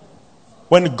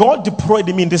 When God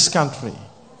deployed me in this country,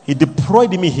 He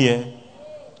deployed me here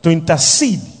to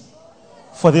intercede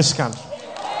for this country.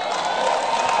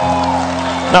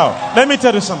 Now, let me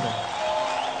tell you something.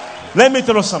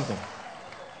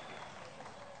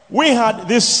 We had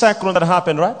this cyclone that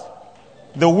happened, right?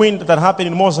 The wind that happened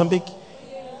in Mozambique.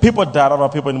 People died. A lot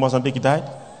of people in Mozambique died.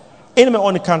 In my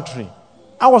own country,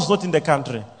 I was not in the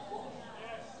country.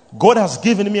 God has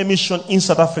given me a mission in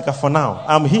South Africa for now.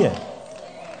 I'm here.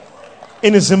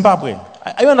 In Zimbabwe.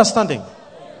 Are you understanding?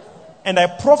 And I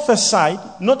prophesied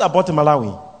not about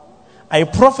Malawi. I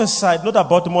prophesied not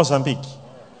about Mozambique.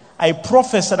 I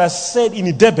prophesied, I said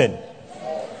in Durban,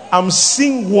 I'm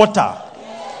seeing water.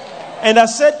 And I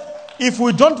said, if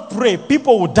we don't pray,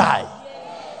 people will die.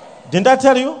 Didn't I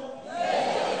tell you?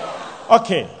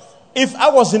 Okay. If I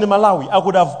was in Malawi, I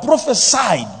would have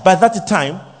prophesied by that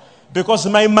time, because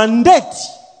my mandate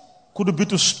could be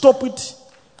to stop it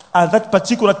at that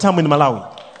particular time in Malawi.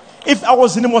 If I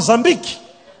was in Mozambique,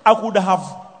 I could have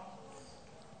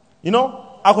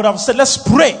said, let's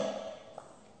pray.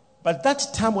 But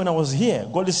that time when I was here,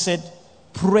 God said,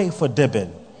 pray for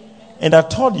Durban. And I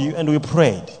told you, and we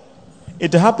prayed.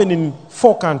 It happened in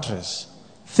 4 countries.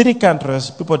 3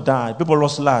 countries, people died, people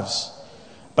lost lives.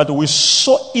 But we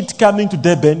saw it coming to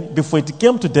Durban before it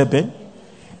came to Durban.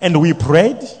 And we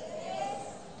prayed.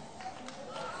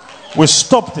 We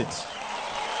stopped it.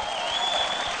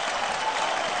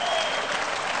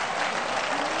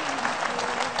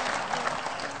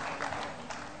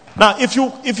 Now, if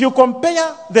you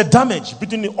compare the damage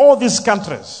between all these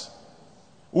countries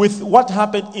with what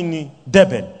happened in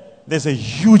Durban, there's a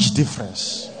huge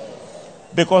difference.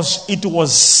 Because it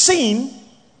was seen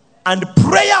and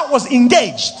prayer was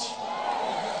engaged.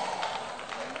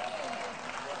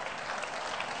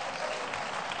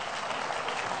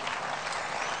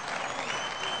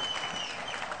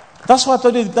 That's what I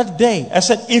told you that day. I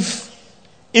said, if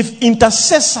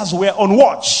intercessors were on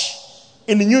watch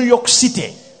in New York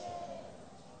City,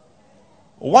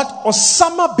 what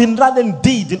Osama bin Laden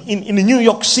did in New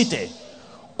York City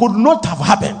could not have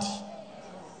happened.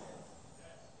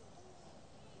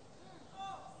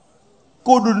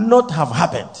 Could not have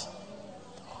happened.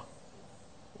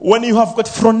 When you have got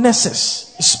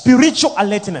phronesis, spiritual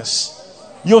alertness,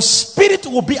 your spirit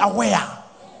will be aware.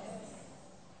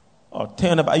 Oh,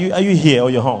 tell me, are you here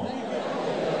or you're home?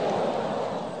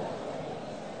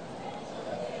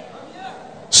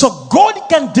 So God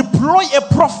can deploy a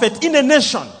prophet in a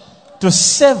nation to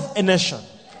save a nation.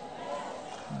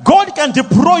 God can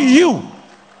deploy you.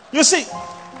 You see,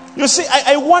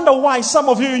 I wonder why some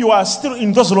of you are still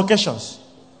in those locations.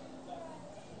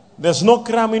 There's no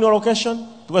crime in your location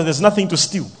because there's nothing to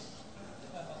steal.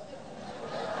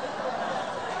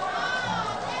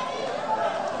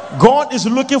 God is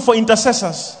looking for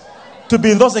intercessors to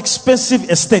be in those expensive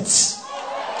estates.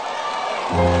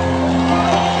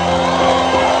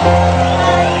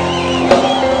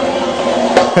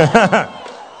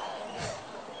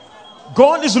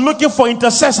 God is looking for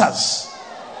intercessors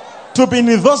to be in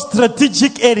those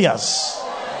strategic areas.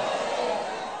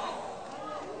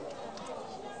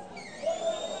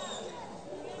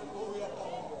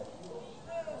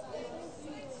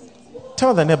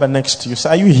 Tell the neighbor next to you, say,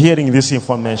 are you hearing this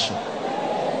information?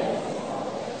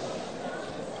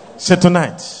 Say,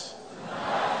 tonight,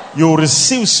 you will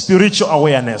receive spiritual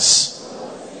awareness,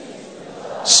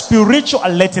 spiritual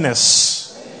alertness.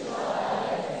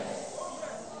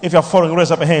 If you're following,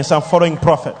 raise up your hands. I'm following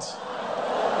prophet.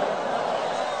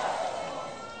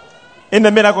 In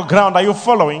the miracle ground, are you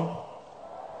following?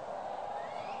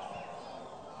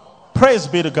 Praise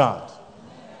be to God.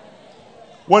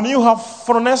 When you have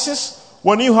phronesis,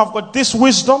 when you have got this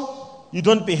wisdom, you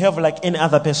don't behave like any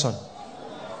other person.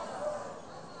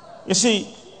 You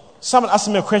see, someone asked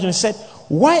me a question. He said,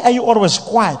 why are you always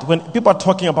quiet when people are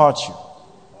talking about you?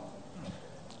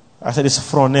 I said, it's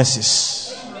phronesis.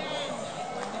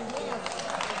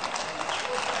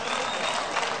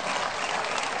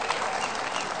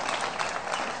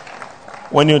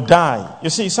 When you die, you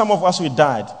see, some of us, we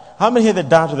died. How many here they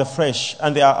died to the flesh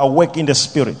and they are awake in the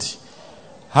spirit?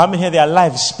 How many here they are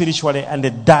alive spiritually and they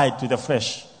died to the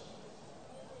flesh?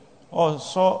 Oh,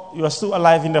 so you are still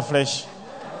alive in the flesh?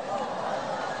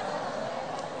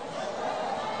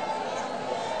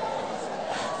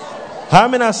 How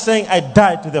many are saying I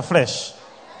died to the flesh?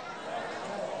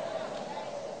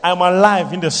 I'm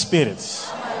alive in the spirit.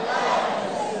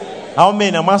 How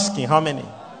many? I'm asking, how many?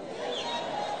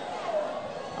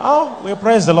 Oh, we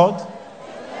praise the Lord.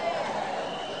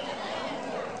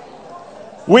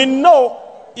 We know,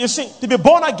 you see, to be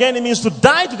born again, it means to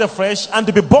die to the flesh and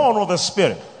to be born of the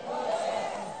spirit.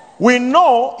 We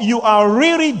know you are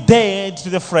really dead to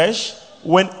the flesh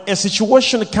when a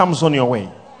situation comes on your way.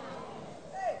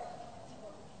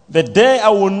 The day I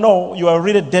will know you are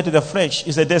really dead to the flesh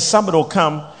is the day somebody will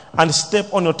come and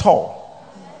step on your toe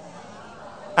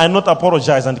and not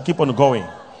apologize and keep on going.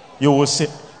 You will say,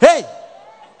 hey!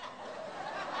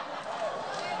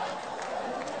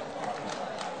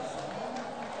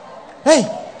 Hey!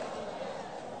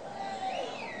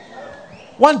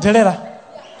 One delera.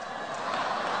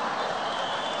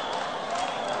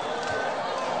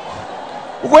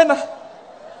 When,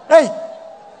 hey!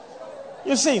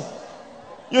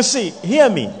 You see, hear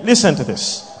me. Listen to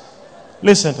this.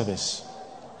 Listen to this.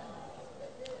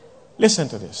 Listen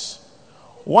to this.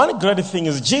 One great thing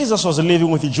is Jesus was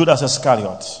living with Judas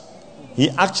Iscariot. He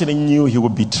actually knew he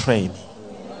would betray me.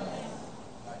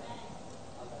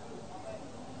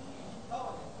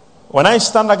 When I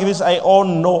stand like this, I all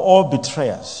know all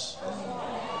betrayers.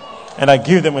 And I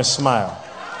give them a smile.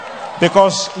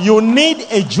 Because you need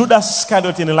a Judas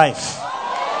Iscariot in life.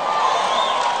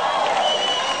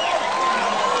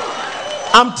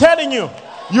 I'm telling you,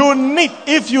 you need,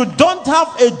 if you don't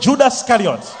have a Judas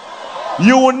Iscariot,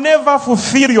 you will never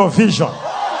fulfill your vision.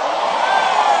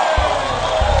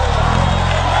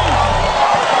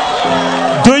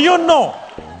 Do you know,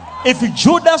 if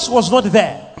Judas was not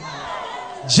there,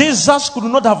 Jesus could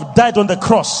not have died on the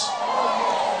cross.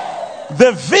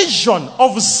 The vision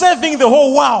of saving the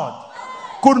whole world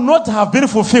could not have been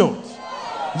fulfilled.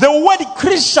 The word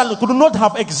Christian could not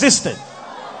have existed.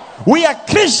 We are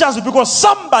Christians because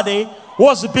somebody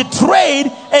was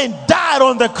betrayed and died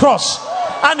on the cross.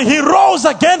 And he rose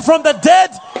again from the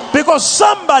dead because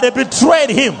somebody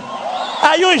betrayed him.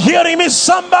 Are you hearing me,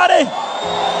 somebody?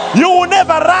 You will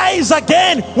never rise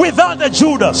again without a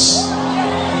Judas.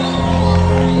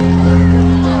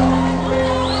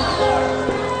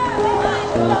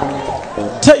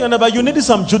 Tell your neighbor, you need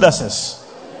some Judases.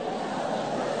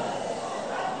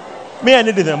 Me, I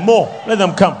needed them more. Let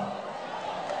them come.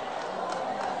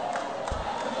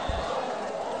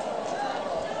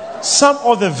 Some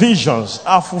of the visions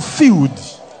are fulfilled.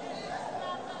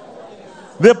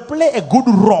 They play a good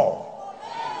role.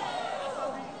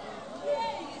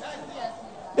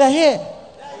 They are here.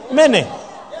 Many.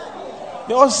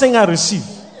 They all sing and receive.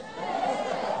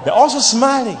 They're also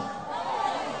smiling.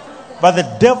 But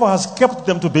the devil has kept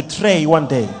them to betray one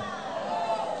day.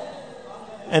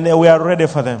 And we are ready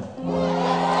for them.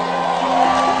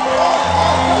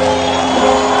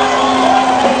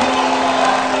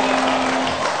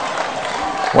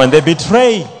 When they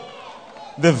betray,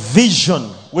 the vision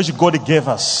which God gave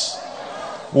us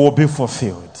will be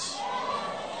fulfilled.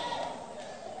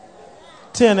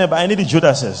 Tell your neighbor, I need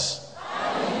Judases.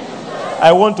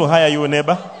 I want to hire you,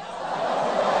 neighbor.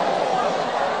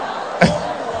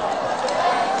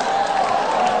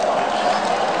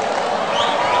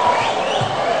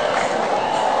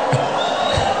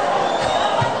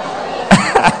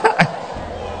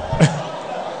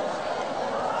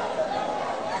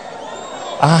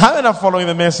 How many are following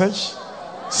the message?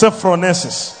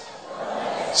 Sophronesis.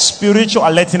 Spiritual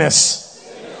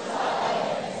alertness.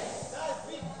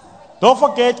 Don't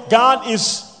forget, God is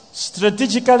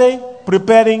strategically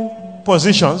preparing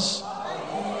positions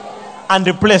and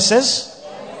the places.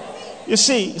 You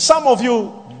see, some of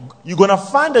you, you're going to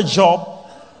find a job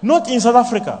not in South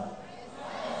Africa.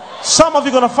 Some of you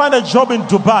are going to find a job in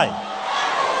Dubai.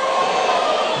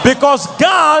 Because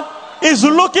God is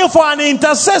looking for an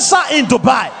intercessor in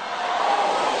Dubai.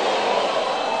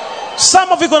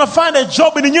 Some of you are going to find a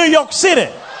job in New York City.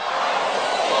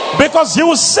 Because he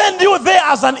will send you there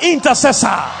as an intercessor.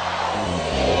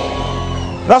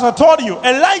 That's what I told you.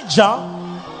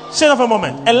 Elijah, say that for a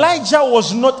moment. Elijah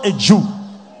was not a Jew.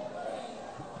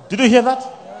 Did you hear that?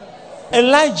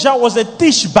 Elijah was a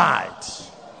Tishbite.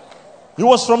 He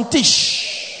was from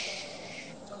Tish.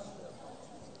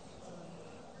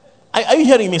 Are you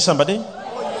hearing me, somebody?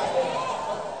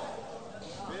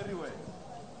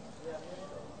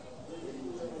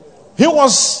 He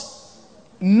was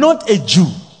not a Jew.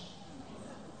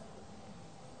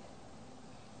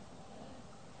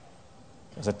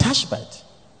 He was a Tishbite.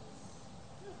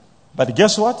 But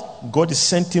guess what? God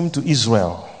sent him to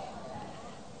Israel.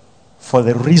 for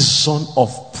the reason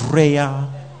of prayer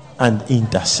and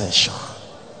intercession.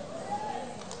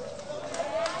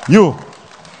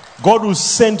 God will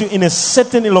send you in a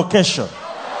certain location.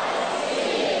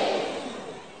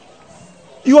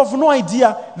 You have no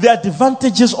idea the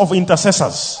advantages of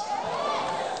intercessors.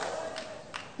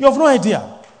 You have no idea.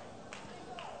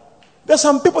 There's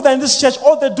some people that in this church,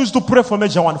 all they do is to pray for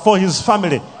Major One, for his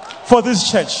family, for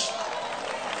this church.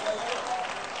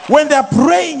 When they are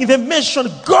praying, they mention,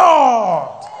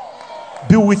 God,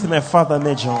 be with my father,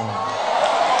 Major One.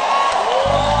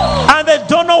 And they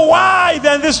don't know why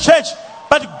they're in this church.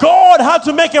 But God had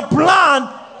to make a plan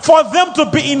for them to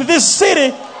be in this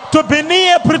city, to be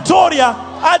near Pretoria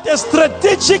at a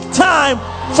strategic time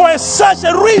for such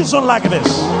a reason like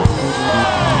this.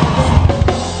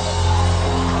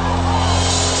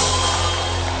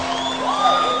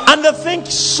 And they think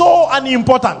so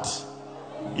unimportant.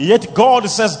 Yet God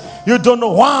says, you don't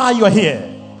know why you are here.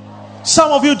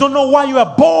 Some of you don't know why you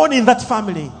are born in that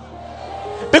family.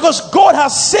 Because God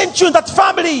has sent you in that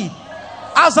family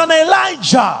as an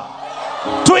Elijah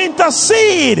to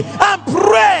intercede and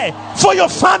pray for your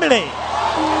family.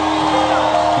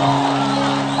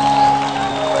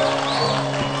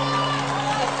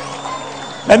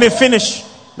 Let me finish.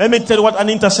 Let me tell you what an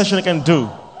intercession can do.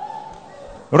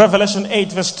 Revelation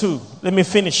 8 verse 2. Let me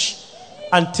finish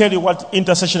and tell you what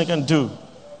intercession can do.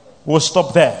 We'll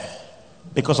stop there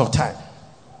because of time.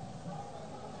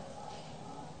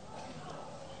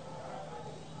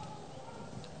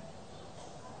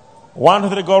 One, two,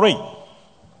 three, go read.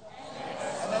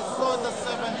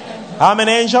 How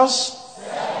many angels?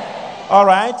 All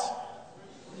right.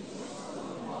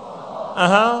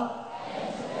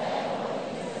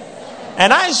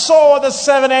 And I saw the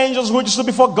 7 angels which stood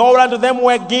before God, and to them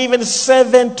were given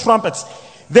 7 trumpets.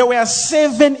 There were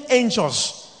 7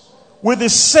 angels with the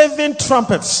 7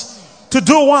 trumpets to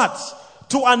do what?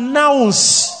 To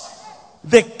announce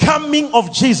the coming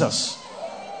of Jesus.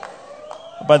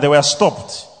 But they were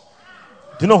stopped.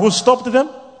 Do you know who stopped them?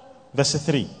 Verse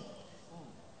 3.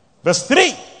 Verse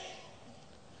 3.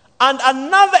 And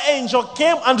another angel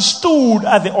came and stood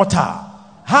at the altar,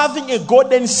 having a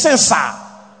golden censer.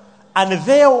 And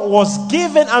there was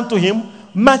given unto him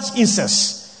much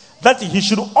incense, that he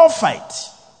should offer it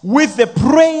with the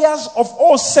prayers of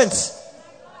all saints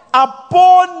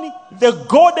upon the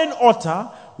golden altar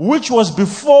which was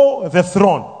before the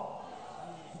throne.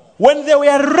 When they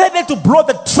were ready to blow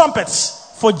the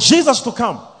trumpets for Jesus to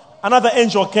come, another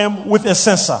angel came with a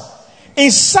censer.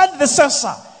 Inside the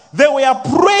censer, there were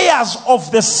prayers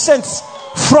of the saints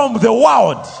from the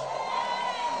world.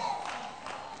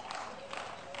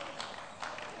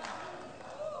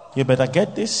 You better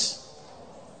get this.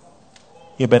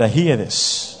 You better hear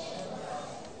this.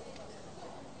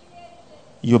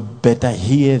 You better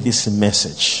hear this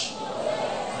message.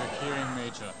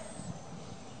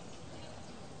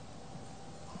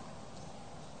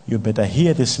 You better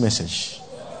hear this message.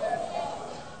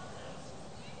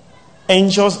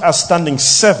 Angels are standing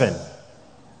 7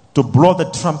 to blow the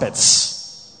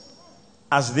trumpets.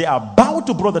 As they are about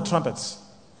to blow the trumpets,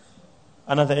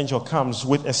 another angel comes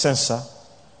with a censer.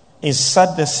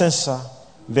 Inside the censer,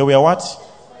 there were what?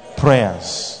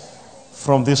 Prayers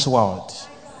from this world,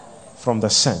 from the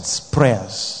saints.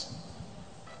 Prayers.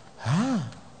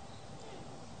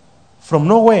 From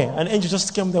nowhere, an angel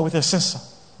just came there with a censer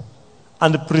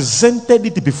and presented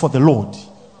it before the Lord.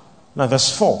 Now,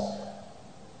 verse 4.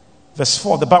 Verse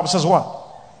 4, the Bible says what?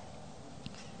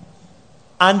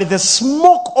 And the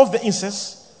smoke of the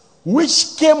incense,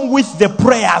 which came with the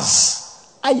prayers.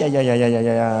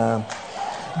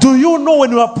 Do you know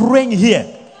when we are praying here,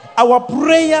 our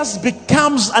prayers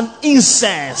becomes an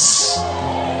incense,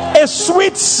 a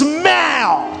sweet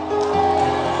smell.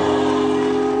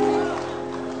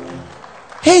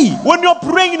 Hey, when you're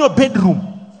praying in your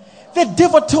bedroom, the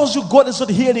devil tells you God is not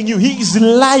hearing you. He is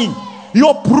lying.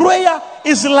 Your prayer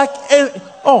is like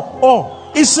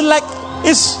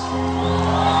it's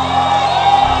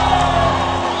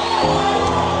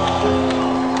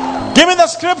give me the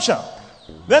scripture.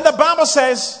 Then the Bible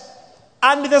says,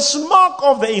 and the smoke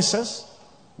of the incense,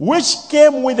 which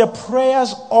came with the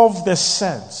prayers of the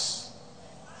saints,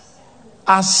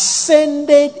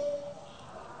 ascended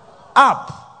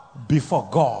up before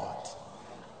God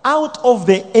out of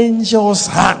the angel's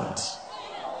hand.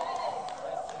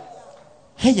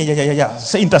 Hey, yeah.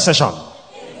 Say intercession.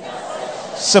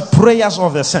 Say prayers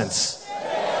of the saints.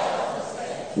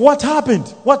 What happened?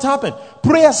 What happened?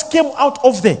 Prayers came out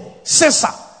of the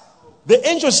censer. The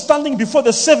angel standing before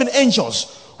the 7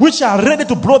 angels, which are ready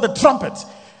to blow the trumpet.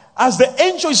 As the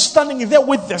angel is standing there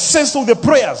with the censer of the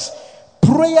prayers,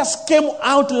 prayers came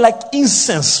out like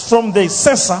incense from the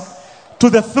censer to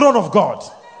the throne of God.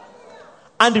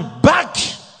 And back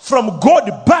from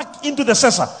God back into the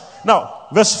censer. Now,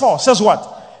 verse 4 says what?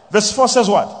 Verse 4 says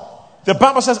what? The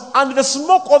Bible says, and the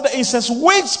smoke of the incense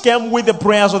which came with the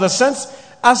prayers of the saints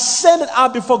ascended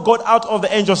up before God out of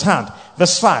the angel's hand.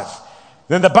 Verse 5.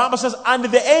 Then the Bible says, and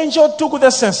the angel took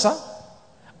the censer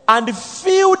and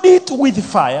filled it with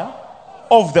fire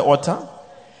of the altar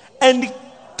and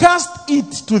cast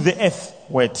it to the earth.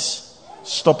 Wait,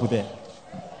 stop there.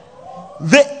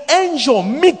 The angel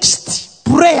mixed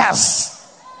prayers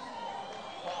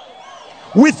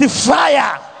with the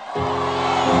fire.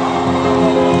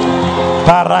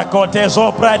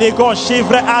 Parakotezo pradiko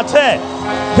shivre ate.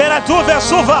 Peratu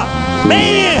vesuva.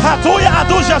 Mei hatuya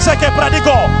aduja seke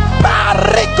pradiko.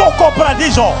 Pariko ko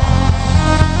pradijo.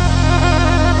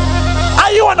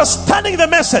 Are you understanding the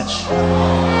message?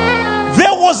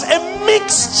 There was a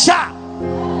mixture.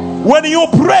 When you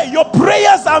pray, your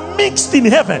prayers are mixed in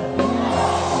heaven.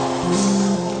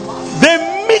 They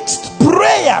mixed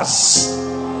prayers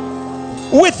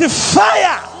with the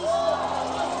fire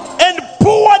and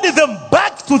poured them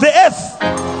back to the earth.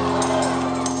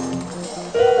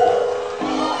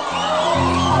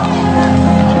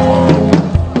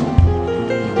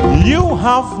 You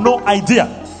have no idea.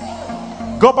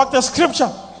 Go back to the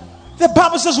scripture. The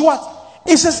Bible says what?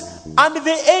 It says, and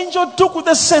the angel took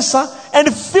the censer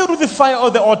and filled with the fire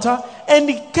of the altar and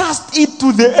cast it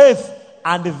to the earth.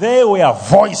 And there were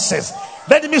voices.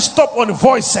 Let me stop on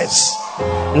voices.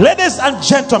 Ladies and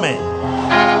gentlemen,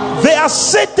 there are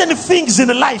certain things in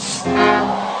life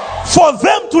for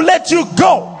them to let you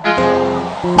go.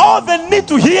 All they need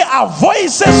to hear are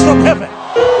voices from heaven.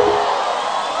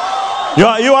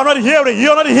 You are not hearing.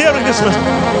 You are not hearing this message.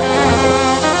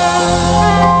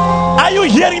 Are you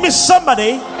hearing me,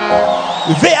 somebody?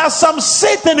 There are some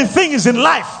certain things in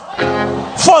life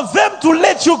for them to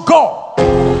let you go.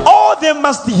 All they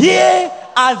must hear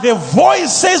are the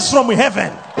voices from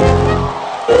heaven.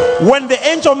 When the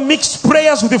angel mixed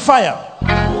prayers with the fire,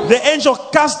 the angel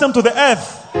cast them to the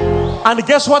earth. And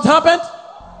guess what happened?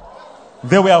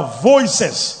 There were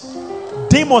voices.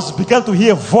 Demons began to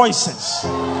hear voices.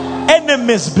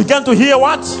 Enemies began to hear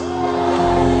what?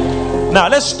 Now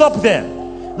let's stop there.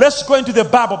 Let's go into the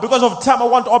Bible. Because of time, I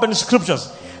want to open the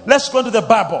scriptures. Let's go into the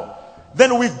Bible.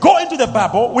 Then we go into the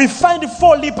Bible. We find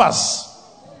 4 lepers.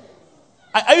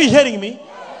 Are you hearing me?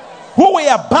 Who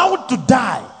were about to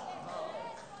die.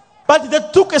 But they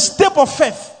took a step of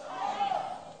faith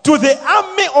to the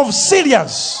army of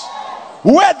Syrians,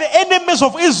 where the enemies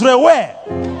of Israel were.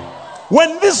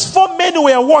 When these 4 men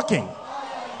were walking,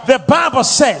 the Bible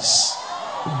says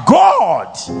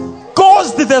God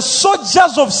caused the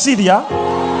soldiers of Syria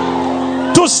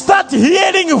to start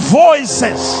hearing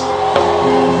voices.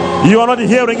 You are not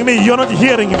hearing me. You are not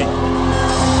hearing me.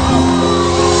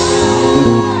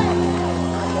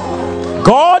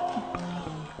 God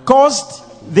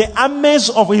caused the armies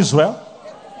of Israel,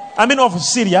 of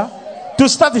Syria, to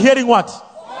start hearing what?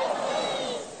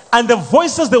 And the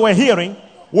voices they were hearing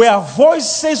were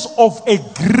voices of a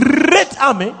great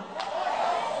army,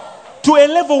 to a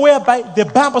level whereby the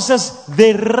Bible says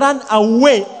they ran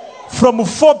away from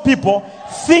 4 people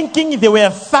thinking they were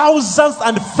thousands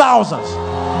and thousands.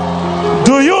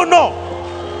 Do you know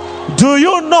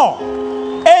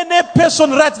any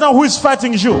person right now who is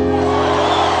fighting you,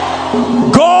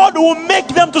 God will make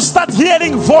them to start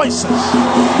hearing voices.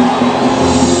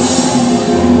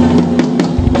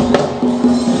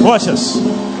 Watch this.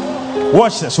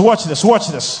 Watch this. Watch this. Watch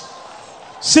this.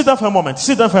 Sit down for a moment.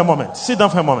 Sit down for a moment. Sit down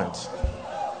for a moment.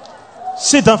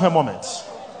 Sit down for a moment.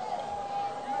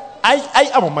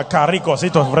 I am a Macaricos.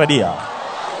 It was ready.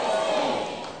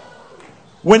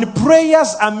 When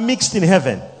prayers are mixed in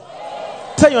heaven,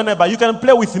 tell your neighbor, you can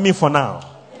play with me for now.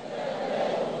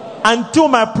 Until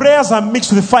my prayers are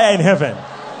mixed with fire in heaven.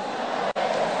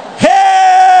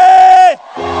 Hey!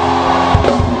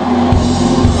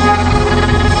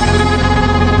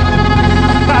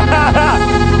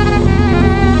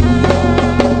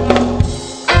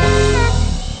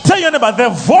 Tell your neighbor, the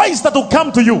voice that will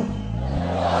come to you,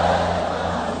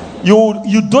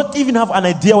 you don't even have an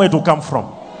idea where it will come from.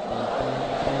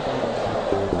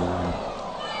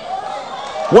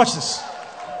 Watch this.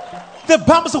 The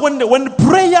Bible says when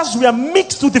prayers were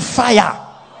mixed with the fire.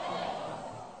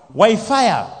 Why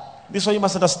fire? This is what you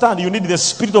must understand. You need the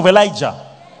spirit of Elijah.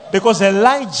 Because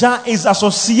Elijah is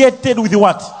associated with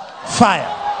what? Fire.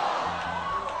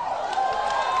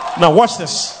 Now watch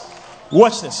this.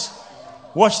 Watch this.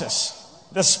 Watch this.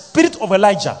 The spirit of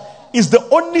Elijah is the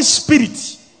only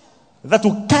spirit that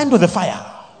will kindle the fire.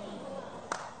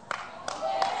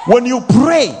 When you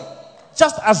pray,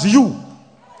 just as you,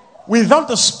 without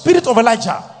the spirit of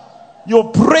Elijah,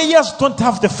 your prayers don't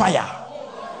have the fire.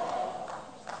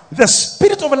 The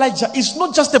spirit of Elijah is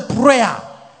not just a prayer.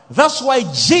 That's why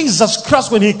Jesus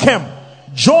Christ, when he came,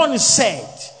 John said,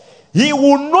 he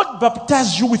will not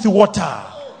baptize you with water.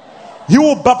 He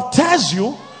will baptize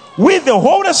you with the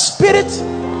Holy Spirit.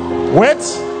 Wait.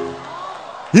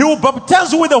 He will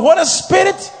baptize you with the Holy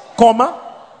Spirit,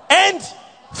 and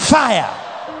fire.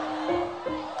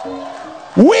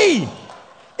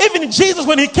 Even Jesus,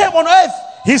 when he came on earth,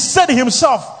 he said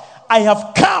himself, I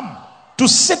have come to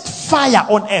set fire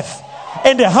on earth.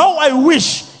 And how I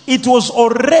wish it was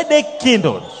already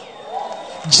kindled.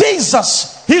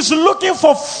 Jesus, he's looking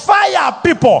for fire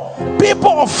people.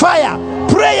 People of fire.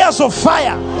 Prayers of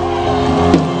fire.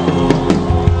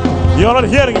 You're not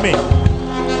hearing me.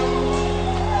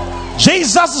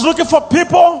 Jesus is looking for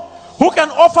people who can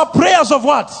offer prayers of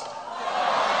what?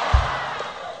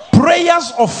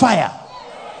 Prayers of fire.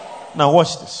 Now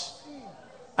watch this.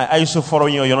 Are you still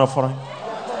following or you're not following?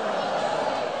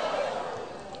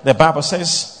 The Bible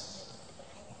says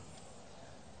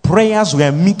prayers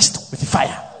were mixed with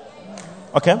fire.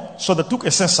 Okay? So they took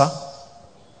a censer,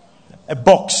 a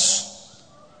box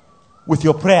with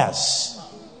your prayers,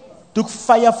 took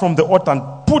fire from the altar and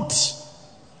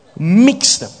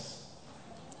mixed them,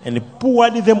 and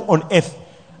poured them on earth.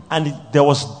 And there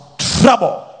was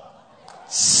trouble.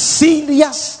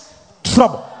 Serious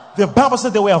trouble. The Bible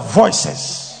said there were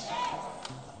voices.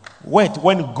 Wait,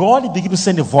 when God began to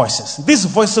send the voices, these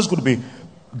voices could be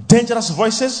dangerous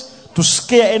voices to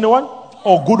scare anyone,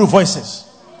 or good voices.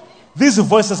 These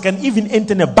voices can even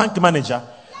enter a bank manager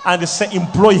and say,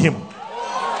 employ him.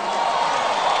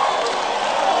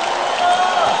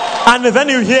 And then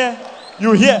you hear,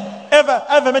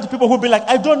 ever met people who be like,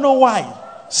 I don't know why.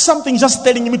 Something just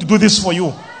telling me to do this for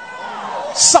you.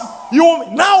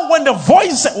 Now when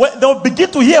they'll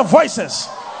begin to hear voices,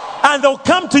 and they'll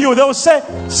come to you, they'll say,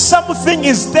 something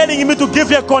is telling me to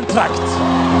give you a contract.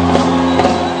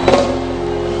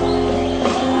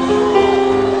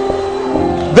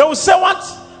 They will say what?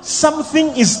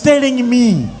 Something is telling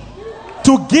me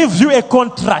to give you a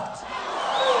contract.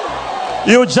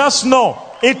 You just know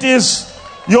it is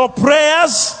your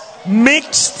prayers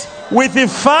mixed with the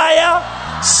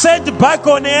fire set back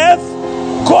on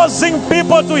earth, causing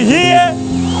people to hear.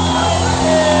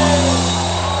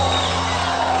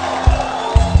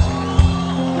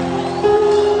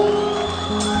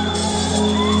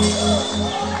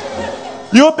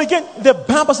 You begin, the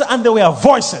Bible says, and there were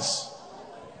voices.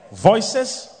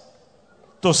 Voices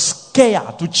to scare,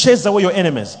 to chase away your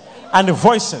enemies. And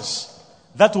voices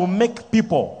that will make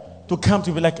people to come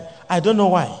to be like, I don't know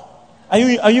why.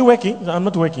 Are you working? I'm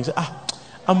not working. Say,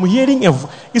 I'm hearing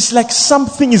it's like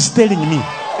something is telling me.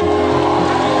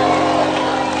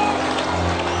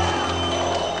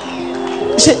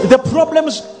 See, the problem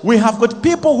is we have got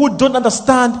people who don't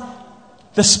understand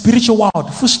the spiritual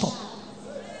world. Full stop.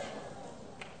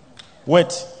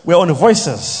 Wait, we're on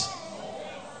voices.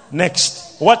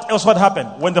 Next. What else? What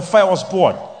happened when the fire was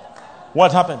poured?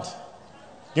 What happened?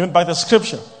 Give me back the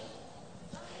scripture.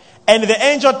 And the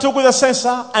angel took with the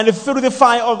censer and filled the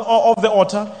fire of the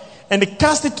altar and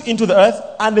cast it into the earth,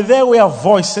 and there were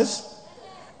voices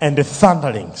and the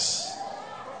thunderings.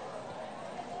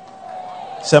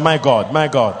 Say, my God, my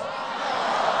God.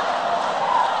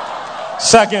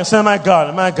 Say again, say, my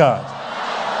God, my God.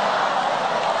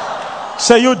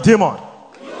 Say, you demon.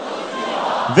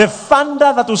 The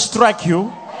thunder that will strike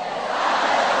you,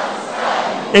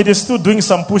 it is still doing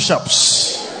some push-ups.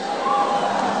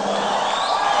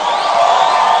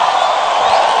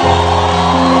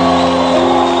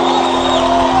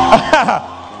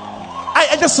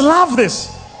 I just love this.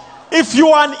 If you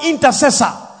are an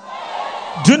intercessor,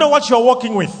 do you know what you're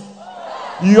working with?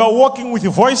 You are working with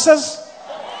voices.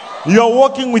 You are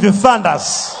working with the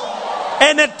thunders.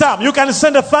 Anytime. You can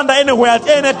send a thunder anywhere at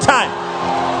any time.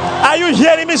 Are you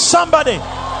hearing me, somebody?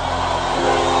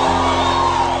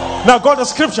 Now go to the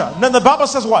scripture. Then the Bible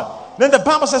says what? Then the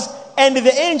Bible says, and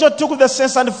the angel took the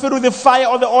censer and filled with the fire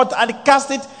on the altar and cast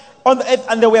it on the earth,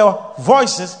 and there were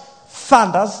voices,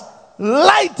 thunders,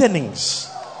 lightnings.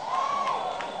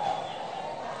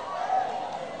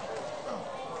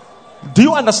 Do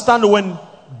you understand when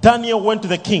Daniel went to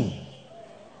the king?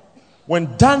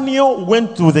 When Daniel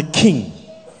went to the king,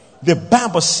 the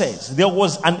Bible says there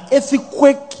was an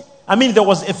earthquake. There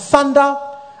was a thunder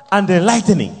and a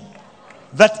lightning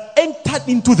that entered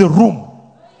into the room,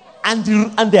 and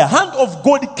the hand of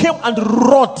God came and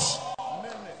wrought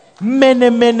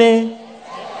mene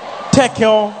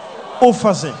tekel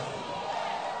uphazim.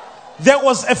 There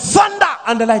was a thunder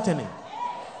and a lightning.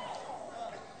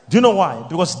 Do you know why?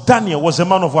 Because Daniel was a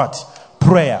man of what?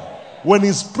 Prayer. When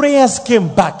his prayers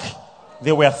came back,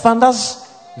 there were thunders,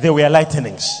 there were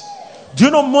lightnings. Do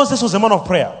you know Moses was a man of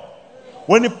prayer?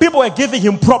 When the people were giving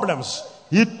him problems,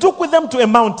 he took with them to a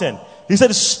mountain. He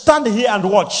said, stand here and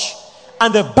watch.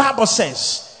 And the Bible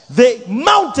says, the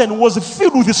mountain was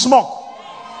filled with smoke.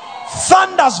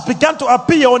 Thunders began to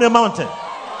appear on the mountain.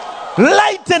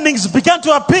 Lightnings began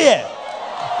to appear.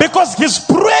 Because his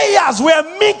prayers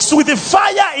were mixed with the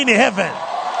fire in heaven.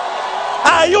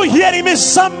 Are you hearing me,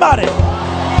 somebody?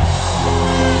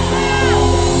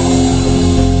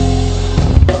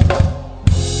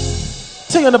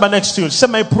 Tell your neighbor next to you, say,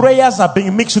 my prayers are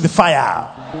being mixed with the fire.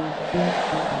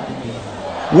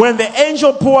 When the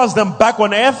angel pours them back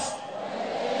on earth,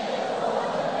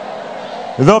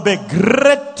 there'll be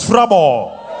great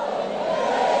trouble.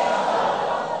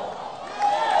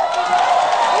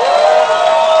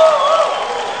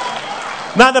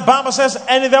 Now the Bible says,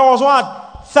 and there was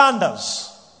what? Thunders,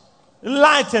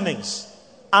 lightnings,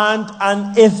 and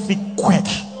an earthquake.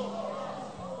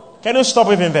 Can you stop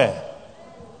even there?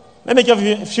 Let me give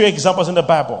you a few examples in the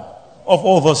Bible of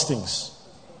all those things.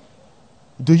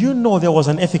 Do you know there was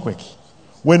an earthquake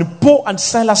when Paul and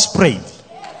Silas prayed?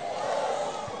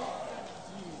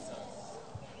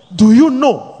 Do you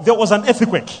know there was an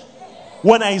earthquake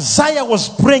when Isaiah was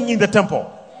praying in the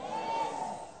temple?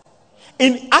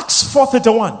 In Acts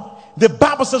 4:31, the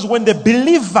Bible says when the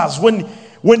believers,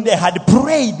 when they had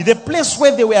prayed, the place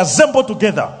where they were assembled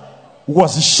together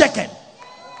was shaken.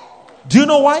 Do you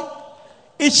know why?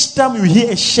 Each time you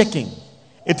hear a shaking,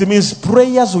 it means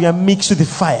prayers were mixed with the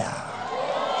fire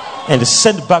and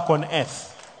sent back on earth.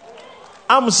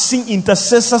 I'm seeing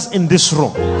intercessors in this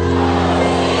room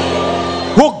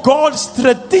who God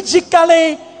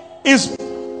strategically is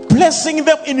placing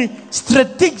them in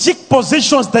strategic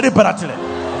positions deliberately.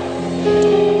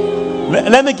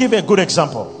 Let me give you a good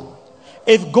example.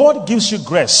 If God gives you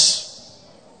grace,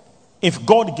 if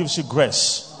God gives you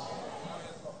grace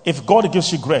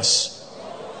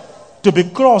to be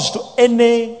close to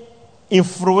any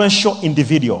influential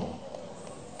individual,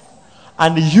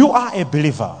 and you are a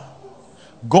believer,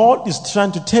 God is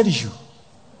trying to tell you,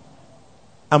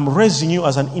 I'm raising you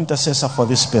as an intercessor for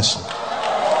this person.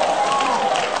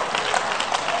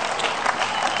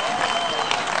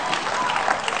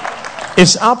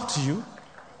 It's up to you,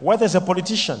 whether it's a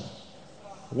politician,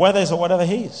 whether it's whatever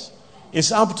he is.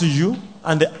 It's up to you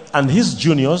and his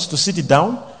juniors to sit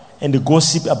down and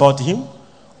gossip about him,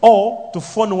 or to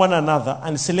phone one another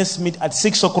and say, let's meet at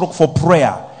 6 o'clock for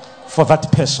prayer for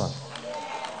that person.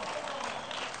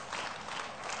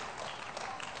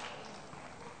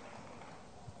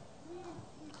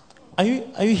 Are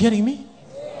you hearing me?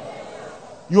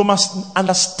 You must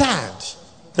understand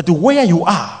that where you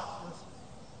are,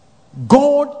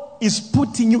 God is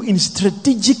putting you in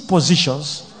strategic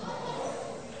positions.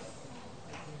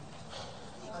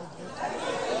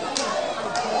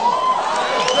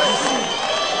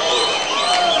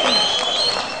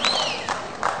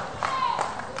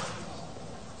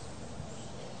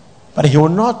 But he will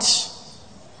not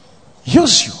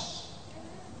use you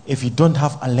if you don't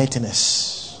have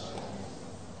alertness.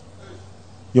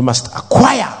 You must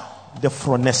acquire the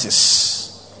phronesis.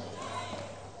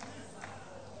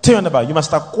 Tell your neighbor, you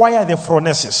must acquire the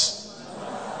phronesis.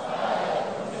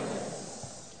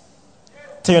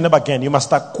 Tell your neighbor again, you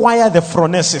must acquire the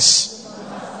phronesis.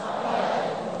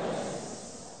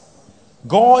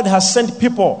 God has sent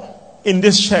people in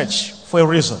this church for a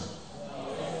reason.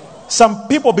 Some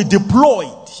people be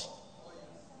deployed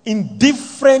in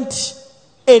different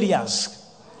areas,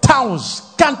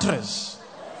 towns, countries,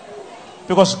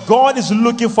 because God is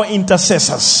looking for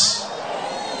intercessors.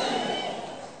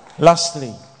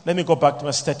 Lastly, let me go back to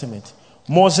my statement.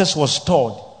 Moses was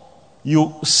told,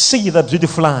 you see the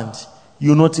beautiful land,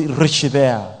 you not reach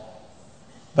there.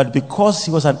 But because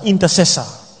he was an intercessor,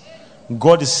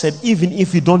 God said, even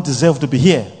if you don't deserve to be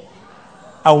here,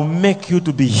 I will make you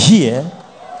to be here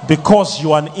because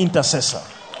you are an intercessor.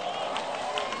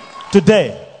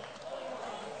 Today,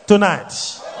 tonight,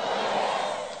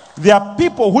 there are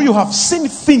people who you have seen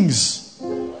things,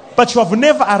 but you have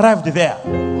never arrived there.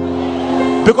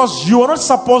 Because you are not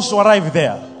supposed to arrive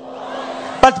there.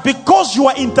 But because you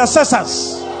are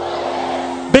intercessors,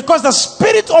 because the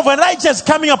spirit of Elijah is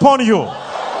coming upon you,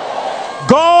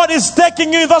 God is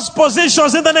taking you in those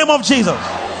positions in the name of Jesus.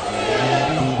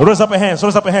 Raise up your hands,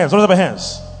 raise up your hands, raise up your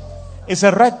hands. It's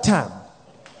a right time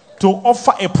to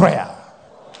offer a prayer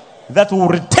that will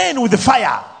retain with the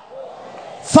fire,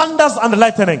 thunders and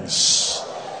lightnings,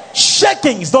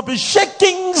 shakings. There'll be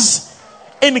shakings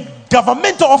in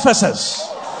governmental offices.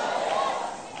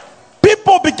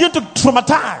 people begin to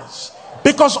traumatize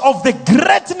because of the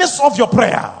greatness of your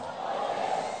prayer.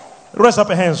 Raise up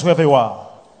your hands wherever you are.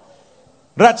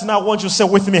 Right now, I want you to say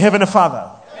with me, Heavenly Father,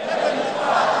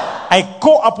 I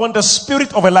call upon the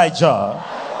spirit of Elijah,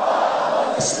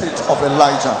 The spirit of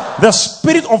Elijah, the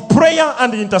spirit of prayer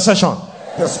and intercession.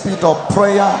 the spirit of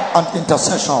prayer and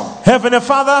intercession. Heavenly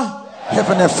Father,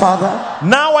 Heavenly Father,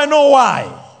 now I know why.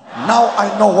 now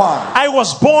I know why. I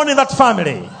was born in that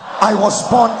family. I was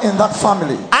born in that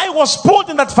family. I was put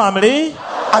in that family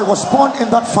I was born in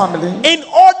that family in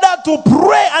order to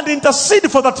pray and intercede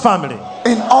for that family.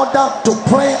 in order to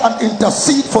pray and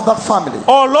intercede for that family.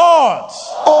 Oh Lord,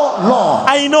 Oh Lord,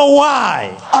 I know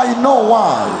why. I know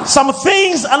why. Some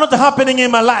things are not happening in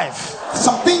my life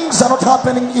Some things are not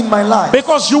happening in my life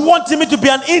because you want me to be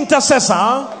an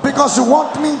intercessor because you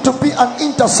want me to be an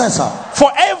intercessor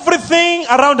for everything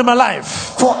around my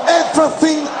life. for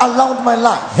everything around my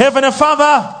life. Heavenly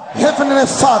Father, Heavenly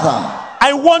Father,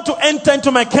 I want to enter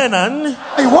into my Canaan.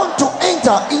 I want to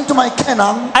enter into my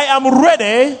Canaan. I am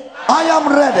ready I am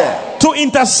ready to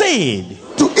intercede,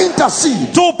 to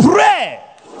intercede, to pray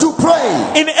to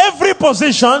pray in every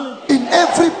position in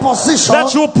every position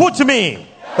that you put me.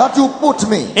 that you put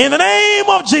me. In the name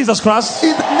of Jesus Christ.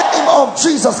 In the name of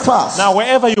Jesus Christ. Now,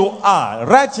 wherever you are,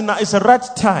 right now is the right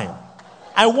time.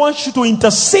 I want you to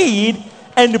intercede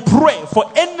and pray for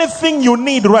anything you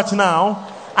need right now.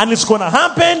 And it's going to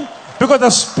happen because the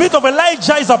spirit of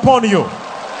Elijah is upon you.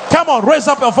 Come on, raise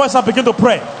up your voice and begin to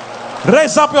pray.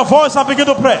 Raise up your voice and begin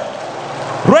to pray.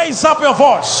 Raise up your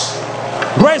voice.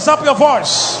 Raise up your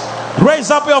voice. Raise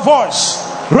up your voice.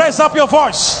 Raise up your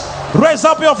voice. Raise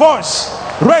up your voice.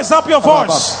 Raise up your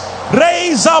voice.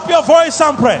 Raise up your voice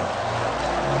and pray.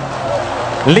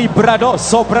 Librado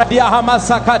sopradia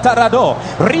hamasa katarado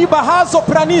ribahazo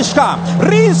pranishka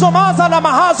rizo maza la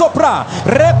mahazo pra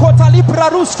rekota libra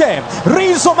ruske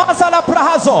rizo maza la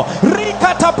prahazo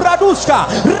rikata praduska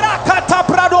rakata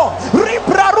prado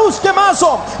ribra ruske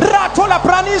mazo rato la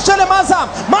pranishe le maza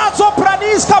mazo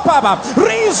praniska baba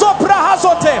rizo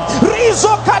prahazote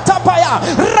rizo katapaya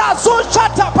razo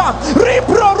chatapa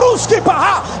ribro ruski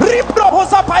paha ribro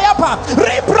hosa payapa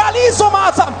ribra lizo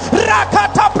maza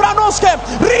rakata pranoske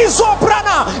rizo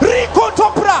prana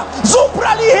rikoto pra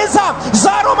zupra liheza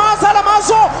zaro maza la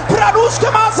mazo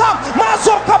praruske maza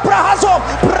mazo kaprahazo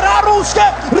praruske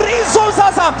rizo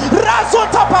zaza razo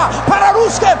tapa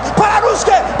pararuske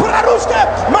pararuske pararuske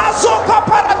mazo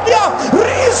kaparadia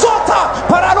rizota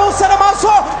pararuse la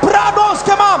mazo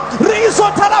pradoske ma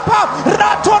rizo talapa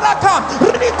ratolaka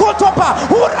rikotopa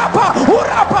urapa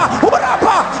urapa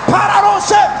urapa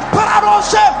pararose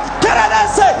pararose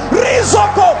kerelese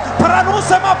rizoko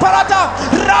paranuse ma parada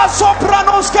raso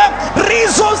pranoske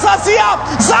rizo zazia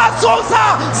zazoza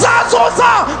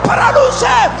zazoza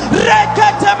paranuse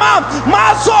reketema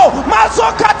mazo mazo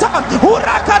kata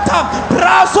urakata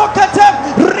raso kete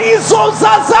rizo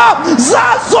zaza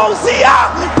zazozia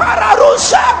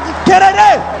pararuse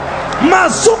kerere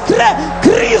Mazukre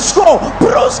Krisko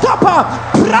Bruskapa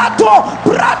Prato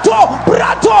Prato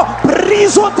Prato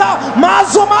Risota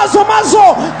Mazo Mazo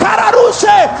Mazo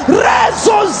Kararushe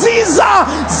Rezo Ziza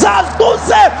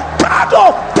Zazuse Kado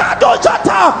Kado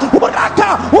Jata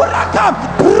Uraka Uraka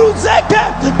Bruzeke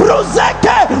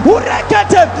Bruzeke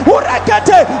Urekete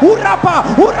Urekete Urapa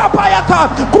Urapayaka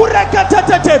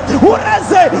Kurekete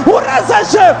Ureze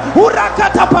Urezeshe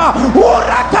Urakatapa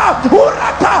Uraka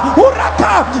Uraka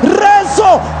Uraka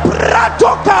Rezo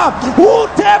Pratoka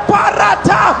Ute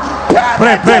Parata.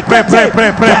 Pray, pray, pray, pray,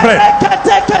 pray, pray,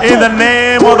 pray. In the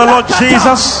name of the Lord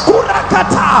Jesus,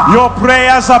 your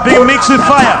prayers are being mixed with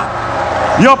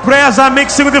fire. Your prayers are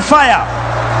mixing with the fire.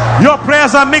 Your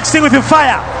prayers are mixing with the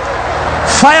fire.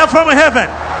 Fire from heaven,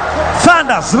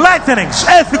 thunders, lightnings,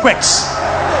 earthquakes,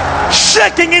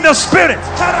 shaking in the spirit.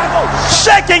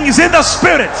 Shaking is in the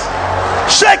spirit.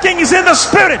 Shaking is in the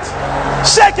spirit.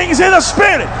 Shaking is in the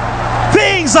spirit.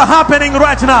 Things are happening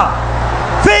right now.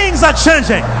 Things are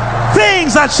changing.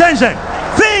 Things are changing.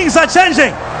 Things are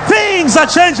changing. Things are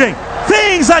changing.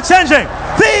 Things are changing.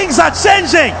 Things are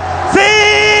changing.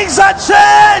 Things are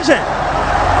changing.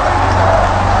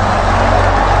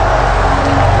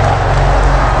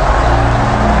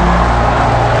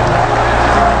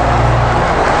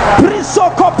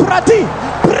 Prisoko prati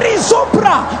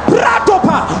prisopra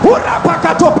pratopa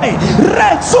urapakatope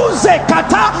rezuze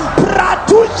kata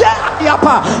pratuje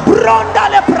yapa bronda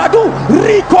le pradu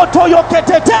rikoto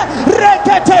yoketete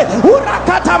rekete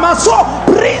urakata maso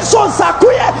prizo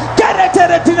zakuye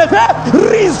kereteretineve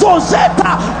rizo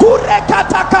zeta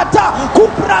kurekata kata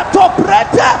kuprato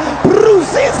prete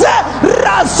bruzize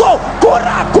razo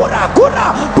kura kura kura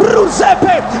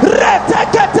bruzepe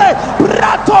retekete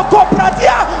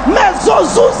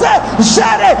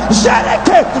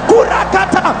jereke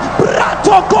kurakata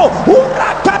bratoko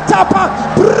urakatapa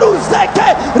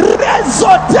bruzeke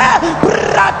rezote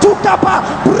bratukapa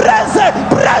breze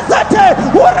brezete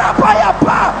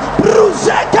urapayapa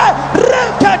bruzeke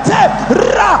rekete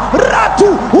ratu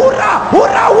ura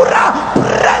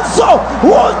brezo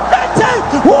ujete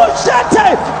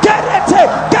gerete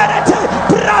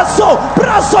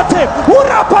brasote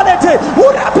urapalete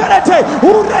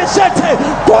urejete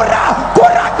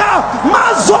kuraka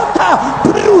mazota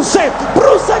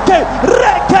bruzeke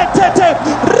reketete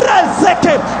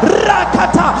rezeke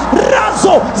rakata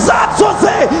razo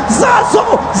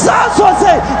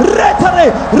zazoze retere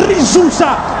rijusha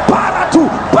paratu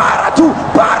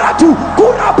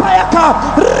kurapayaka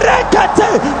rekete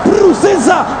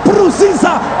bruziza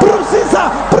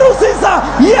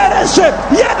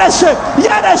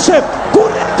yereshe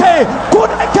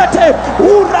kurekete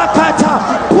urakata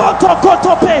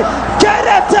potokotope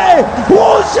kerete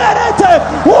ujerete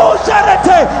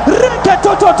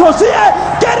reketototosie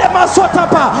kere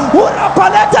masotapa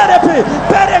urapaleterepe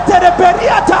peretere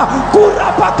periata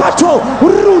kurapakacho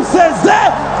ruzeze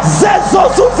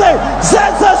zezozuze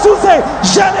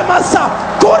jenemasa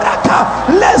kuraka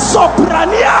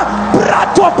lesoprania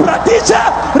prato pratije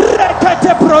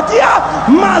rekete prodia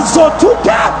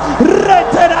mazotuka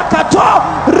reterakato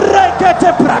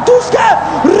rekete pratuske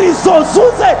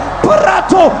rizozuze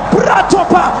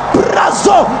pratopa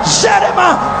brazo jerema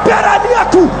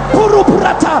peraniaku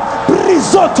puruprata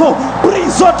brizoto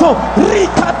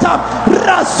rikata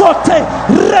rasote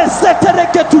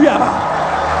resetereketuyaba.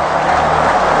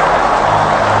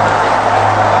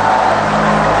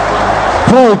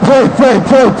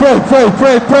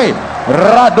 Pray.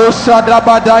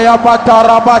 Radoshadabadaya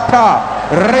batarabata.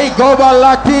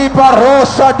 Rigobalaki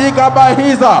barosha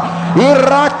digabahiza.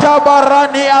 Irata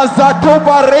barani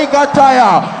azatuba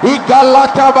rigataya.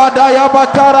 Igalata badaya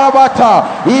batarabata.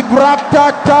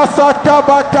 Ibrakta tasata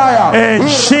bataya. In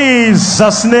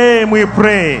Jesus' name we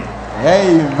pray.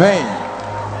 Amen.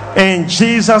 In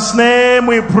Jesus' name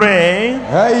we pray.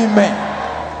 Amen.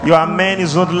 Your amen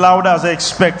is not loud as I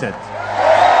expected.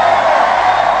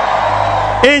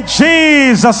 In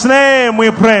Jesus' name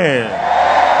we pray.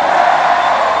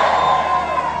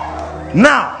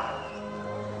 Now,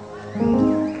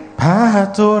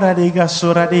 Patora diga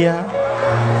soradia,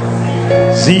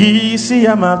 Zisi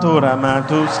amatora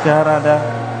matus karada.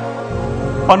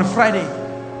 On Friday,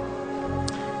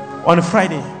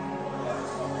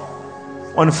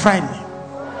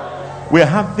 we are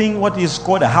having what is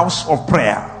called a house of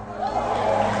prayer.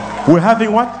 We're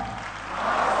having what?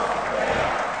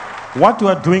 What we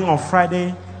are doing on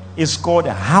Friday is called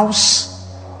a house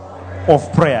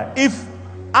of prayer. If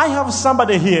I have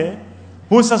somebody here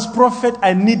who says, Prophet,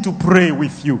 I need to pray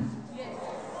with you.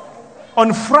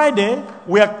 On Friday,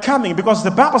 we are coming because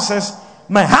the Bible says,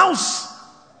 my house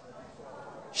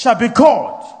shall be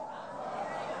called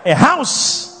a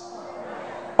house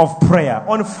of prayer.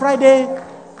 On Friday,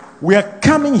 we are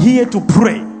coming here to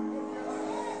pray.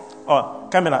 Oh,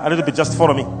 Camila, a little bit, just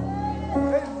follow me.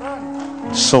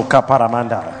 So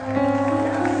kaparamanda.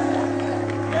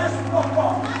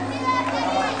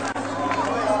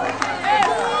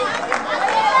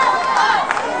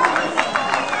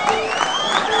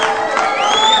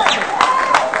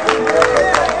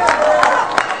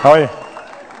 How are you?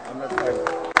 I'm not fine.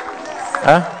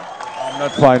 Huh? I'm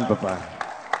not fine, Papa.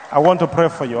 I want to pray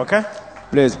for you, okay?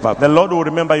 Please, Papa. The Lord will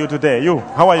remember you today. You,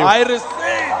 how are you? I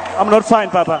receive. I'm not fine,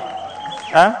 Papa.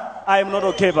 Huh? I am not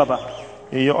okay, Papa.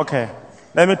 You okay?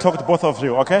 Let me talk to both of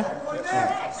you, okay?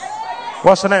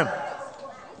 What's your name?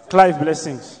 Clive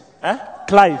Blessings. Huh?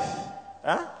 Clive.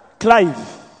 Huh? Clive.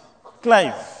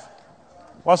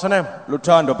 What's your name?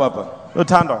 Lutando, Papa.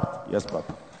 Lutando. Yes,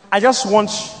 Papa. I just want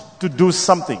to do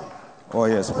something. Oh,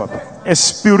 yes, Papa. A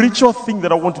spiritual thing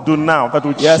that I want to do now that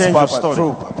will change Papa. your story.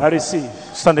 True, Papa. I receive.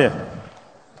 Stand here.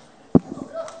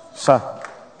 Sir.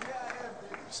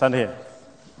 Stand here.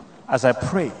 As I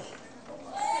pray.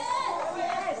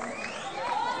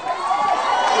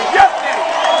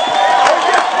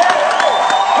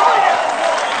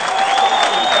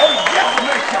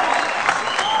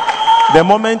 The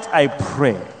moment I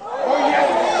pray,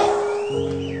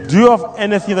 do you have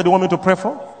anything that you want me to pray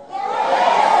for?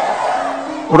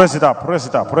 Raise it up.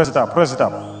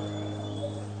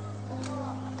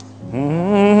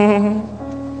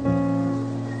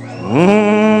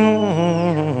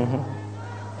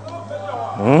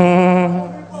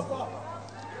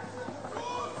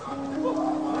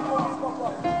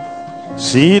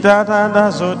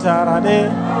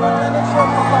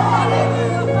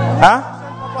 Huh?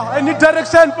 I need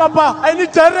direction, Papa.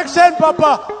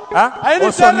 Huh? I need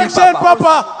Also me, direction, Papa.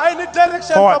 Papa. I need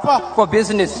direction, For what? Papa. For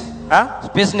business. Huh?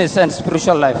 Business and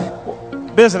spiritual life.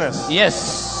 Business.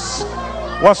 Yes.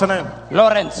 What's your name?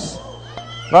 Lawrence.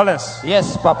 Lawrence.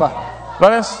 Yes, Papa.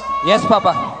 Lawrence. Yes,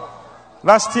 Papa.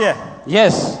 Last year.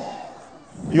 Yes.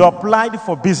 You applied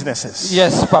for businesses.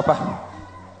 Yes, Papa.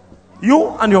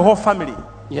 You and your whole family.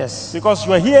 Yes. Because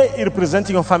you are here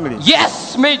representing your family.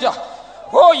 Yes, Major.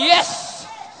 Oh, yes.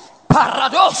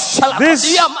 Paradox.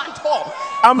 This,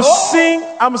 I'm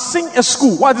seeing a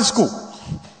school. What is school?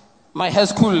 My high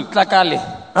school, Tlakale.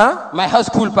 Huh? My high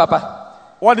school,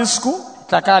 Papa. What is school?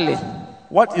 Tlakale.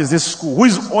 What is this school? Who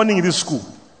is owning this school?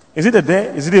 Is it a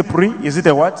day? Is it a pre? Is it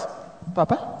a what?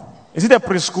 Papa? Is it a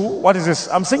preschool? What is this?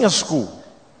 I'm saying a school.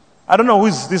 I don't know who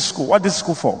is this school. What is this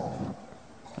school for?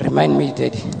 Remind me,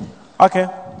 Daddy. Okay.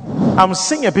 I'm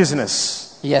seeing a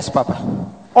business. Yes, Papa.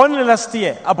 Only last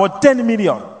year, about 10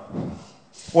 million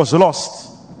was lost.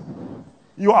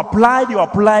 You applied,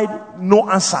 no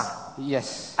answer.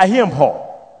 Yes. I hear Paul.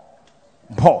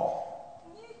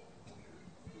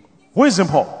 Who is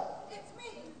Paul?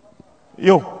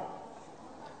 You.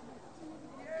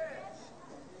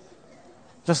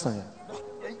 Just now.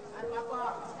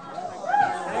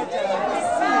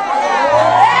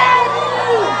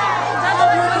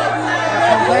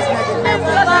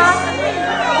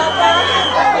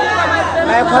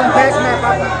 May I confess, my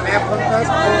Papa? May I confess,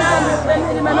 please?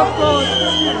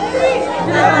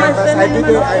 I did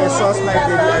it. I sauce my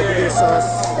baby. I did a sauce.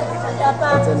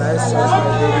 It's a nice sauce, my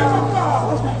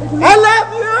baby. I love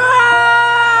you.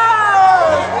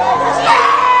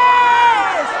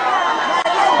 Yes.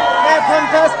 May I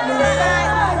confess, please?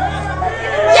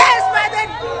 Yes, my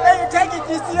baby. May you take it?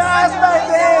 It's yours, my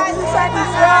baby. You said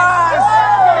it's yours.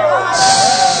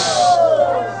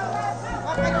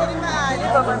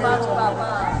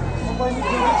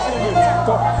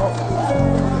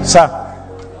 Sir,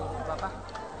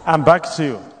 I'm back to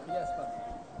you.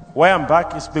 Why I'm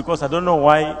back is because I don't know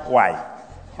why.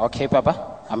 Okay,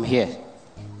 Papa. I'm here.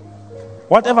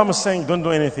 Whatever I'm saying, don't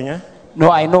do anything, eh?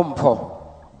 No, I know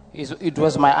Paul. It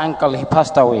was my uncle. He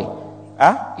passed away.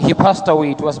 Huh? He passed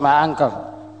away. It was my uncle.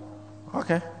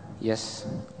 Okay. Yes.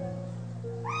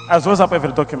 As well as up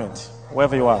every document,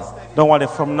 wherever you are. Don't worry,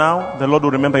 from now, the Lord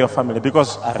will remember your family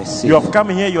because you have come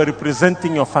here, you are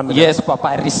representing your family. Yes, Papa,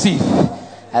 I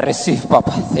receive,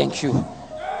 Papa. Thank you.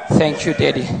 Thank you,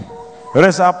 Daddy.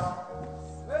 Raise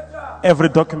up every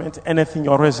document, anything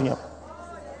you're raising up.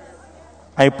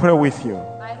 I pray with you.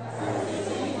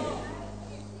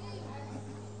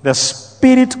 The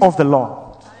Spirit of the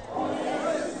Lord,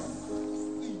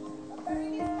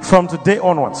 from today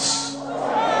onwards,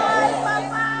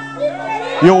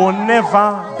 you will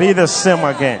never be the same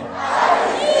again.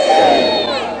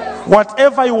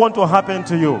 Whatever you want to happen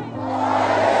to you,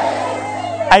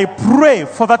 I pray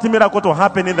for that miracle to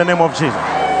happen in the name of Jesus.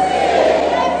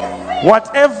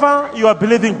 Whatever you are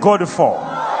believing God for,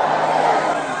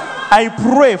 I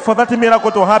pray for that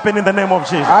miracle to happen in the name of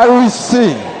Jesus. I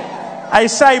receive. I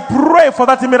say I pray for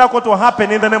that miracle to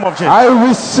happen in the name of Jesus. I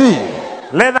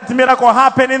receive. Let that miracle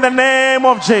happen in the name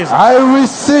of Jesus. I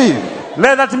receive.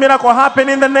 Let that miracle happen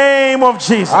in the name of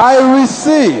Jesus. I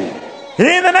receive.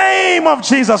 In the name of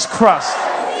Jesus Christ.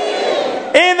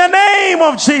 In the name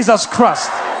of Jesus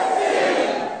Christ.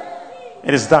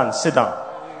 It is done. Sit down.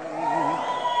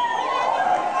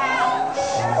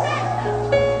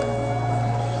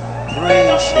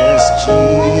 Precious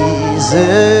Jesus,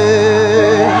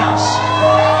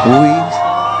 we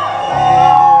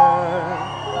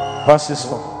What's this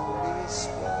for?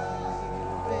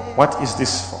 What is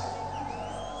this for?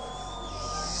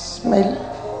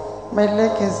 My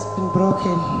leg has been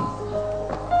broken.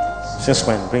 Since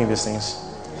when? Bring these things.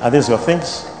 Are these your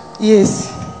things? Yes.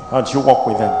 How do you walk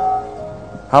with them?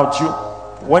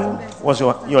 When was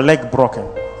your leg broken?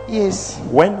 Yes.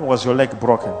 When was your leg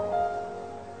broken?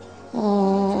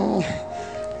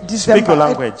 December. Speak your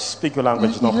language. Speak your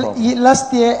language, no problem.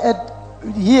 Last year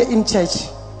here in church.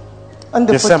 On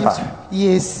the December? 14th.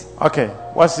 Yes. Okay.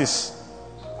 What's this?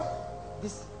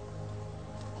 This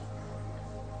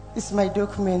is my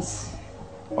documents.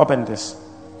 Open this.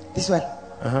 This one.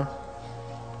 Uh-huh.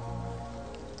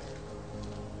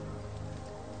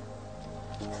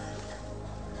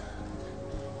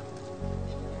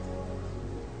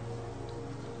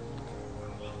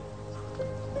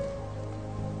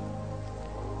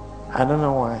 I don't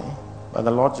know why, but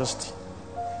the Lord just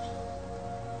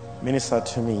ministered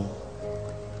to me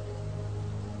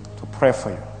to pray for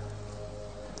you.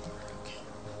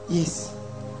 Yes.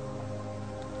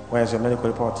 Where's your medical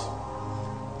report?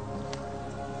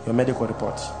 Your medical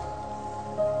report.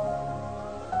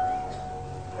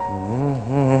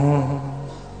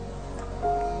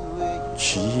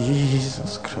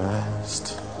 Jesus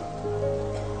Christ.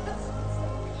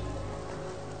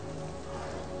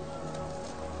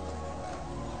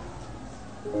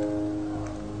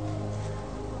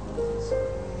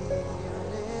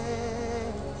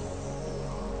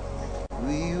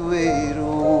 We wait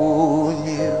on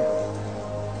you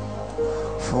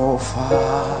for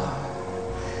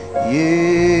 5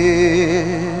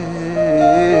 years.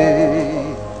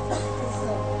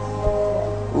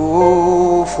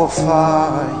 Oh, for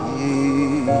 5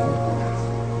 years.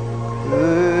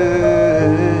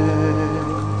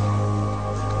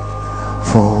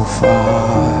 For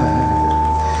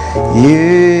 5 years.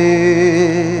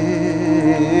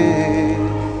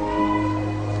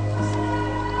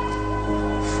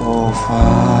 For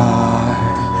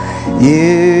 5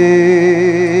 years.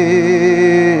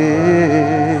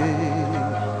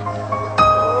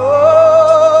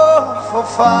 Oh, for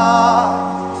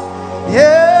 5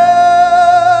 years.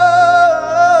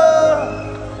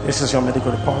 This is your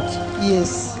medical report.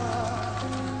 Yes.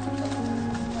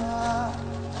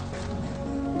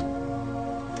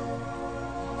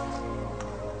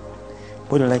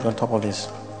 Put your leg on top of this.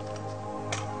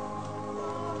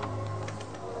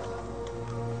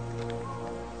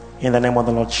 In the name of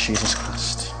the Lord Jesus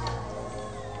Christ,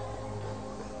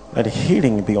 let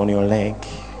healing be on your leg.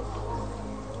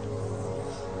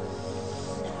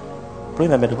 Bring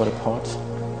the medical report.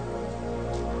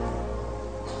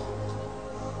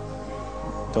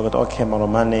 Dr. Oke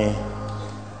Maromane,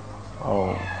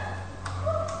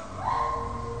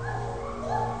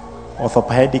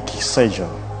 orthopedic surgeon.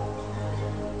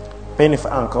 Pain of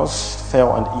ankles,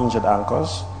 fell and injured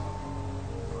ankles.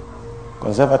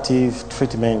 Conservative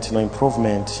treatment, no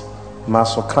improvement.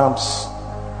 Muscle cramps,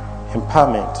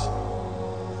 impairment.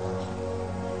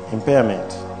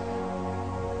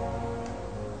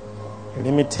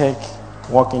 Let me take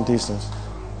walking distance.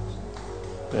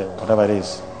 Yeah, whatever it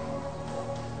is.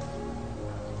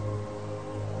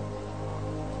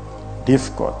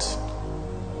 Difficult.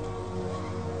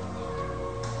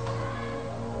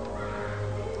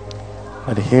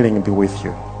 Let the healing be with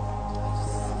you.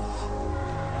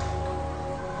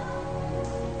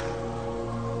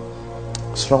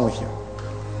 What's wrong with you?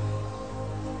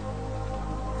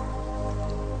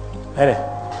 Lady,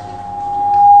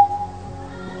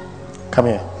 come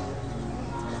here.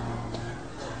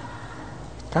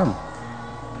 Come.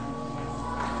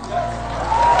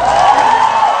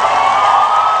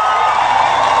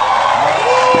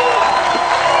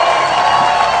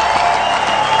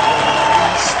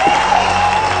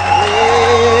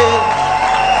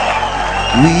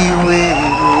 We wait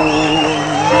on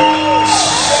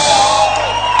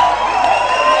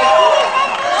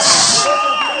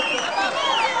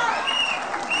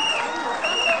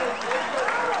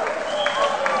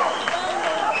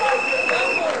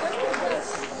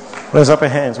Raise up your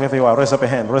hands wherever you are. Raise up your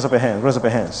hand. Raise up your hand. Raise up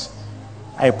your hands.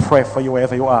 I pray for you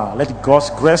wherever you are. Let God's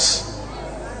grace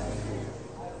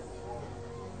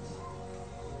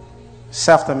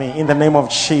say after me. In the name of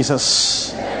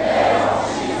Jesus,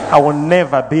 I will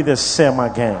never be the same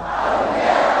again.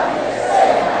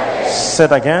 Say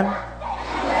it again.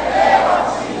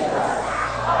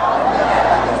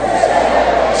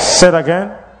 Say it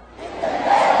again.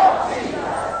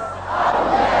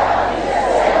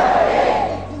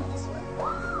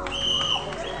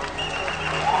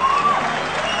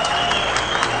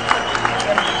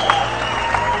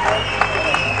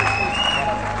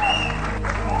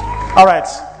 All right.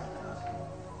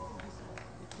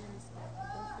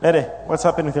 Lady, what's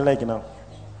happening with your leg now?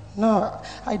 No,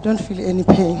 I don't feel any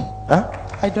pain. Huh?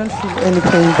 I don't feel any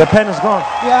pain. The pain is gone.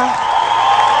 Yeah.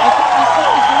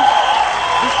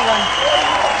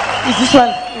 This one,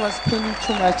 it was paining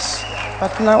too much.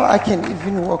 But now I can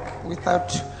even walk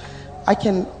without, I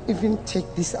can even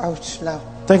take this out now.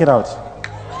 Take it out.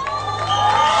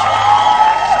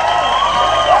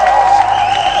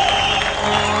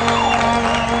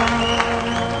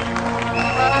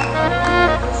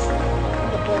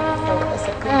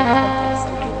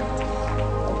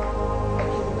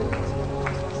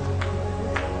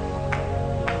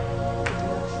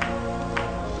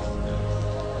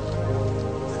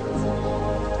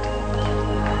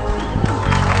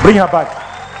 Bring her back.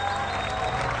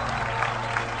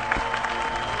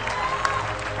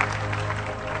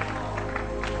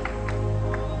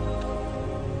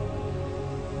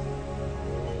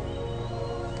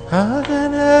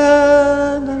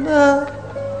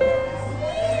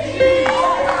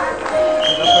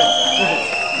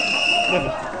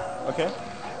 Okay.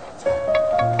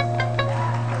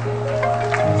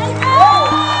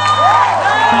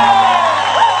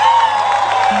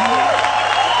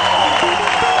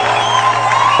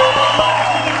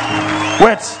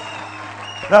 Wait.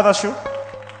 The other shoe?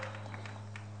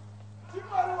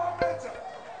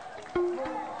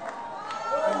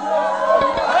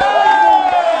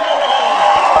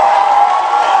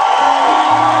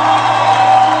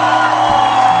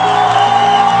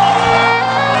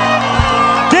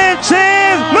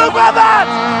 Look at that!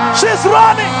 She's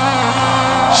running!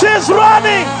 She's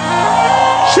running!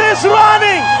 She's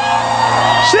running!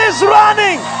 She's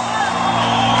running!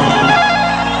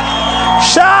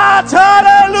 Shout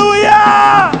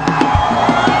hallelujah!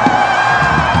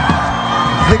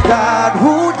 The God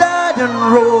who died and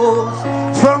rose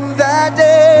from that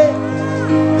day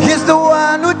is the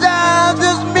one who does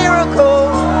this miracle.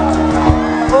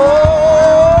 Oh,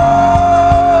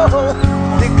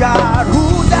 the God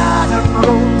who died and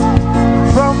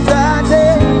rose from that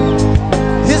day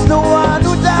is the one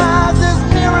who does this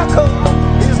miracle.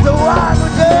 Is the one who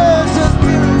does this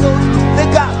miracle. The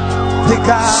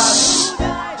God.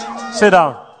 Sit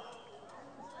down.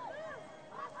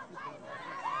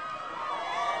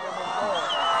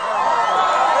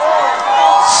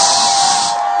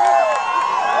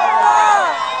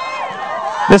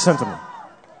 Listen to me.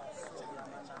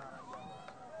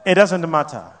 It doesn't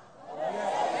matter.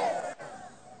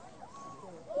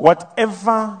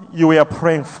 Whatever you were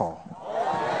praying for,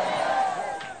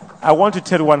 I want to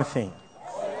tell you one thing.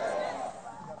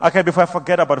 Okay, before I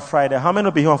forget about Friday, how many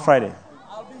will be here on Friday?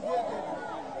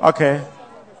 Okay.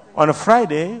 On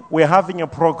Friday, we're having a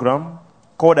program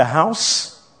called a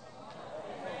house.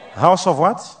 House of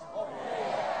what?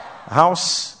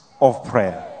 House of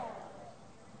prayer.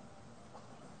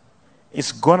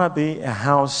 It's going to be a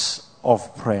house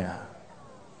of prayer.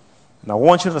 Now, I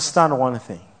want you to understand one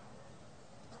thing.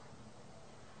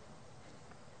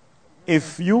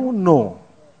 If you know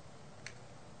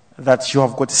that you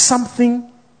have got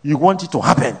something you want it to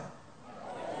happen,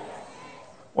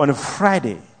 on a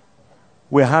Friday,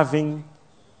 we're having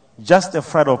just a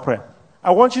Friday of prayer.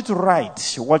 I want you to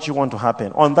write what you want to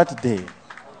happen on that day.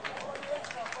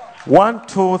 1,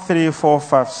 2, 3, 4,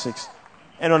 5, 6.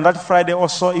 And on that Friday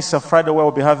also, it's a Friday where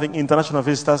we'll be having international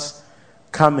visitors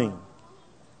coming.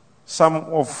 Some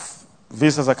of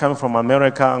visitors are coming from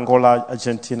America, Angola,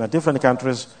 Argentina, different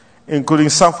countries, including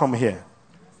some from here.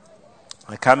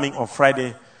 Are coming on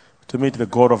Friday to meet the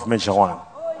God of Major One.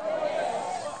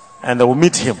 And they will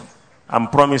meet him. I'm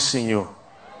promising you.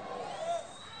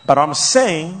 But what I'm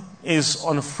saying is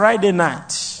on Friday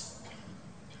night,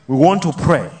 we want to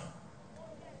pray,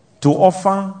 to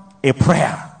offer a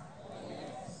prayer.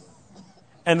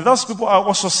 And those people, I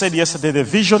also said yesterday, the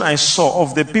vision I saw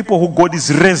of the people who God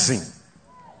is raising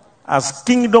as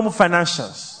kingdom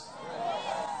financiers.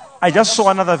 I just saw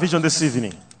another vision this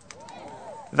evening.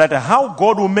 That how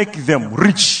God will make them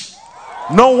rich.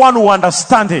 No one will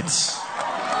understand it.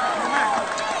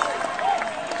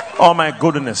 Oh my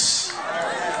goodness.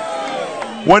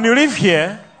 When you live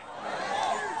here,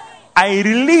 I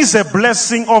release a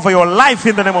blessing over your life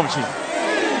in the name of Jesus.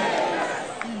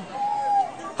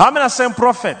 How many are saying,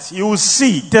 prophet? You will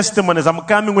see testimonies. I'm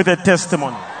coming with a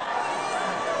testimony.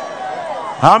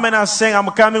 How many are saying, I'm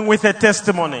coming with a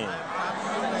testimony?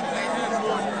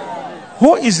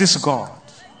 Who is this God?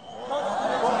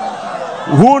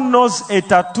 Who knows a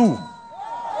tattoo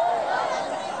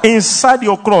inside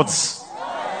your clothes?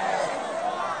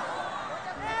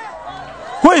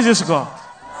 Who is this God?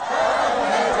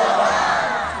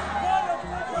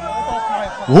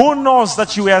 Who knows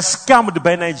that you were scammed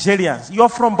by Nigerians? You're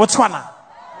from Botswana.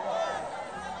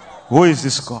 Who is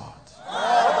this God?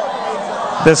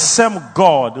 The same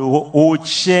God who will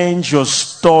change your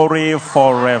story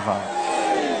forever.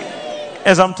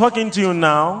 As I'm talking to you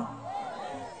now,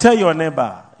 tell your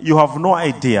neighbor, you have no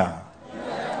idea.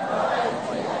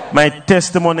 My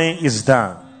testimony is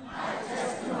done.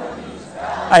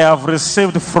 I have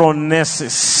received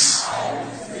phronesis.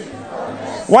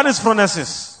 What is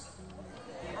phronesis?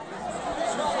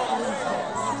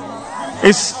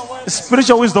 It's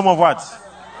spiritual wisdom of what?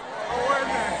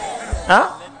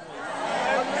 Huh?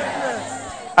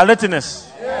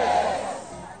 Alertness.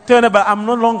 Tell your neighbor, I'm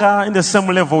no longer in the same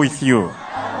level with you.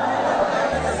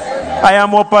 I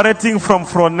am operating from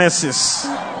phronesis.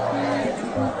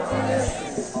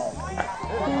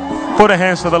 Put a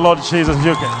hands to the Lord Jesus.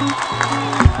 You can.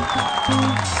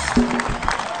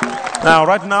 Now,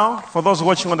 right now, for those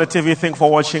watching on the TV, thank you for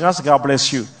watching us. God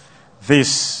bless you.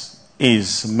 This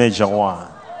is Major One.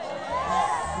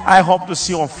 I hope to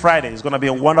see you on Friday. It's going to be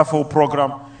a wonderful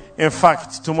program. In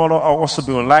fact, tomorrow I'll also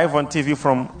be live on TV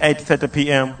from 8:30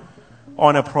 p.m.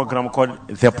 on a program called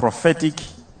The Prophetic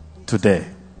Today.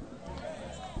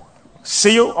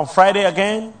 See you on Friday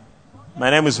again.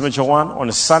 My name is Major One.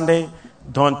 On Sunday,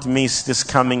 Don't miss this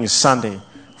coming Sunday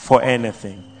for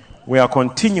anything. We are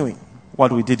continuing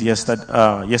what we did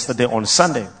yesterday on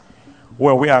Sunday,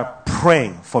 where we are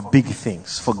praying for big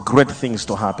things, for great things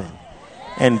to happen.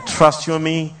 And trust you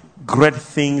me, great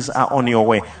things are on your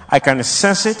way. I can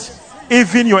sense it.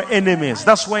 Even your enemies.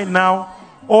 That's why now,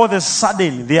 all of a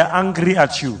sudden, they are angry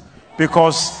at you.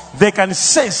 Because they can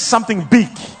say something big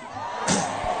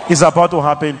is about to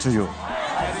happen to you.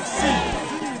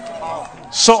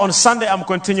 So on Sunday, I'm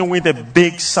continuing with a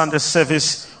big Sunday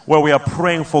service where we are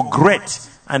praying for great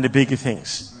and big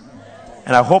things.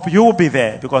 And I hope you will be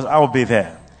there because I will be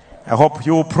there. I hope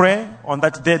you will pray on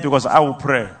that day because I will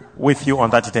pray with you on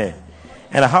that day.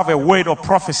 And I have a word of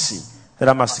prophecy that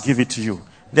I must give it to you.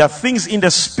 There are things in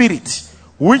the spirit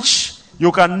which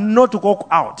you cannot walk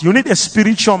out. You need a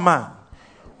spiritual man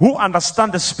who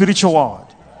understands the spiritual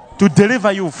world to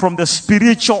deliver you from the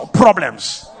spiritual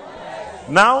problems.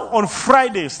 Now on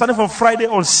Friday, starting from Friday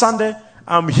on Sunday,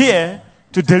 I'm here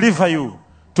to deliver you,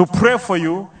 to pray for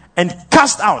you, and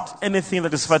cast out anything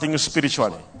that is fighting you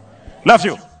spiritually. Love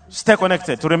you. Stay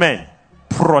connected to remain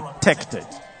protected.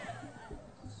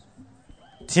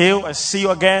 Till I see you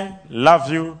again, love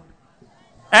you,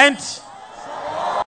 and